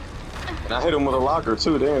 And I hit him with a locker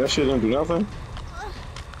too. Damn, that shit didn't do nothing.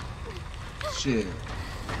 Shit.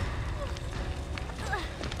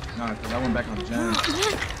 Nah, cause I went back on Jen.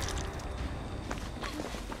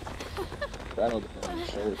 That'll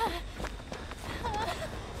show.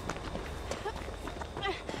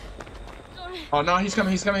 Oh no, he's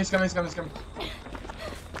coming. He's on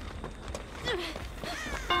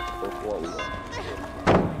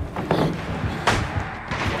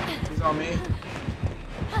me.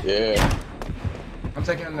 Yeah. I'm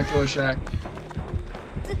taking him to killer shack.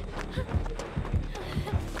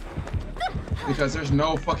 Because there's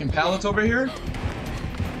no fucking pallets over here.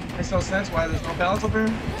 Makes no sense why there's no pallets over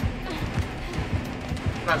here.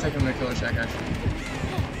 I'm not taking him to killer shack actually.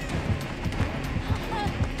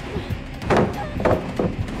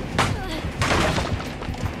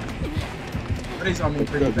 But he's on me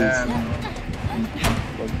pretty bad.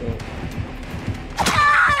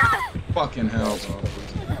 Fucking hell, bro.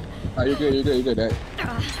 Oh, you're good.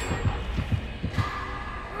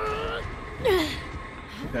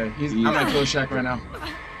 Okay, I'm at killer shack right now.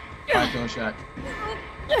 By killer shack.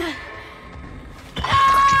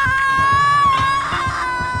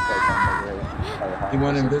 He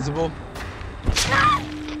went invisible.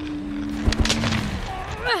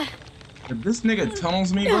 If this nigga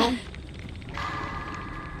tunnels me, bro.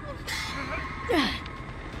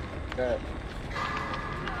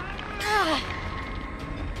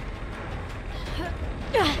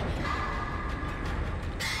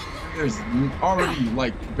 There's already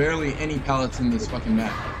like barely any pallets in this fucking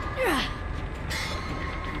map.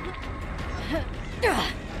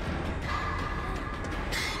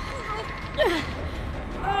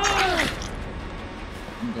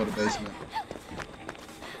 I'm gonna go to basement.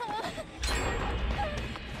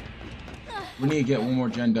 We need to get one more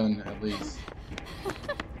gen done at least.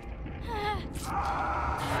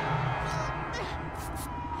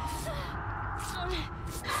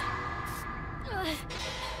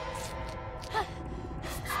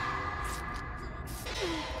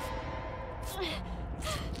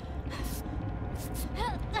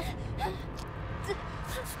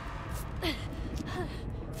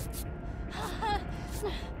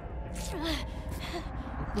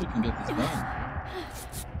 Hopefully we can get this done.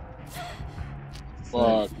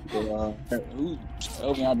 Fuck, bro. Who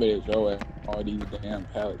told me I better throw at all these damn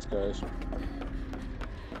pallets, cuz?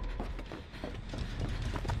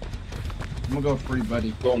 I'm gonna go free,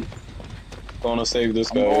 buddy. Gonna save this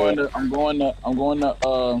guy. I'm going to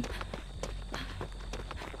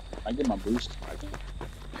I get my boost. I think.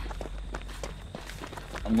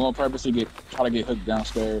 I'm going to purposely try to get hooked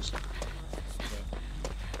downstairs.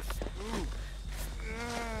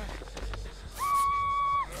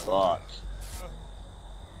 Fuck.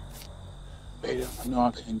 Wait, I know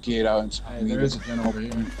I can get out and Hey, there is a gen over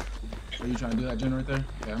here. Are you trying to do that gen right there?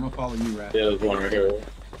 Okay, I'm gonna follow you, Rat. Yeah, there's one right here.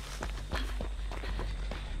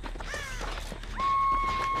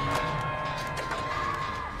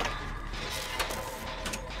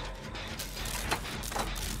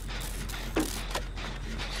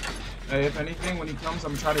 Hey, if anything, when he comes,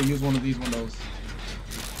 I'm trying to use one of these windows.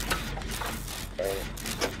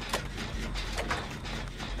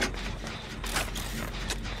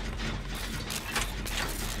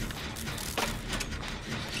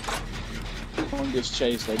 When this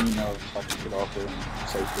chase, let me know if I can get off there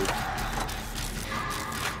safely.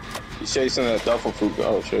 He's chasing that duffel fruit.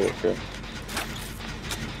 Oh shit. Okay.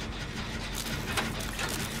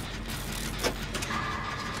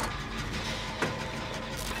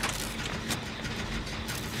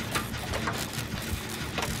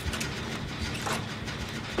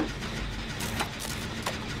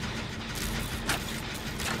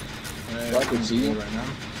 I can see him right now.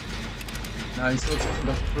 Nah, he's still chasing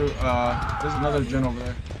the fruit. There's another gen over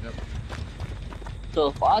there. Yep. So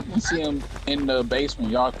if I can see him in the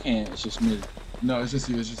basement, y'all can't. It's just me. No, it's just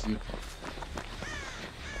you. It's just you.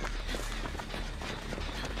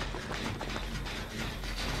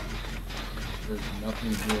 There's nothing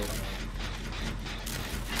here.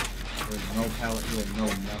 There's no pallet here. No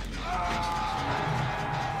nothing.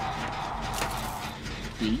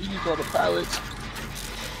 Do you use all the pallets?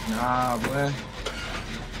 Nah, boy.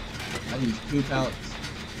 I use 2 pallets.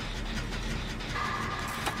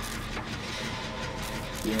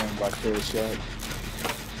 Yeah, by Killer Shack.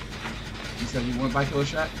 You said you went by Killer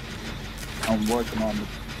Shack? I'm working on it.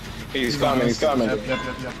 He's coming. He's coming. Yep.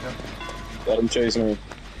 Let him chase me.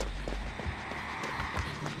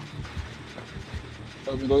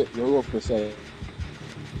 Let me go for a second.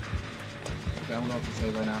 Okay, I'm going to say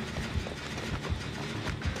right now.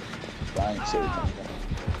 I ain't saying anything.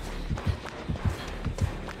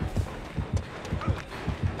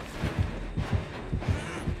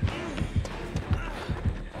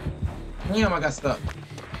 Damn, I got stuck. He's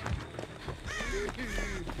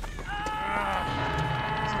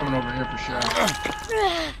coming over here for sure.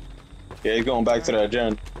 Yeah, he's going back to that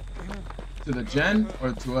gen. To the gen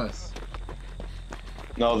or to us?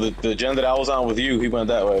 No, the gen that I was on with you, he went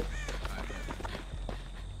that way.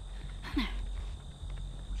 Should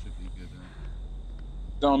be good then.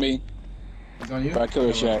 It's on me. He's on you? By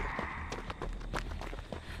Killer Shack.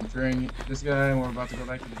 I'm fearing this guy and we're about to go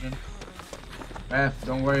back to the gen. Raph,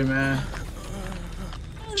 don't worry, man.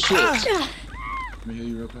 Shit. Let me heal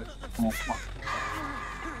you real quick. Oh,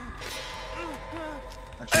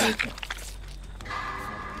 Actually, I can't.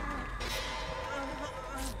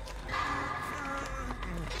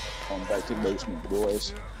 going back to the basement,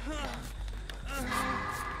 boys.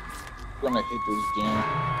 Gonna hit this gen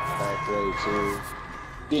halfway too.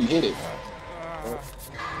 Didn't hit it.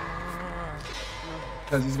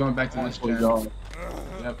 Because he's going back to this gen. Y'all.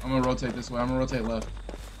 Yep, I'm gonna rotate this way. I'm gonna rotate left.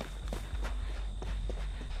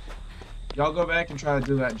 Y'all go back and try to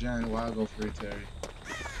do that gen while I go free Terry.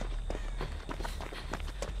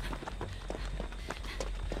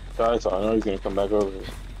 Guys, I know he's gonna come back over here.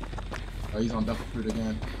 Oh, he's on double fruit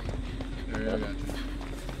again. Terry, I got you.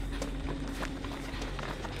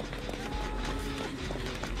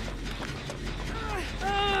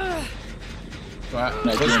 So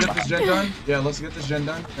let's get this gen done. Yeah, let's get this gen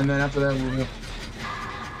done, and then after that we'll heal.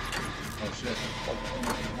 Oh shit.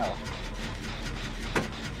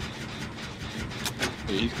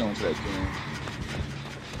 Yeah, he's going to that gen.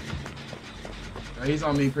 Yeah, he's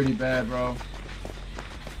on me pretty bad, bro.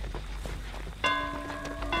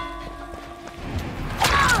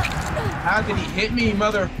 How did he hit me,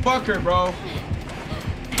 motherfucker, bro?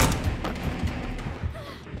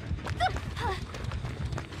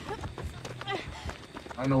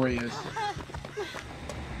 I don't know where he is.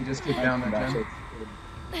 He just kicked down that gen.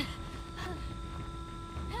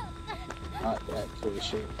 Not that Killer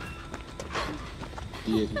Shack.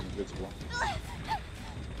 He is invisible.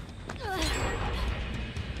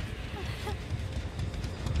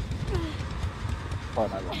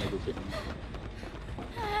 Probably not gonna make it hit me.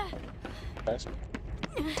 Pass me.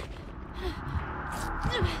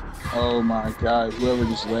 Oh my god, whoever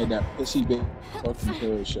just led that pussy big fucking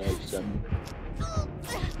Killer Shack just got me.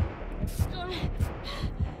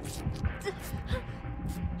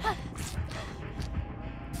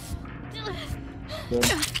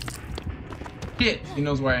 Shit! He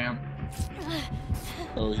knows where I am.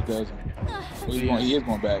 Oh, he doesn't. Well, he is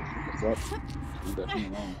going back. He's up. He's definitely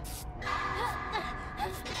wrong.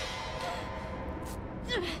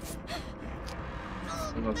 I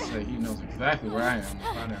was about to say, he knows exactly where I am.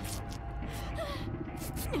 Right now.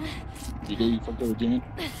 You good? You fucked over Jen?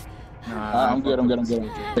 Nah, I'm good. I'm good. I'm good.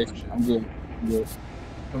 I'm good.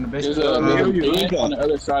 From the There's basement. a link on the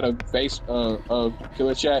other side of of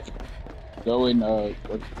Killer Shack. Go and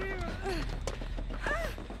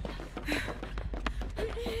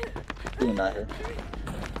doing out here.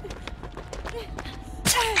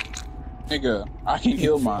 Nigga, I can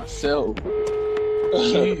heal myself.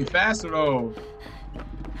 Gee, faster though.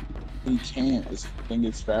 You can't. This thing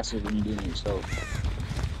is faster than you doing it yourself.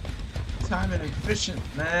 Time and efficient,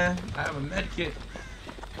 man. I have a med kit.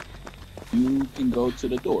 You can go to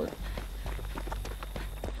the door.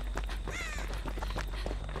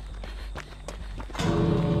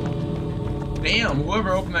 Damn,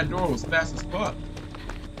 whoever opened that door was fast as fuck.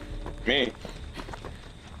 Me.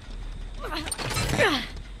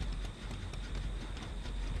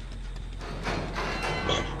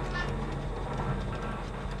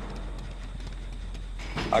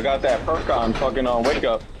 I got that perk on fucking on Wake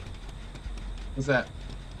Up. What's that?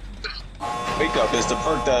 Wake Up is the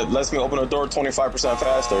perk that lets me open a door 25%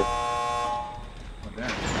 faster. Oh, damn.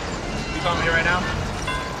 You calling me right now?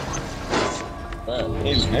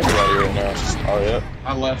 He's everybody right now. Oh, yeah.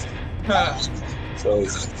 I left. So,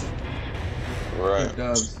 right.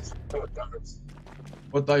 Dubs.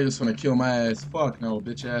 What thought you was gonna kill my ass? Fuck no,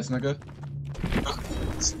 bitch ass nigga.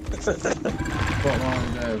 Fuck wrong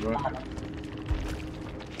with that, bro?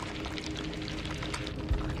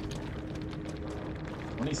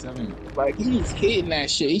 27. Like, he's hitting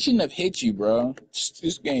that shit. He shouldn't have hit you, bro.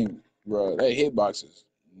 This game, bro, that hitboxes.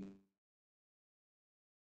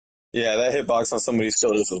 Yeah, that hitbox on somebody's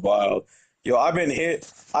kill this was wild. Yo, I've been hit.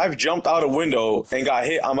 I've jumped out a window and got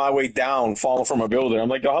hit on my way down, falling from a building. I'm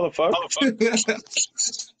like, yo, how the fuck?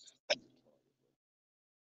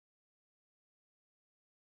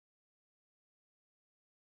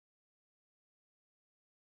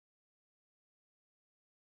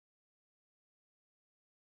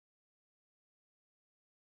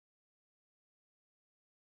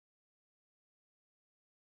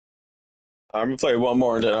 I'm gonna play one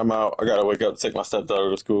more and then I'm out. I gotta wake up to take my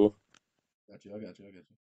stepdaughter to school. Got you, I got you, I got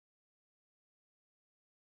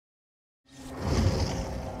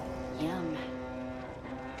you. Yum.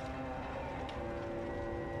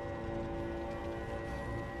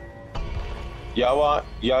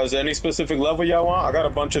 Y'all, is there any specific level y'all want? I got a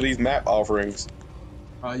bunch of these map offerings.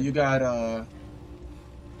 You got,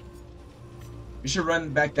 you should run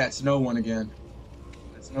back that snow one again.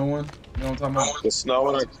 That snow one? You know what I'm talking about? The snow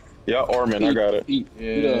one? Yeah, Orman, I got it. Do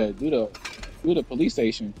the police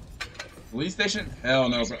station. Police station? Hell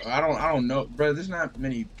no, bro. I don't know, bro. There's not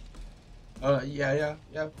many. Yeah. You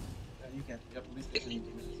can. Yeah, police station. You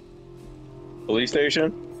can. Police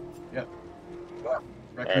station? Yep.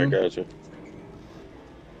 Alright, gotcha.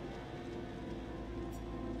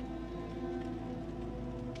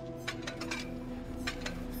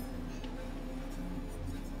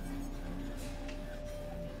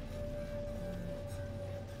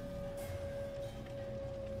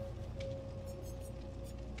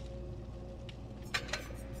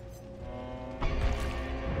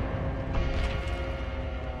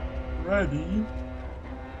 Ready?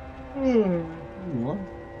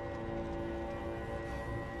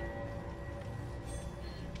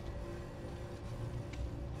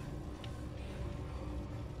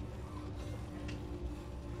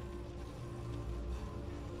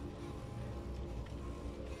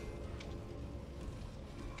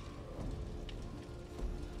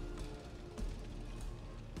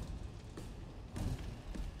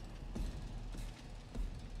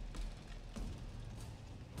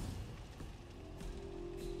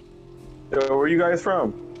 Yo, where you guys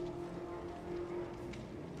from?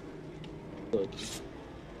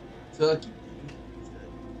 Kentucky.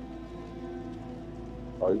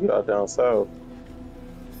 Oh, you got down south.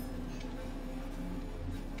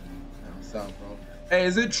 Down south, bro. Hey,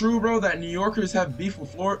 is it true, bro, that New Yorkers have beef with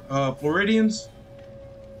Floridians?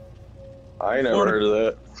 I ain't never heard of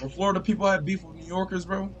that. Or Florida people have beef with New Yorkers,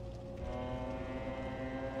 bro?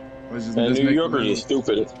 Or is it just Man, New making Yorkers are news?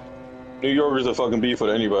 stupid. New Yorkers are fucking beef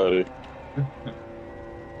with anybody.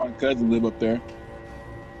 My cousin live up there.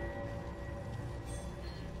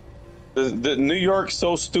 The New York's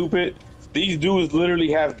so stupid. These dudes literally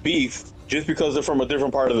have beef just because they're from a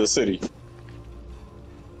different part of the city.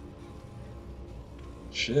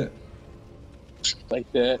 Shit. Like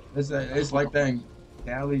that. It's like that in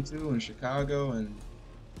Cali too, and Chicago, and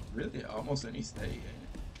really almost any state. Ain't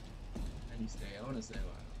it? Any state. I want to say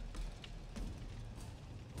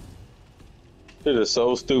It is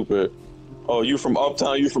so stupid. Oh, you from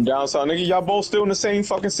uptown, you from downtown, nigga. Y'all both still in the same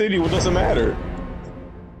fucking city. What doesn't matter?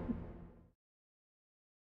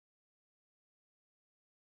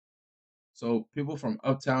 So people from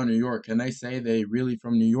uptown New York, can they say they really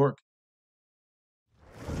from New York?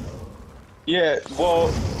 Yeah, well,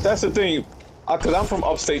 that's the thing. Cause I'm from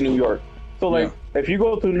upstate New York. So like, if you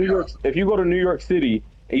go to New York City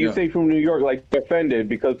and you say from New York, like offended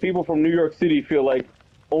because people from New York City feel like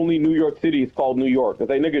only New York City is called New York. Cause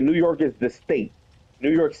like, nigga, New York is the state.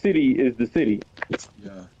 New York City is the city.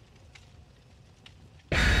 Yeah.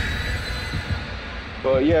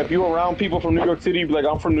 But yeah, if you around people from New York City, you be like,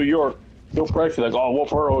 I'm from New York. You'll pressure like, oh, what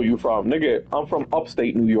borough are you from? Nigga, I'm from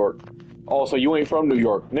upstate New York. Oh, so you ain't from New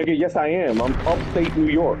York. Nigga, yes I am. I'm upstate New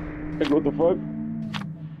York. Nigga, what the fuck?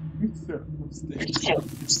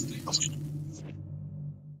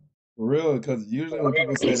 For real, because usually when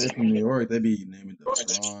people say they're from New York, they be naming the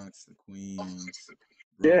Bronx, the Queens,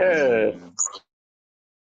 Yeah. Brooklyn.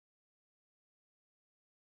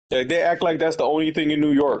 Yeah, they act like that's the only thing in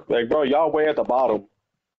New York. Like, bro, y'all way at the bottom.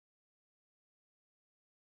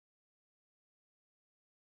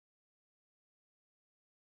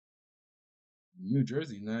 New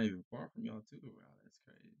Jersey not even far from y'all too. Wow, that's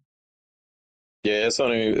crazy. Yeah, it's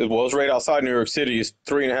only well, it's right outside New York City. It's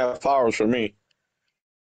 3.5 hours for me.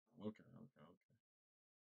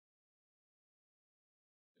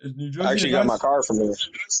 Okay. Is New I Jersey a actually got my nice? car from there.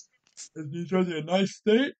 Is New Jersey a nice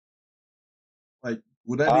state? Like,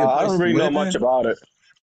 would that be a I place don't to really know live much in? about it.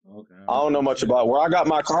 Okay. I don't know much about it. Where I got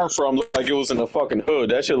my car from looked like it was in the fucking hood.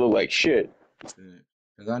 That shit looked like shit.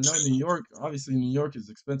 Because I know New York. Obviously, New York is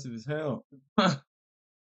expensive as hell.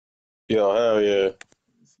 Yo, hell yeah.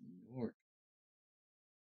 It's New York.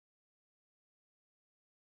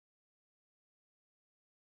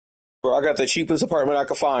 Bro, I got the cheapest apartment I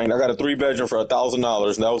could find. I got a 3-bedroom for $1,000, and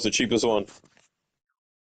that was the cheapest one.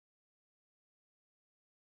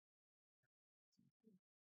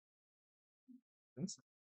 That's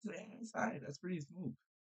inside. That's pretty smooth.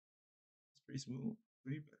 It's pretty smooth.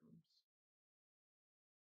 3 bedrooms.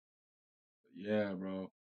 But yeah, bro.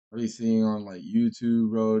 I be seeing on like YouTube,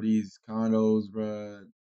 bro, these condos, bro,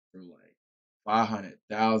 for like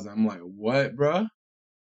 500,000. I'm like, what, bro?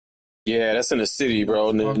 Yeah, that's in the city, bro.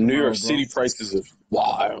 And the Talking New York about, bro. City prices are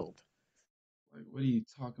wild. Like, what are you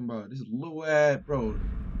talking about? This little ass, bro.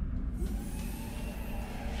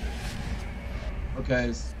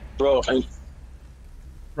 Okay. Bro,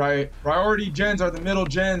 Priority gens are the middle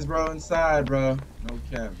gens, bro, inside, bro. No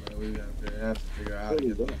cap, bro. We have to figure out how to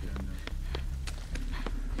get those in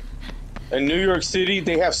there. in New York City,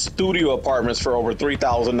 they have studio apartments for over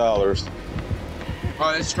 $3,000.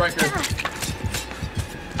 Oh, it's Striker.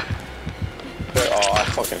 Oh, I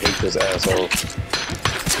fucking hate this asshole.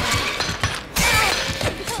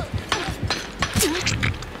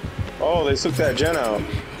 Oh, they took that gen out.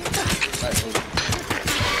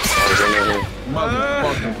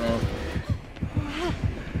 Motherfucker, bro.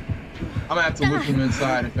 I'm gonna have to loop him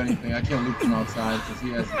inside, if anything. I can't loop him outside because he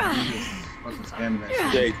just fucking spamming that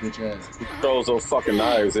shit. Yeah, Bitch ass. he throws those fucking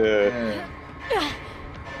knives, yeah.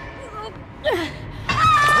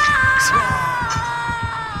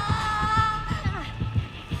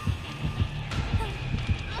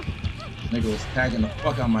 Nigga was tagging the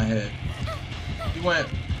fuck out my head. He went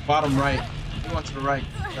bottom right. He went to the right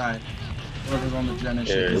side. Whoever's on the gen and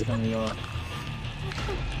shit is coming y'all.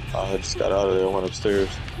 I just got out of there and went upstairs.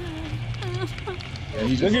 Yeah,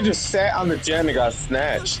 he Nigga just sat on the gen and got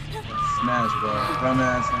snatched. Smash, bro.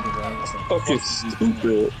 Dumbass nigga, bro. What the Fucking fuck is he stupid.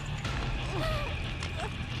 doing?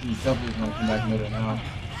 He's definitely gonna come back middle now.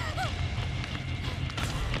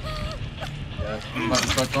 Yeah, I'm about to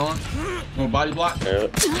start going. More body block. Yeah.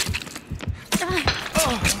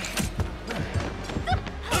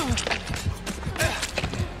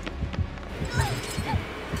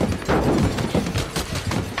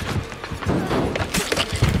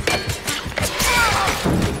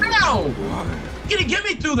 You didn't get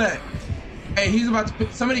me through that. Hey, he's about to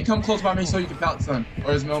pick. Somebody come close by me so you can pout, son.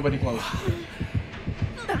 Or is nobody close?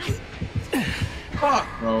 Fuck,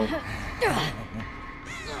 bro.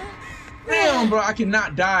 Damn, bro. I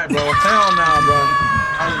cannot die, bro. Hell nah, bro.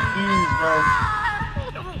 I refuse, bro.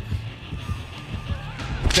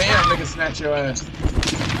 Damn, nigga, snatch your ass.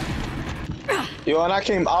 Yo, and I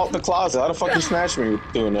came out the closet. How the fuck you snatch me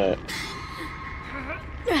doing that?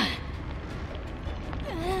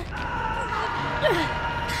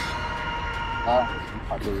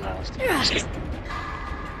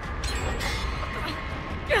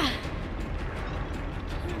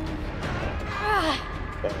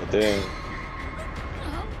 God damn.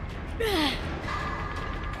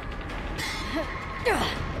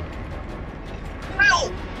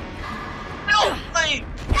 No! No! Wait!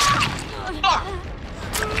 Fuck!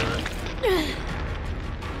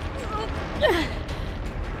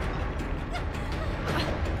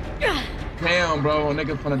 Damn, bro.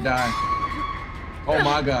 Nigga finna die. Oh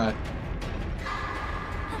my god.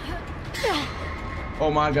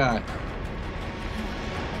 Oh my god.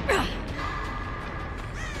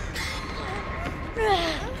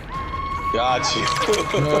 Got you.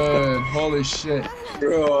 Good. Holy shit.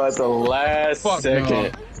 Bro, at the last Fuck second.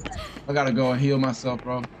 no. I gotta go and heal myself,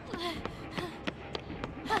 bro.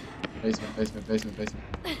 Basement, basement, basement, basement.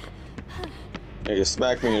 Nigga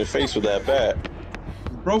smacked me in the face with that bat.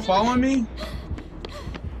 Bro following me?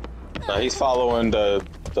 Nah, he's following the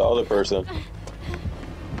other person.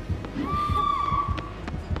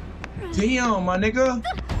 Damn, my nigga.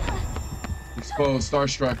 Exposed,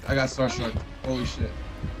 starstruck. I got starstruck. Holy shit.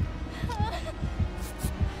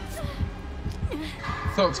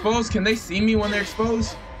 So exposed, can they see me when they're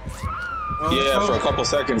exposed? Well, Yeah, exposed, for a couple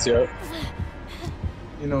seconds, yeah.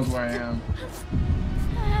 he knows where I am.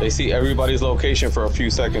 They see everybody's location for a few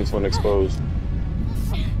seconds when exposed.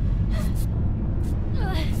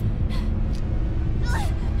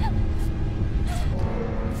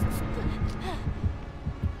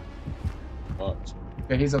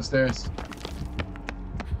 Okay, he's upstairs.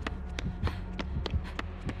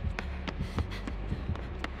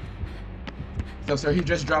 He's upstairs. He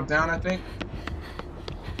just dropped down, I think.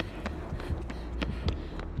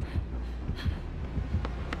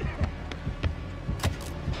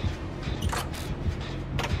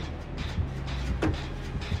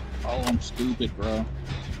 Oh, I'm stupid, bro.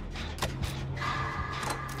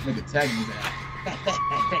 Nigga tagging his ass.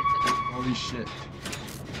 Holy shit.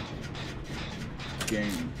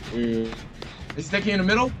 Game. Weird. Is he taking in the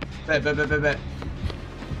middle? Bet. Fucking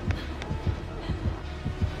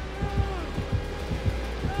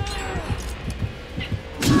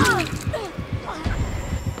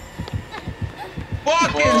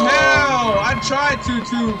hell! I tried to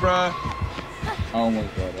too, bruh. Oh my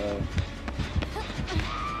god.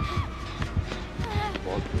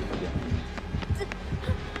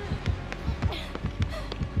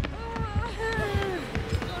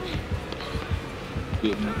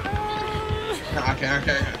 Get me.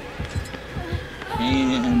 Okay.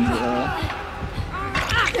 And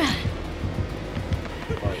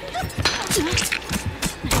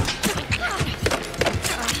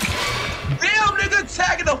Damn, nigga,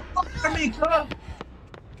 tagging the fuck out of me, cuz.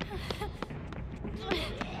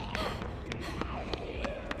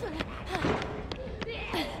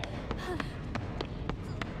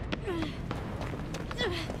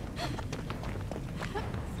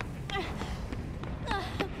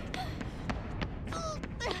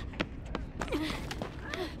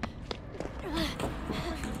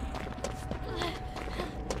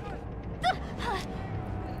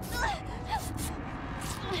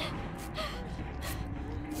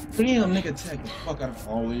 Damn, nigga, tag the fuck out of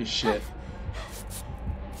all this shit.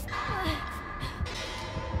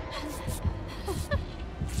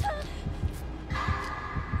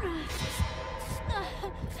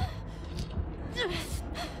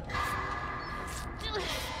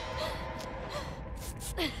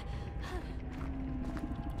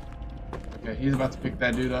 Okay, he's about to pick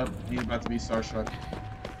that dude up. He's about to be starstruck.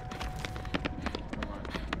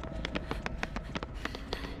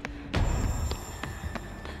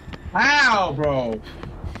 How, bro?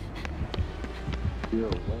 you're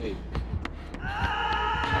away.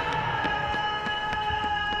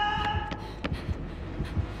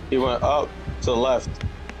 He went up to the left.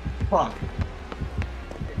 Fuck.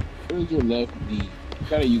 Where's your left knee? You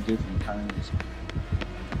gotta use different turns.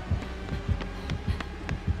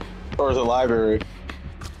 Towards the library.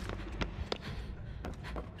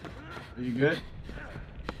 Are you good?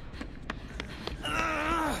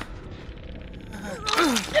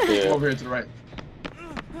 Yeah. Over here to the right.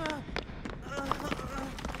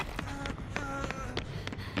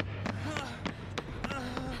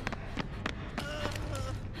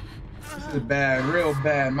 This is bad, real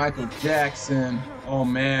bad. Michael Jackson. Oh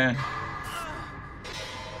man.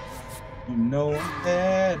 You know I'm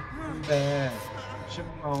bad. I'm bad.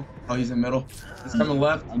 Shimon. Oh, he's in the middle. He's coming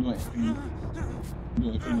left. I'm doing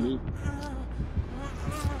it from the loop.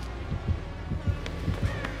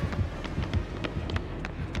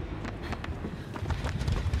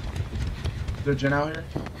 Is there Jen out here?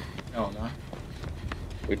 Hell no.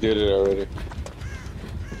 We did it already.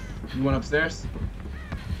 You went upstairs?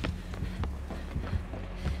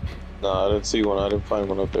 Nah, I didn't see one. I didn't find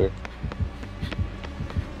one up there.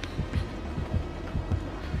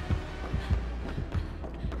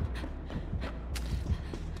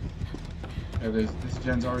 Yeah, this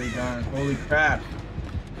gen's already done. Holy crap.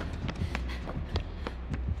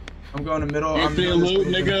 I'm going to middle. I'm Infinite loop,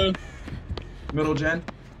 nigga. Middle gen.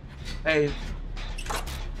 Hey.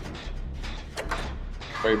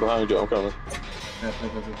 Right behind you. I'm coming.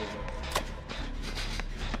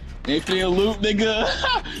 Infinite loop, nigga.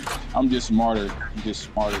 I'm just smarter.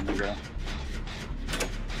 Nigga.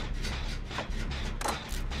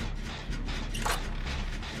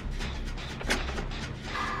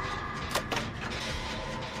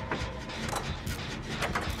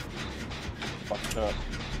 Fucked up.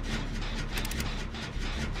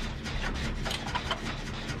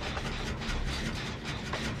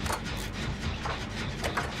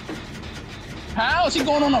 How is he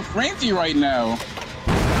going on a frenzy right now?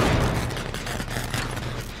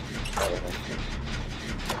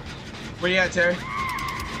 Where you at, Terry?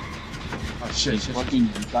 Oh shit. Fucking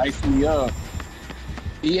dice me up.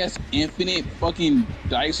 He has infinite fucking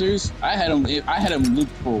dicers. I had him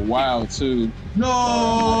looped for a while too. No.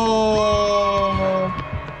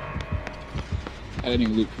 I had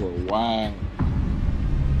him looped for a while.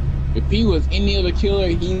 If he was any other killer,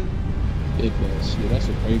 he did that shit. That's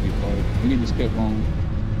the crazy part. He just kept on.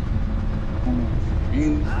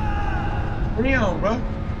 Damn, bro.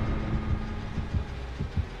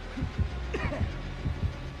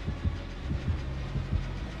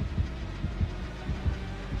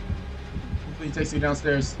 Hopefully he takes me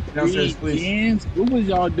downstairs. Downstairs, please. Dance? What was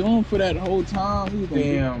y'all doing for that whole time?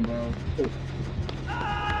 Damn, bro.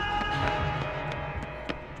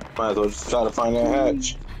 Might as well just try to find that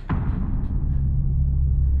hatch.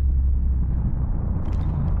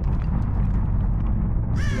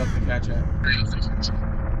 You left the catch at.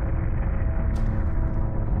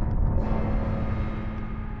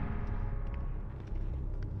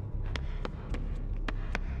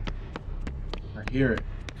 I hear it.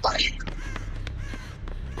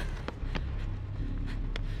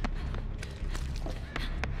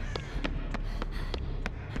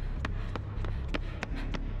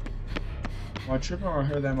 Am I tripping or I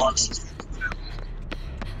heard that motherfucker?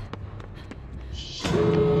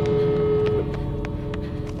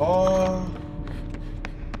 Oh.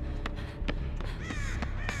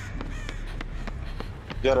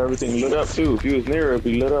 Got everything lit up too. If you was near it, it'd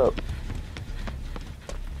be lit up.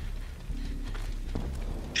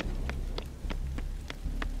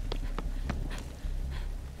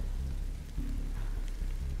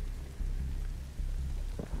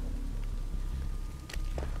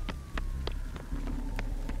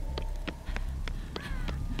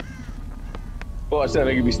 Watch that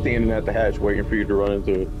nigga be standing at the hatch waiting for you to run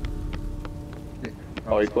into it.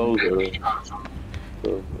 Oh, he closed it.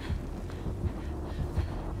 So.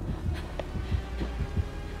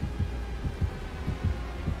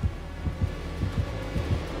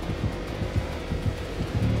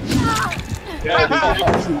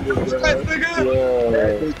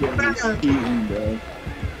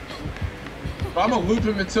 Bro, I'm gonna loop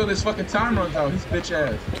him until this fucking time runs out. His bitch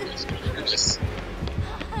ass.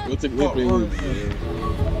 What's it?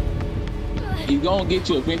 He's gonna get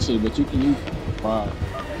you eventually, but you can use. Wow.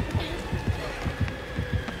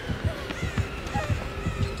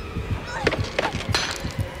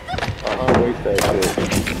 Waste that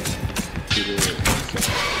shit.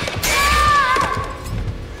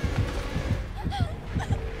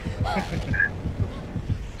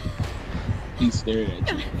 He's staring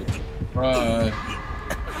at you. Bruh.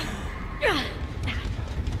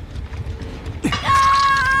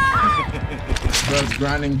 Bruh's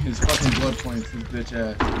grinding his fucking blood points, his bitch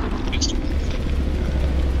ass.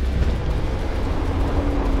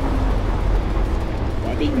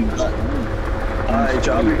 Alright,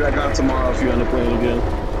 y'all. I'll be back on tomorrow if you end up playing again.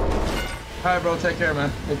 Alright, bro. Take care,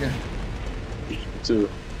 man. Take care. You too.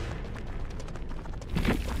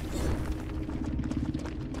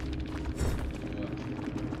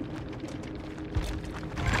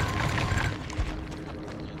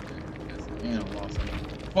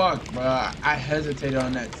 Fuck, bro. I hesitated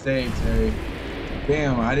on that save, Terry.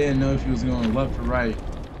 Damn, I didn't know if he was going left or right.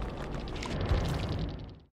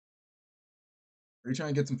 Are you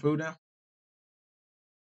trying to get some food now?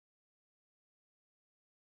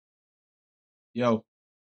 Yo.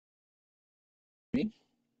 Me?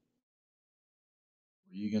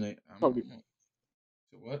 Are you gonna... Probably.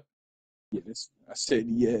 So what? Yes. I said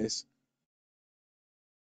yes.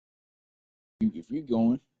 If you're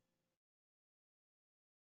going.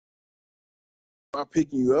 Am I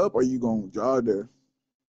picking you up or you gonna jog there?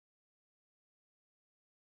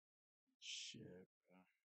 Shit,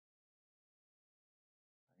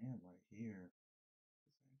 bro. I am right here. At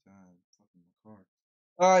the same time, fucking my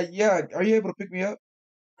car. Yeah. Are you able to pick me up?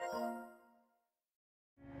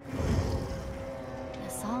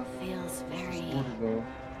 This all feels very Order though.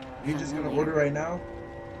 You just gonna order right now?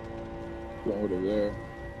 Go over there.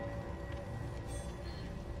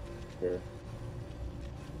 There.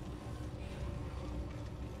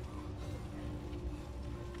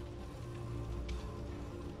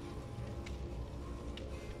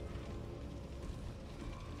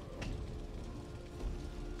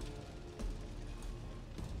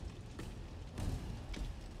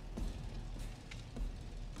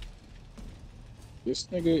 This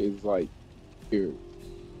nigga is like here.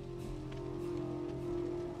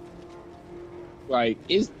 Like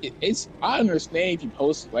it's I understand if you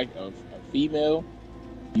post like a female,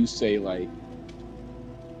 you say like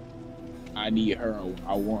I need her or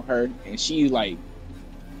I want her, and she like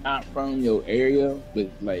not from your area, but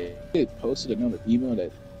like it posted another female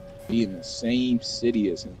that be in the same city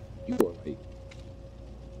as him. You are like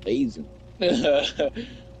blazing. I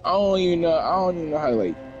don't even know. I don't even know how to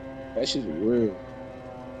like. That shit's weird.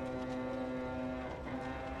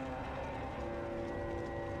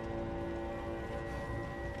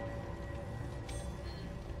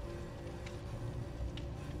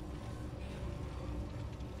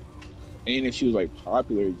 And if she was like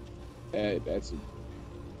popular, that's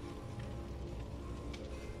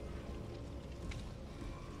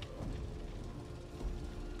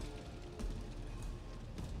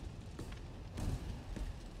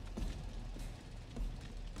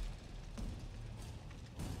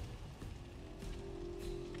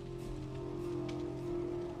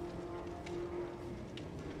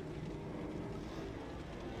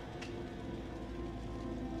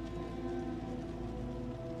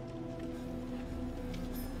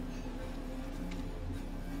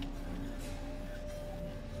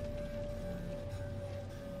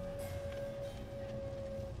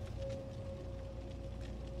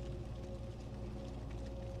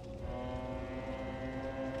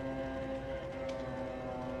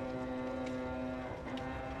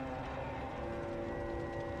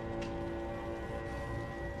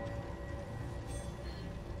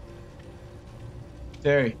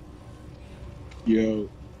Terry, yo.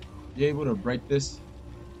 you able to break this?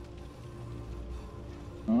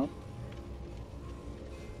 Huh?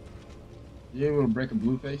 You able to break a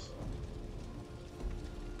blue face?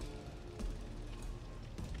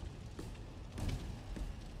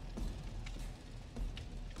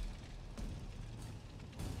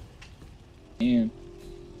 And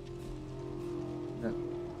Yeah.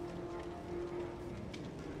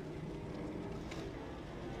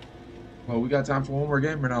 Well, we got time for one more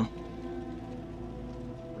game or no?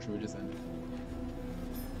 Or should we just end it?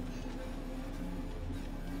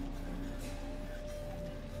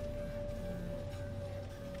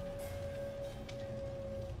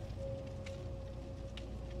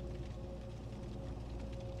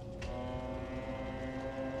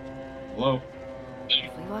 Hello?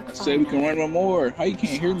 If we walk I far said we can enough, run one more. How you we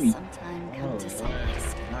can't hear shall me? sometime come Oh, to bro.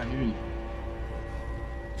 sunrise. Cannot hear you.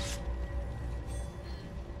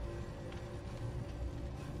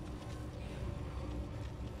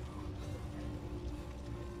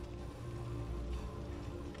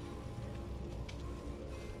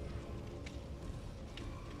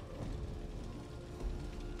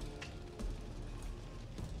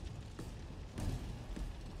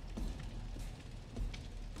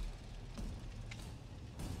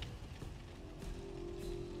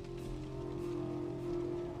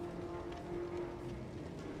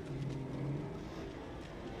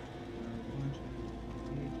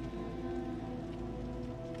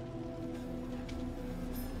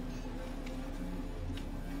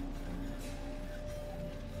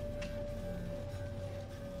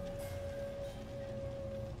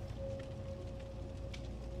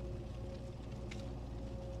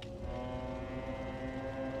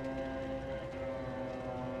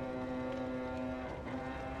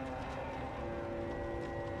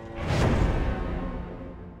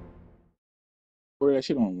 Put that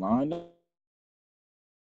shit online. What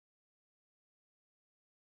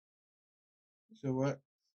So what?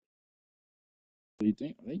 do you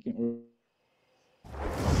think? They can.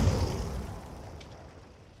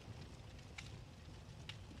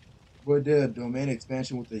 What did domain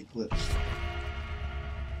expansion with the Eclipse?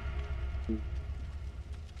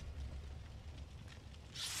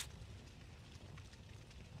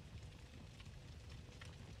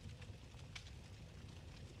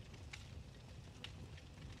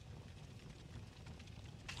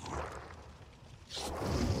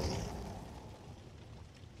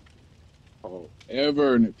 Oh,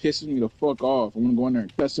 ever, and it pisses me the fuck off. I want to go in there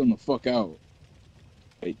and cuss them the fuck out.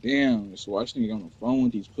 Like, damn, so I just need to get on the phone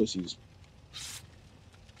with these pussies.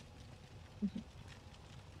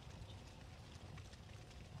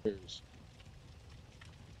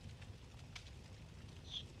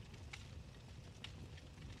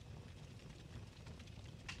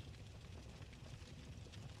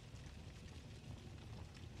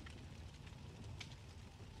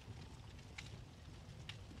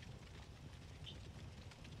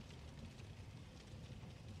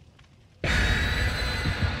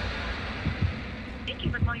 Thank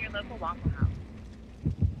you for calling your local Waffle House.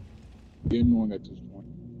 Getting annoying at this point.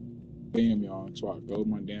 Damn, y'all, so I go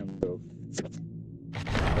my damn self.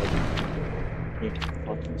 Make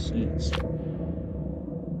fucking sense.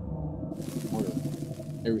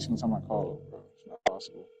 Every single time I call, bro, it's not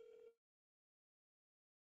possible.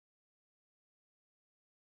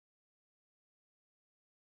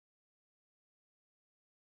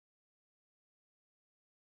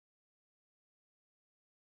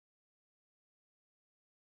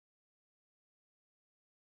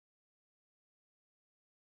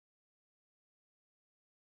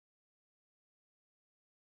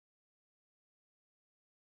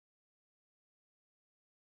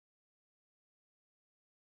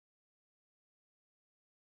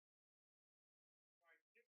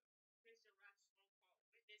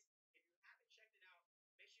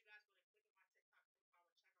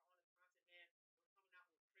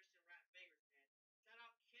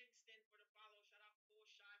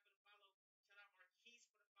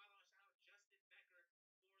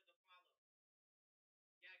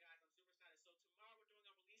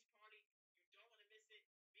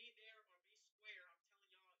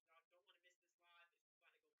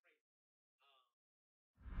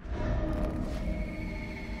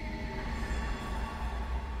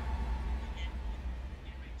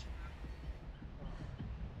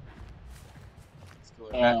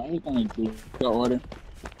 I'm gonna do the order.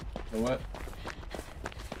 The what?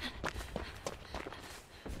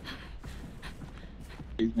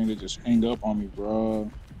 These niggas just hang up on me,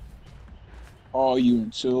 bro. Call you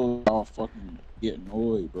until I'll fucking get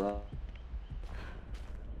annoyed, bro.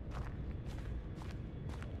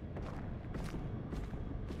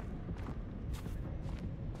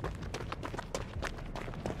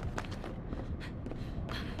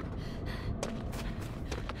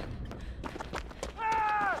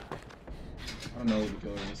 I don't know who the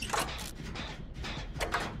killer is.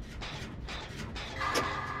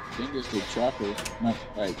 I think it's the trapper, not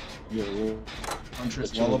like yeah.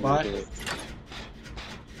 Huntress Lullaby?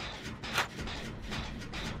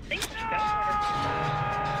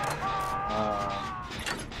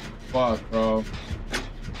 Fuck, bro.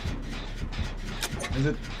 Is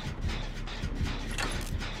it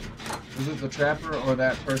the trapper or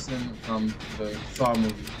that person from the Saw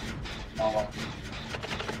movie?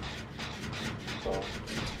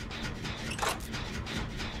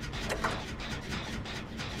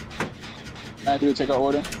 Can I do a takeout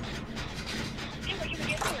order?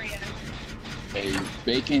 A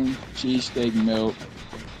bacon cheesesteak milk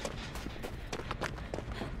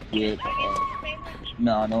with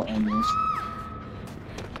no onions.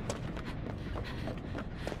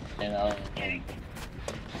 And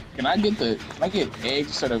can I get eggs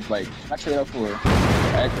instead of like? Can I trade up for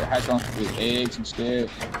hash browns with eggs instead?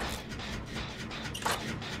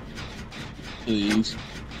 Please.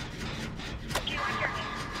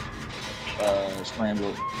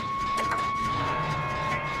 Scrambled.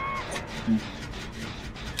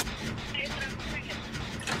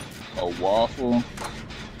 A waffle.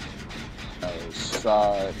 A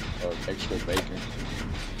side of extra bacon.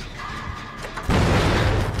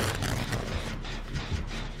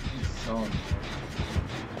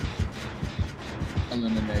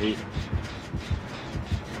 Lemonade.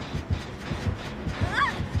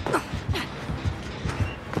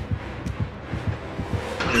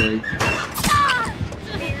 Egg.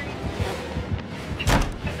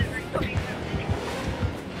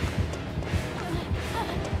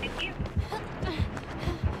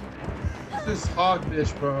 This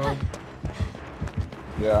hogfish, bro.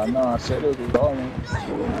 Yeah, I know. I said it was all in.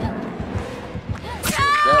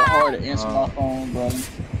 That hard to answer my phone, bro.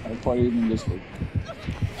 I probably even just like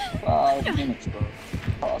 5 minutes, bro.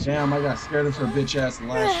 Awesome. Damn, I got scared of her bitch ass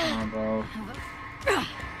last time, bro.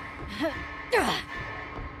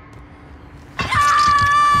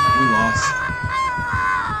 We lost.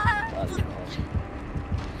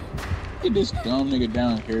 Get this dumb nigga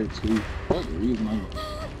down here too. What reason?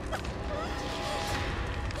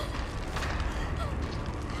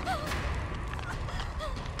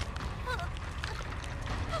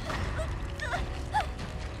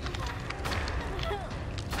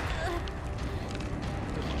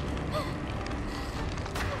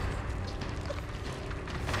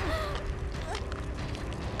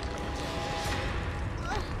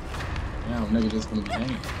 Damn, nigga just gonna be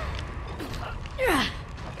hanging.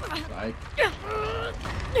 Like.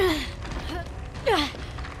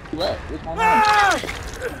 What? What's going on?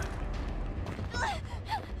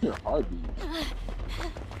 Your heartbeat.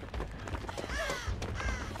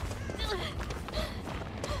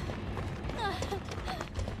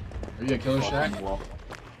 Are you a Killer Shack? Oh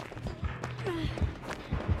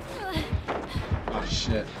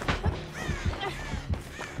shit.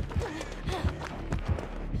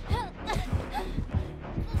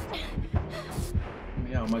 Help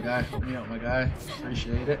me out, my guy. Help me out, my guy.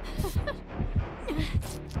 Appreciate it.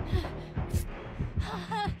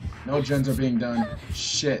 No gens are being done.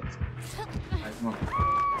 Shit. Alright, come on.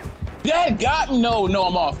 That got me. No,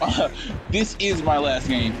 I'm off. This is my last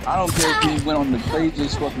game. I don't care if he went on the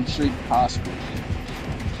craziest fucking streak possible.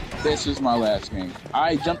 This is my last game.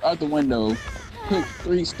 I jumped out the window, took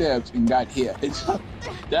 3 steps, and got hit.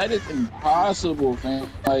 That is impossible, fam.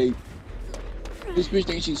 Like, this bitch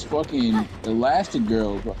thinks she's fucking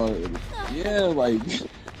Elastigirl, bro. Yeah, like,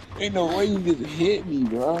 ain't no way you just hit me,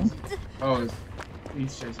 bro. Oh,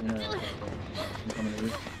 he's chasing her. He's coming to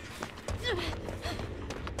you.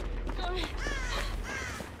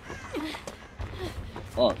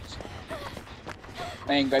 Fuck.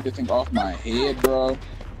 I ain't got this thing off my head, bro.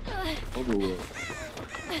 Over with.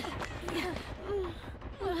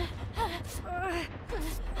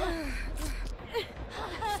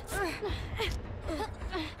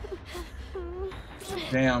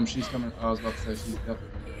 Damn, she's coming. I was about to say she's definitely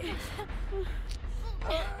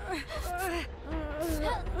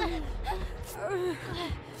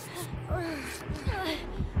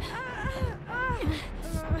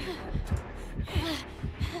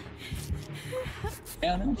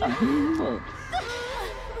Damn, I'm trying to hit you up.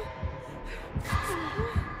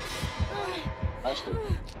 touched it.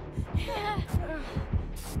 He's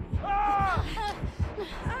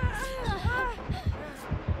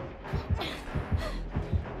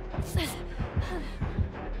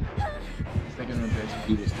taking him in the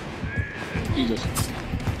basement. He just.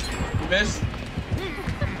 You missed?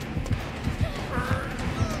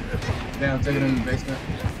 Damn, taking him in the basement.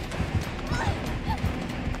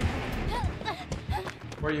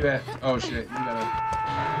 Where you at? Oh shit, you gotta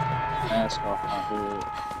Mask off my head.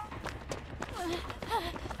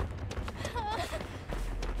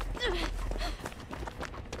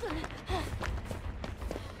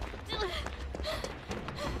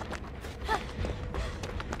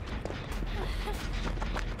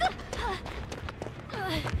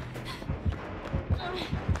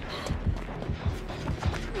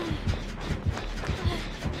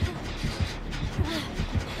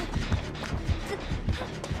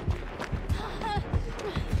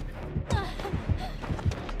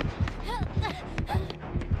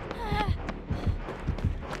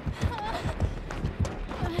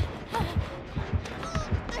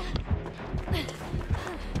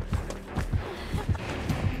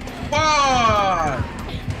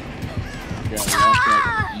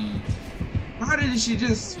 How did she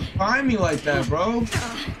just find me like that, bro?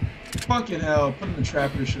 Fucking hell, putting the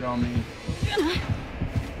trapper shit on me.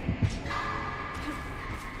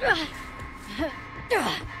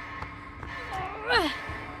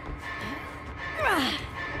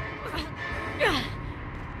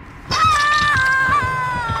 I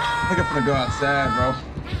think I'm gonna go outside, bro.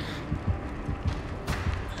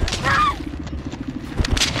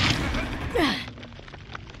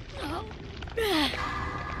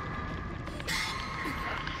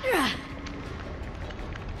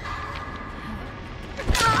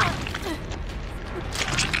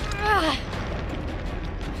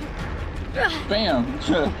 Bam!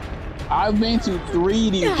 I've been to 3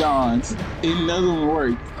 of these Johns. It doesn't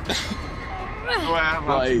work.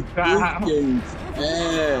 Like, this game's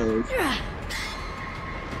ass.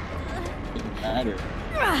 It doesn't matter.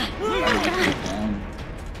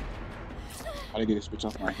 How to get this bitch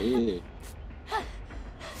off my head?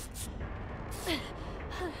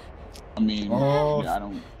 I mean, yeah, I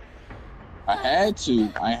don't. I had to.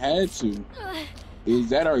 Is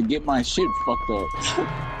that or get my shit fucked up?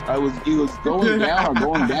 It was going down or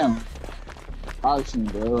going down. Option,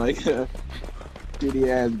 bro. Like, shitty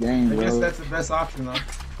ass game, bro. I guess that's the best option, though.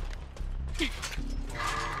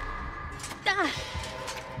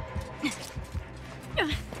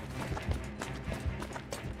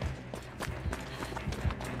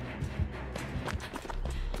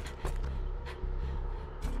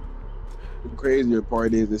 The crazier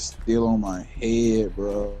part is it's still on my head,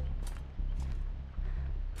 bro.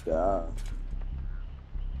 God.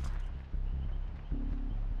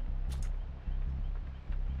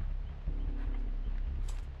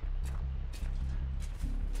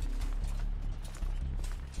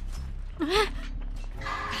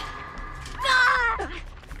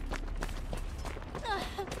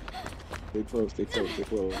 Stay close, stay close, stay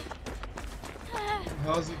close.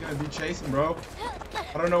 How is he gonna be chasing, bro?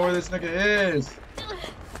 I don't know where this nigga is.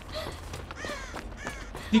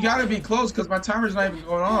 He gotta be close because my timer's not even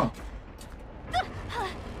going off. I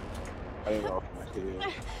ain't off my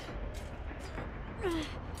head.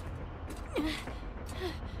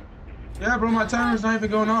 Yeah, bro, my timer's not even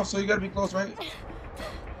going off, so you gotta be close, right?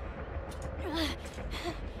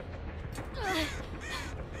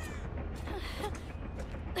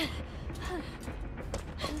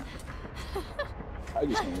 I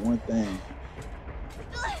just want one thing.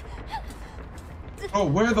 Oh,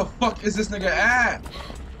 where the fuck is this nigga at?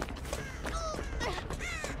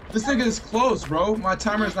 This nigga is close, bro. My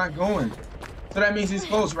timer's not going. So that means he's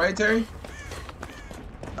close, right, Terry?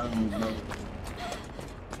 I don't even know.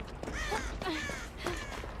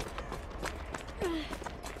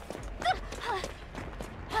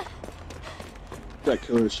 That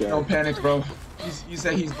Killer Shack. Don't panic, bro. You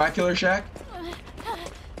say he's by Killer Shack?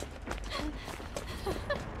 Is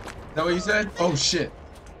that what you said? Oh shit.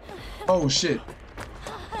 Oh shit.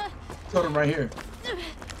 Told him right here.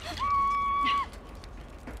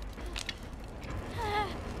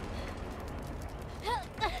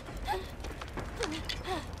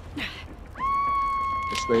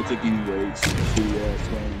 Expect to gain weight, see ass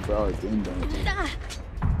swing, bro, it's in done.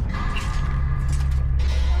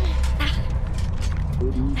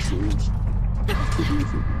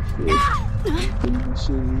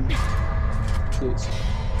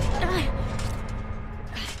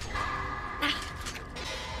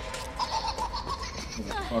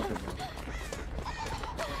 Motherfucker, bro.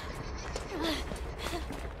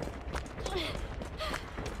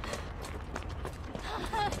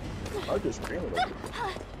 I Why'd you scream it? I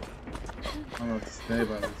don't know what to say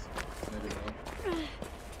about this. Maybe,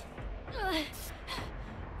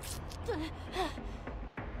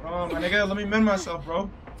 hold on, my nigga. Let me mend myself, bro.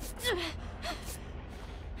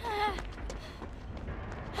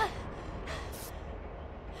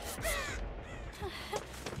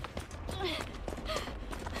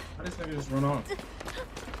 How this nigga just run off?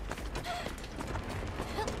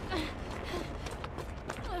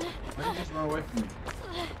 Why did you just run away from me?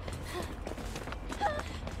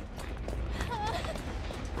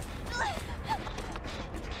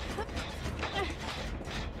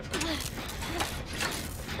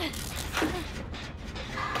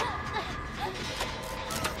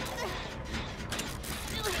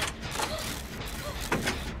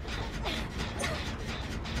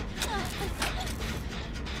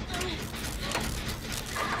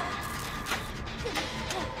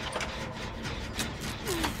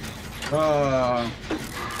 I'm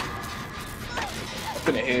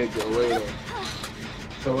gonna head your way though.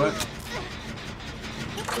 So what?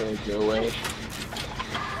 Head your way.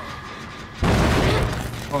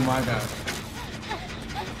 Oh my god.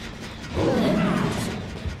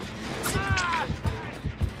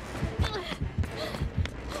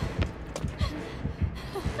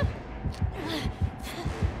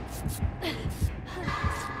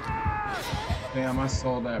 Damn, I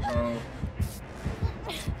sold that, bro.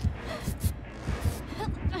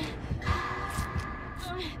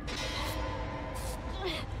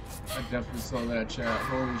 I definitely saw that chat.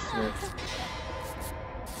 Holy shit.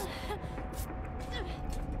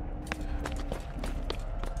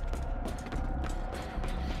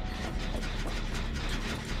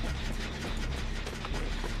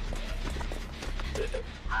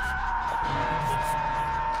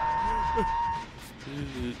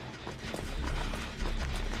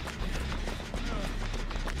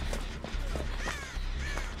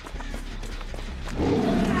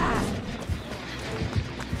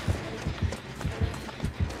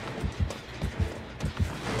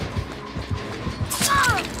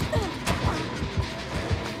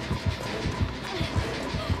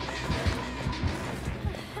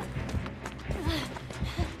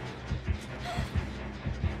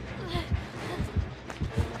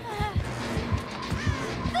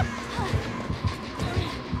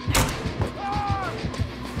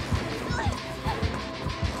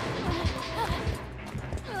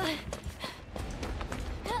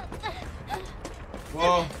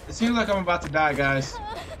 Well, it seems like I'm about to die, guys.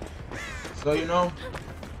 So, you know,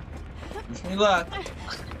 wish me luck.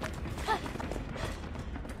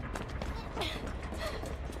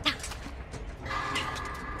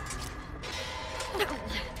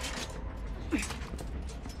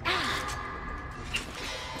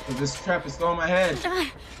 This trap is still in my head.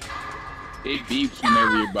 It beeps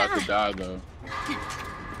whenever you're about to die, though.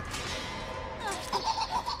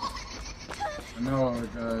 I know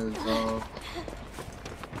it does, bro.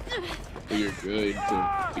 But you're good to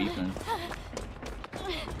beeping.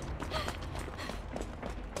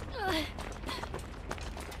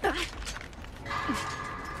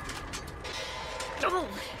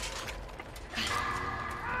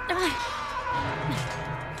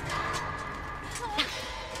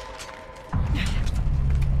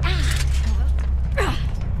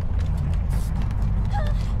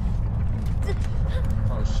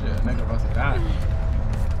 Oh shit, nigga about to die.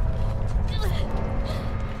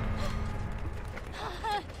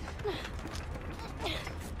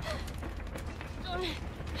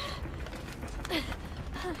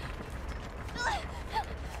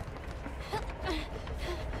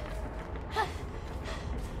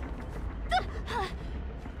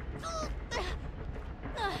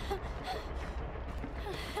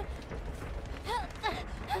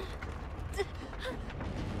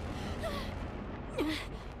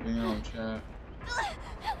 Damn, chat.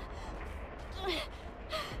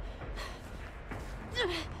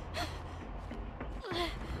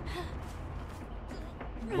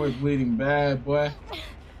 Boy bleeding bad, boy.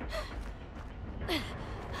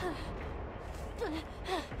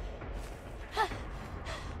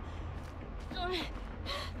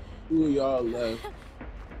 Who y'all left?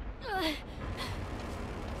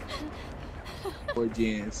 Or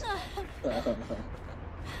Jens.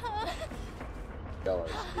 Y'all are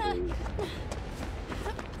screwed.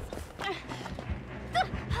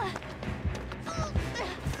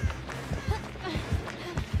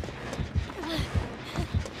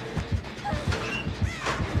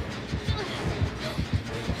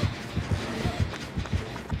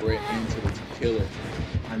 We're into the killer.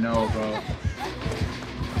 I know, bro.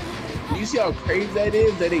 You see how crazy that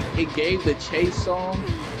is? That it gave the chase song.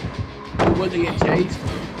 It wasn't getting chased.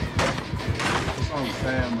 What song what I'm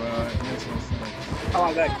saying, bro. It makes no sense. How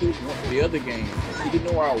I got killed in the other game. He didn't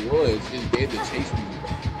know where I was. Just dead to chase me.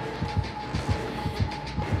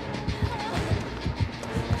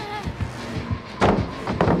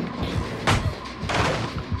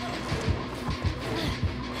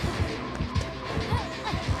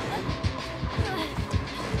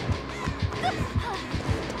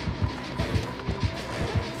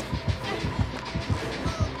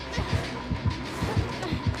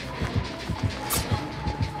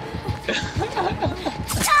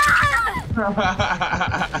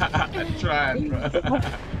 I tried, bro.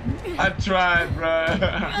 I tried, bro.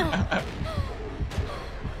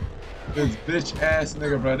 This bitch ass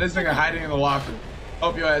nigga, bro. This nigga hiding in the locker.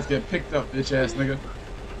 Hope your ass get picked up, bitch ass nigga.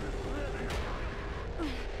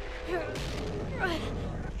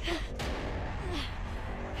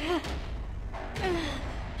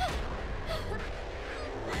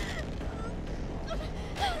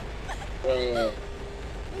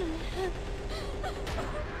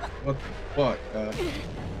 What the fuck, God?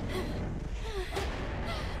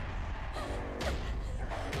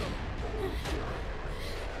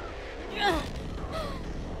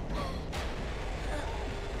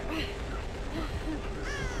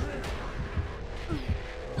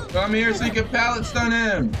 Come here so you can pallet stun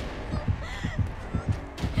him.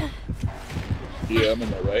 Yeah, I'm in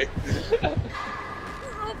the way.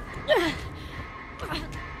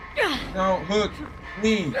 No, hook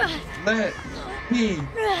me. Let me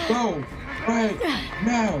go right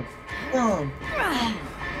now. Come.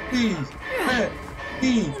 Please. Let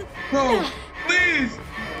me go. Please.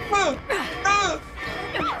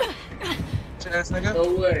 Ass nigga. No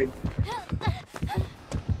way.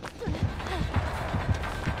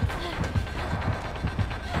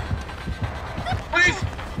 Please.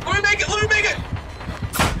 Let me make it. Let me make it.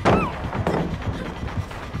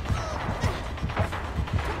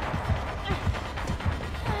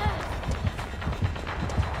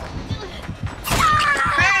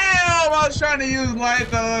 Damn! I was trying to use light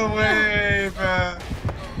the other way, bro.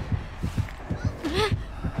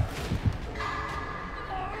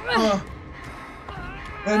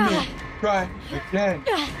 Let me try again.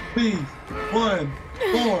 Please. 1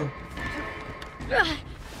 more. Yeah.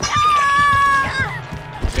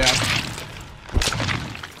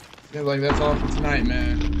 Seems like that's all for tonight,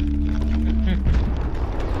 man.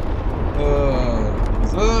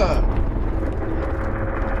 What's up?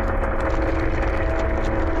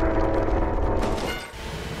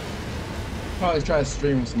 Probably try to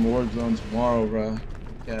stream some Warzone tomorrow, bro.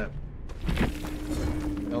 Yeah.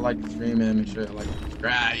 I like to stream him and shit. Like,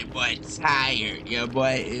 subscribe. Your boy tired. Your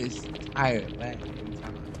boy is tired, man.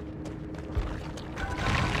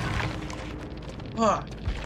 Huh.